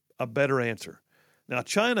us a better answer. Now,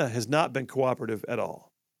 China has not been cooperative at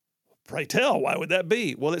all. Pray tell, why would that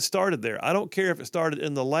be? Well, it started there. I don't care if it started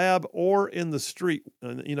in the lab or in the street,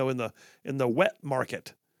 in the wet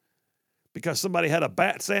market, because somebody had a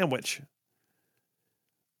bat sandwich.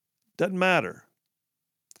 Doesn't matter.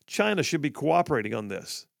 China should be cooperating on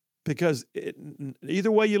this because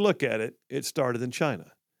either way you look at it, it started in China.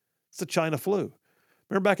 It's the China flu.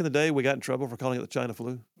 Remember back in the day we got in trouble for calling it the China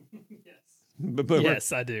flu? Yes.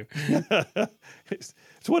 Yes, I do. It's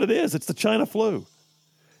what it is. It's the China flu.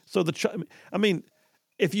 So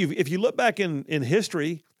if you look back in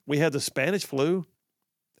history, we had the Spanish flu.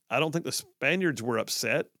 I don't think the Spaniards were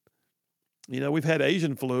upset. We've had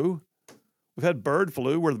Asian flu. We've had bird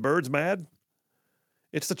flu where the bird's mad.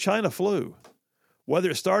 It's the China flu.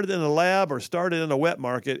 Whether it started in a lab or started in a wet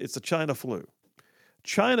market, it's the China flu.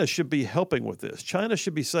 China should be helping with this. China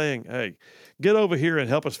should be saying, hey, get over here and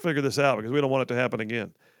help us figure this out because we don't want it to happen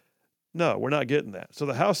again. No, we're not getting that. So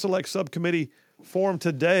the House Select Subcommittee formed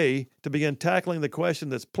today to begin tackling the question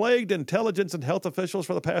that's plagued intelligence and health officials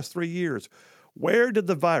for the past 3 years. Where did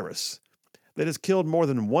the virus that has killed more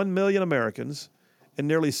than 1 million Americans and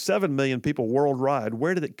nearly 7 million people worldwide,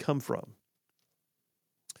 where did it come from?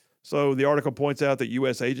 So the article points out that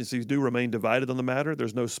U.S. agencies do remain divided on the matter.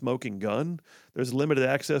 There's no smoking gun. There's limited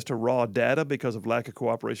access to raw data because of lack of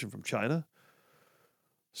cooperation from China.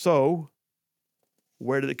 So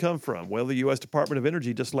where did it come from? Well, the U.S. Department of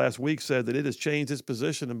Energy just last week said that it has changed its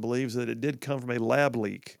position and believes that it did come from a lab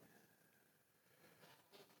leak.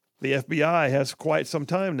 The FBI has quite some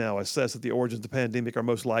time now assessed that the origins of the pandemic are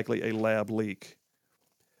most likely a lab leak.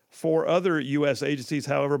 4 other U.S. agencies,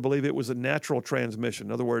 however, believe it was a natural transmission.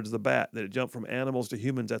 In other words, the bat, that it jumped from animals to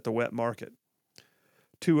humans at the wet market.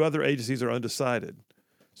 2 other agencies are undecided.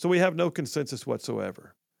 So we have no consensus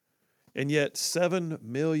whatsoever. And yet 7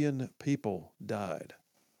 million people died.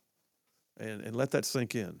 And let that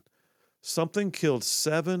sink in. Something killed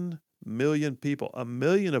 7 million people. 1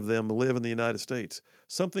 million of them live in the United States.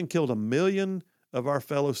 Something killed 1 million of our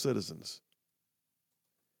fellow citizens.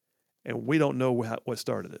 And we don't know what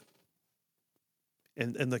started it.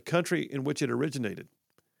 And the country in which it originated,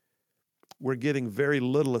 we're getting very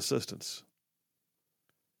little assistance.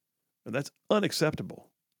 And that's unacceptable.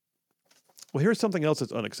 Well, here's something else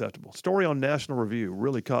that's unacceptable. Story on National Review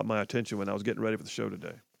really caught my attention when I was getting ready for the show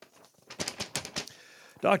today.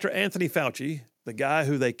 Dr. Anthony Fauci, the guy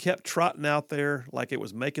who they kept trotting out there like it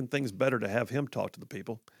was making things better to have him talk to the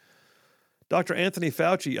people. Dr. Anthony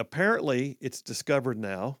Fauci, apparently, it's discovered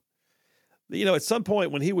now, at some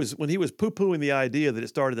point when he was poo-pooing the idea that it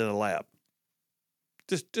started in a lab,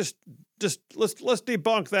 just let's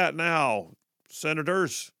debunk that now,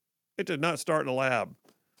 senators. It did not start in a lab.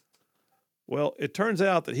 Well, it turns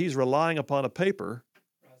out that he's relying upon a paper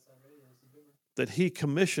that he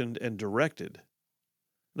commissioned and directed.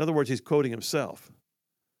 In other words, he's quoting himself.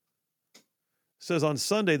 It says on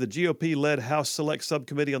Sunday, the GOP-led House Select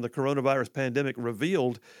Subcommittee on the Coronavirus Pandemic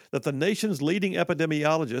revealed that the nation's leading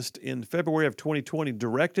epidemiologist in February of 2020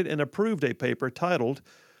 directed and approved a paper titled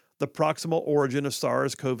The Proximal Origin of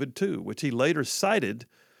SARS-CoV-2, which he later cited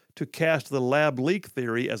to cast the lab leak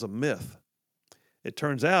theory as a myth. It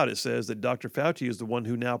turns out, it says, that Dr. Fauci is the one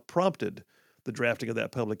who now prompted the drafting of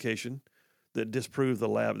that publication that disprove the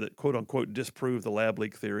lab, that quote unquote disprove the lab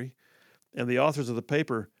leak theory. And the authors of the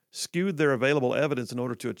paper skewed their available evidence in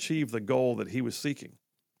order to achieve the goal that he was seeking.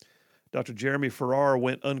 Dr. Jeremy Farrar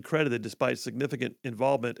went uncredited despite significant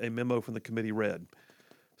involvement, a memo from the committee read.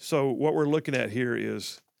 So what we're looking at here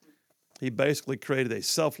is he basically created a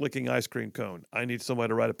self-licking ice cream cone. I need somebody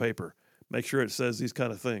to write a paper. Make sure it says these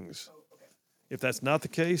kind of things. If that's not the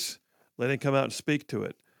case, let him come out and speak to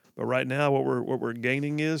it. But right now what we're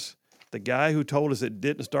gaining is the guy who told us it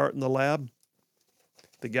didn't start in the lab,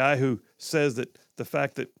 the guy who says that the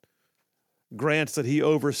fact that grants that he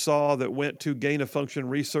oversaw that went to gain-of-function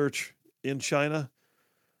research in China,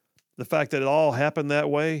 the fact that it all happened that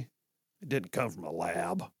way, it didn't come from a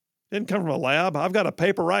lab. It didn't come from a lab. I've got a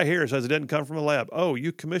paper right here that says it didn't come from a lab. Oh,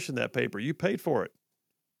 you commissioned that paper. You paid for it.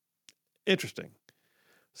 Interesting.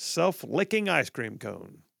 Self-licking ice cream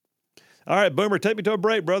cone. All right, Boomer, take me to a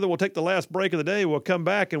break, brother. We'll take the last break of the day. We'll come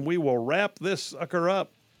back and we will wrap this sucker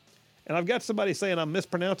up. And I've got somebody saying I'm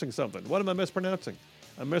mispronouncing something. What am I mispronouncing?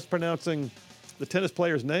 I'm mispronouncing the tennis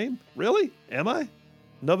player's name? Really? Am I?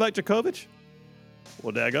 Novak Djokovic?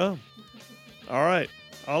 Well, daggone. All right.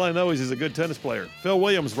 All I know is he's a good tennis player. Phil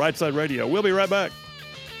Williams, Right Side Radio. We'll be right back.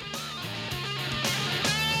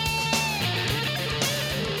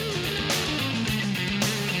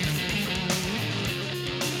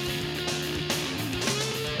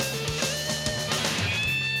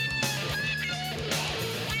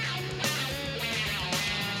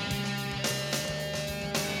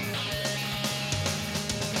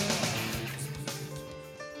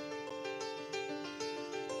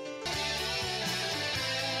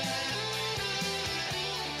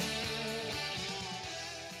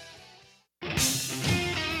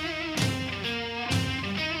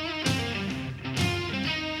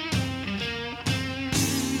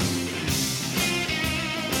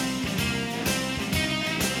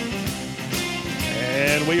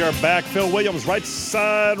 We are back. Phil Williams, Right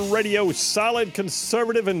Side Radio, solid,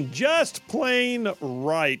 conservative, and just plain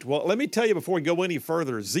right. Well, let me tell you before we go any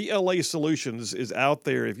further, ZLA Solutions is out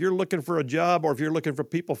there. If you're looking for a job or if you're looking for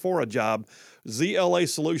people for a job, ZLA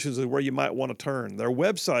Solutions is where you might want to turn. Their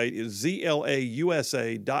website is zlausa.com,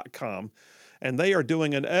 and they are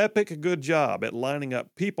doing an epic good job at lining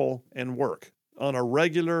up people and work on a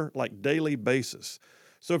regular, daily basis.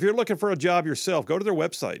 So if you're looking for a job yourself, go to their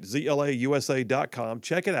website, zlausa.com.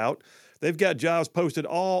 Check it out. They've got jobs posted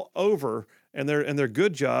all over, and they're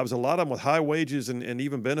good jobs, a lot of them with high wages and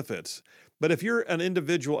even benefits. But if you're an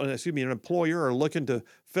individual, an employer, or looking to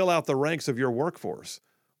fill out the ranks of your workforce,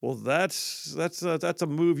 well, that's a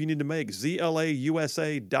move you need to make. zlausa.com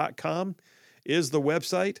is the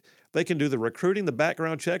website. They can do the recruiting, the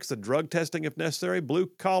background checks, the drug testing if necessary, blue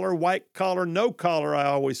collar, white collar, no collar, I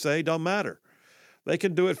always say, don't matter. They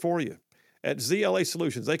can do it for you. At ZLA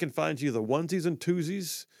Solutions, they can find you the onesies and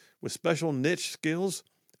twosies with special niche skills,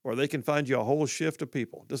 or they can find you a whole shift of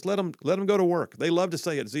people. Just let them go to work. They love to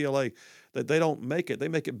say at ZLA that they don't make it, they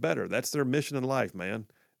make it better. That's their mission in life, man.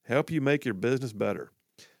 Help you make your business better.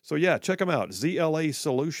 So yeah, check them out, ZLA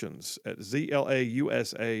Solutions at zlausa.com.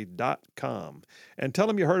 And tell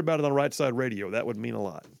them you heard about it on Right Side Radio. That would mean a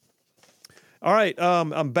lot. All right,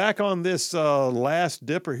 I'm back on this last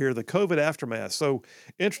dipper here, the COVID aftermath. So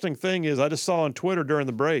interesting thing is I just saw on Twitter during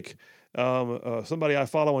the break, somebody I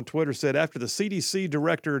follow on Twitter said after the CDC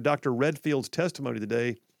director, Dr. Redfield's testimony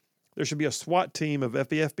today, there should be a SWAT team of the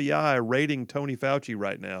FBI raiding Tony Fauci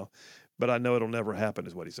right now, but I know it'll never happen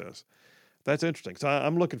is what he says. That's interesting. So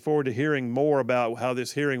I'm looking forward to hearing more about how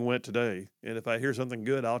this hearing went today. And if I hear something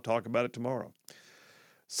good, I'll talk about it tomorrow.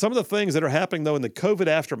 Some of the things that are happening, though, in the COVID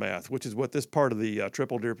aftermath, which is what this part of the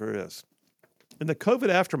triple dipper is. In the COVID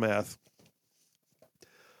aftermath,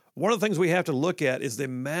 one of the things we have to look at is the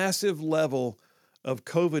massive level of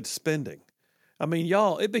COVID spending. I mean,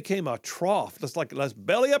 y'all, it became a trough. It's like, let's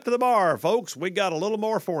belly up to the bar, folks. We got a little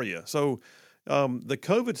more for you. So the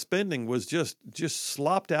COVID spending was just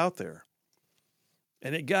slopped out there.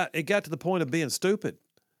 And it got to the point of being stupid.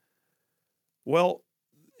 Well,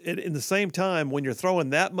 in the same time, when you're throwing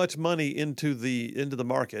that much money into the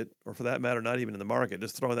market, or for that matter, not even in the market,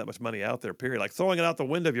 just throwing that much money out there, period, like throwing it out the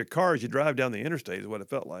window of your car as you drive down the interstate is what it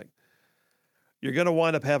felt like, you're going to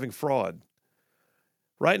wind up having fraud.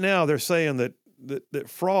 Right now, they're saying that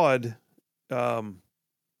fraud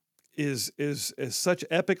is such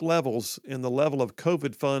epic levels in the level of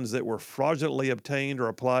COVID funds that were fraudulently obtained or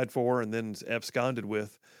applied for and then absconded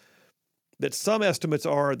with, that some estimates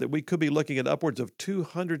are that we could be looking at upwards of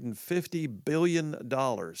 $250 billion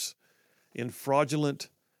in fraudulent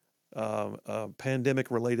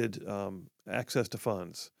pandemic-related access to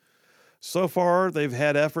funds. So far, they've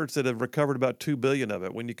had efforts that have recovered about $2 billion of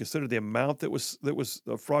it. When you consider the amount that was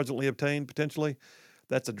fraudulently obtained, potentially,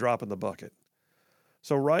 that's a drop in the bucket.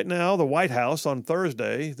 So right now, the White House on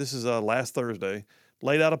Thursday, this is last Thursday,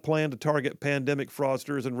 laid out a plan to target pandemic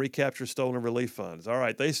fraudsters and recapture stolen relief funds. All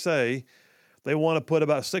right, they say they want to put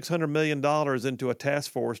about $600 million into a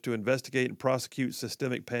task force to investigate and prosecute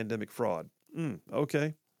systemic pandemic fraud.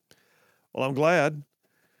 Okay. Well, I'm glad.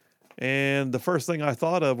 And the first thing I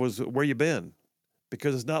thought of was, where you been?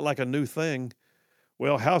 Because it's not like a new thing.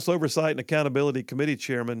 Well, House Oversight and Accountability Committee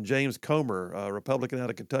Chairman James Comer, a Republican out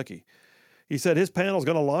of Kentucky, he said his panel is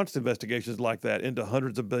going to launch investigations like that into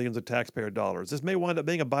hundreds of billions of taxpayer dollars. This may wind up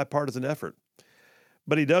being a bipartisan effort.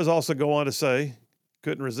 But he does also go on to say,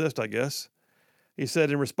 couldn't resist, I guess. He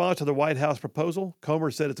said, in response to the White House proposal, Comer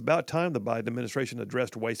said it's about time the Biden administration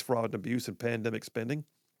addressed waste, fraud, and abuse in pandemic spending.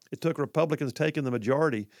 It took Republicans taking the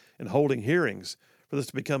majority and holding hearings for this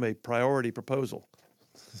to become a priority proposal.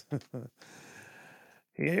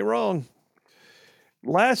 He ain't wrong.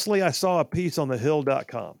 Lastly, I saw a piece on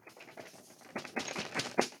thehill.com.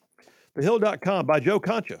 Thehill.com by Joe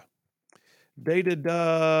Concha, dated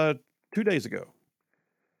 2 days ago.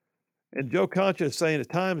 And Joe Concha is saying the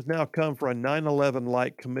time has now come for a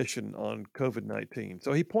 9/11-like commission on COVID-19.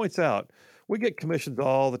 So he points out, we get commissions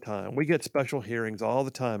all the time. We get special hearings all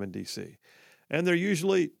the time in D.C. And they're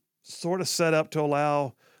usually sort of set up to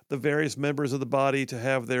allow the various members of the body to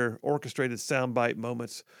have their orchestrated soundbite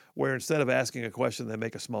moments where instead of asking a question, they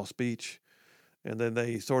make a small speech. And then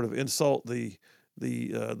they sort of insult the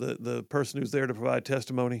person who's there to provide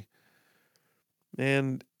testimony.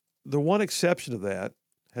 And the one exception to that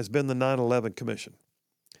has been the 9/11 Commission.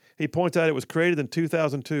 He points out it was created in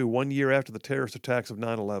 2002, 1 year after the terrorist attacks of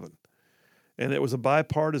 9/11. And it was a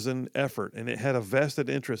bipartisan effort, and it had a vested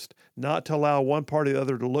interest not to allow one party or the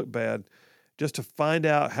other to look bad, just to find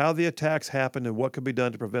out how the attacks happened and what could be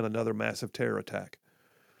done to prevent another massive terror attack.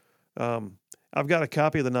 I've got a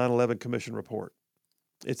copy of the 9/11 Commission report.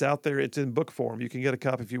 It's out there. It's in book form. You can get a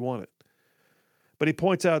copy if you want it. But he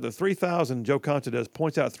points out that Joe Concha does,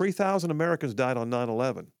 points out 3,000 Americans died on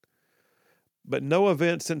 9/11. But no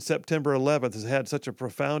event since September 11th has had such a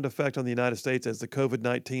profound effect on the United States as the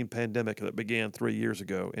COVID-19 pandemic that began 3 years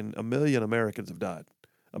ago, and 1 million Americans have died.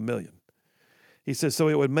 1 million. He says, so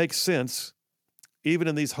it would make sense, even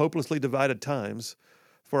in these hopelessly divided times,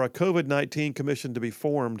 for a COVID-19 commission to be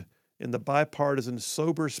formed in the bipartisan,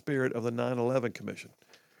 sober spirit of the 9/11 Commission.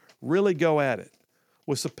 Really go at it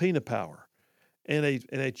with subpoena power and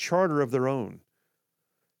a charter of their own.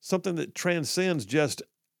 Something that transcends just,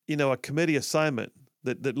 a committee assignment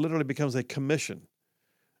that literally becomes a commission.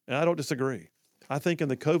 And I don't disagree. I think in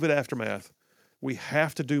the COVID aftermath, we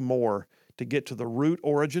have to do more to get to the root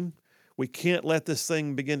origin. We can't let this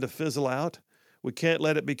thing begin to fizzle out. We can't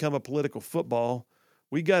let it become a political football.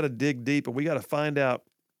 We got to dig deep, and we got to find out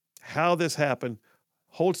how this happened,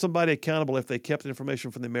 hold somebody accountable if they kept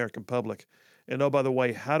information from the American public. And oh, by the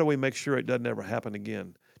way, how do we make sure it doesn't ever happen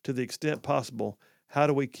again? To the extent possible, how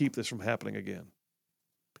do we keep this from happening again?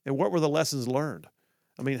 And what were the lessons learned?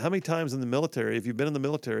 I mean, how many times in the military, if you've been in the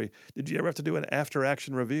military, did you ever have to do an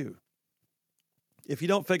after-action review? If you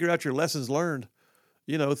don't figure out your lessons learned,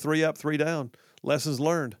 3 up, 3 down, lessons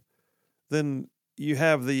learned, then you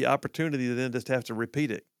have the opportunity to then just have to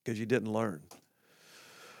repeat it because you didn't learn.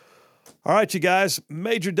 All right, you guys,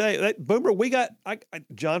 major day. Boomer, we got,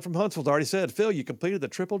 John from Huntsville's already said, Phil, you completed the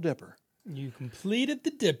triple dipper. You completed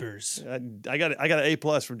the dippers. I got an A+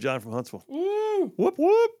 from John from Huntsville. Woo! Whoop,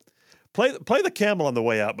 whoop. Play the camel on the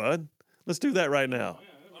way out, bud. Let's do that right now.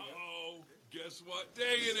 Uh-oh. Guess what day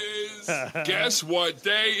it is? Guess what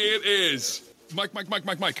day it is? Mike.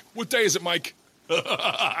 What day is it, Mike?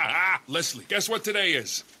 Leslie, guess what today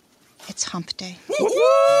is? It's hump day.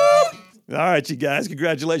 All right, you guys,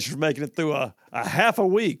 congratulations for making it through a half a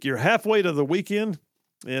week. You're halfway to the weekend,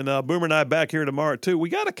 and Boomer and I back here tomorrow, too. We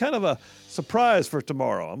got a kind of a surprise for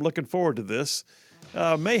tomorrow. I'm looking forward to this.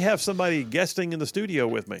 May have somebody guesting in the studio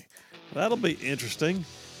with me. That'll be interesting.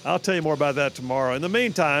 I'll tell you more about that tomorrow. In the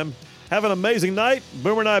meantime, have an amazing night.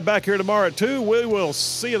 Boomer and I back here tomorrow at 2. We will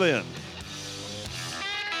see you then.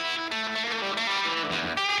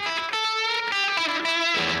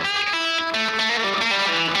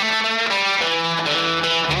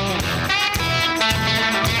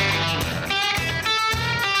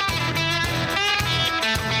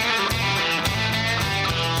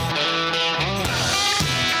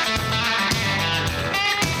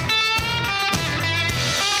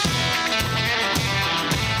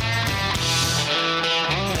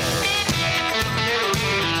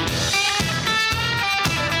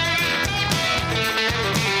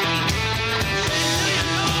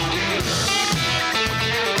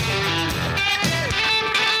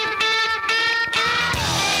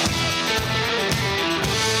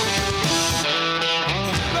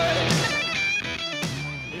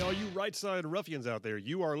 right side ruffians out there,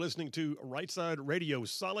 you are listening to Right Side Radio,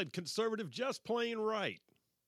 solid conservative, just plain right.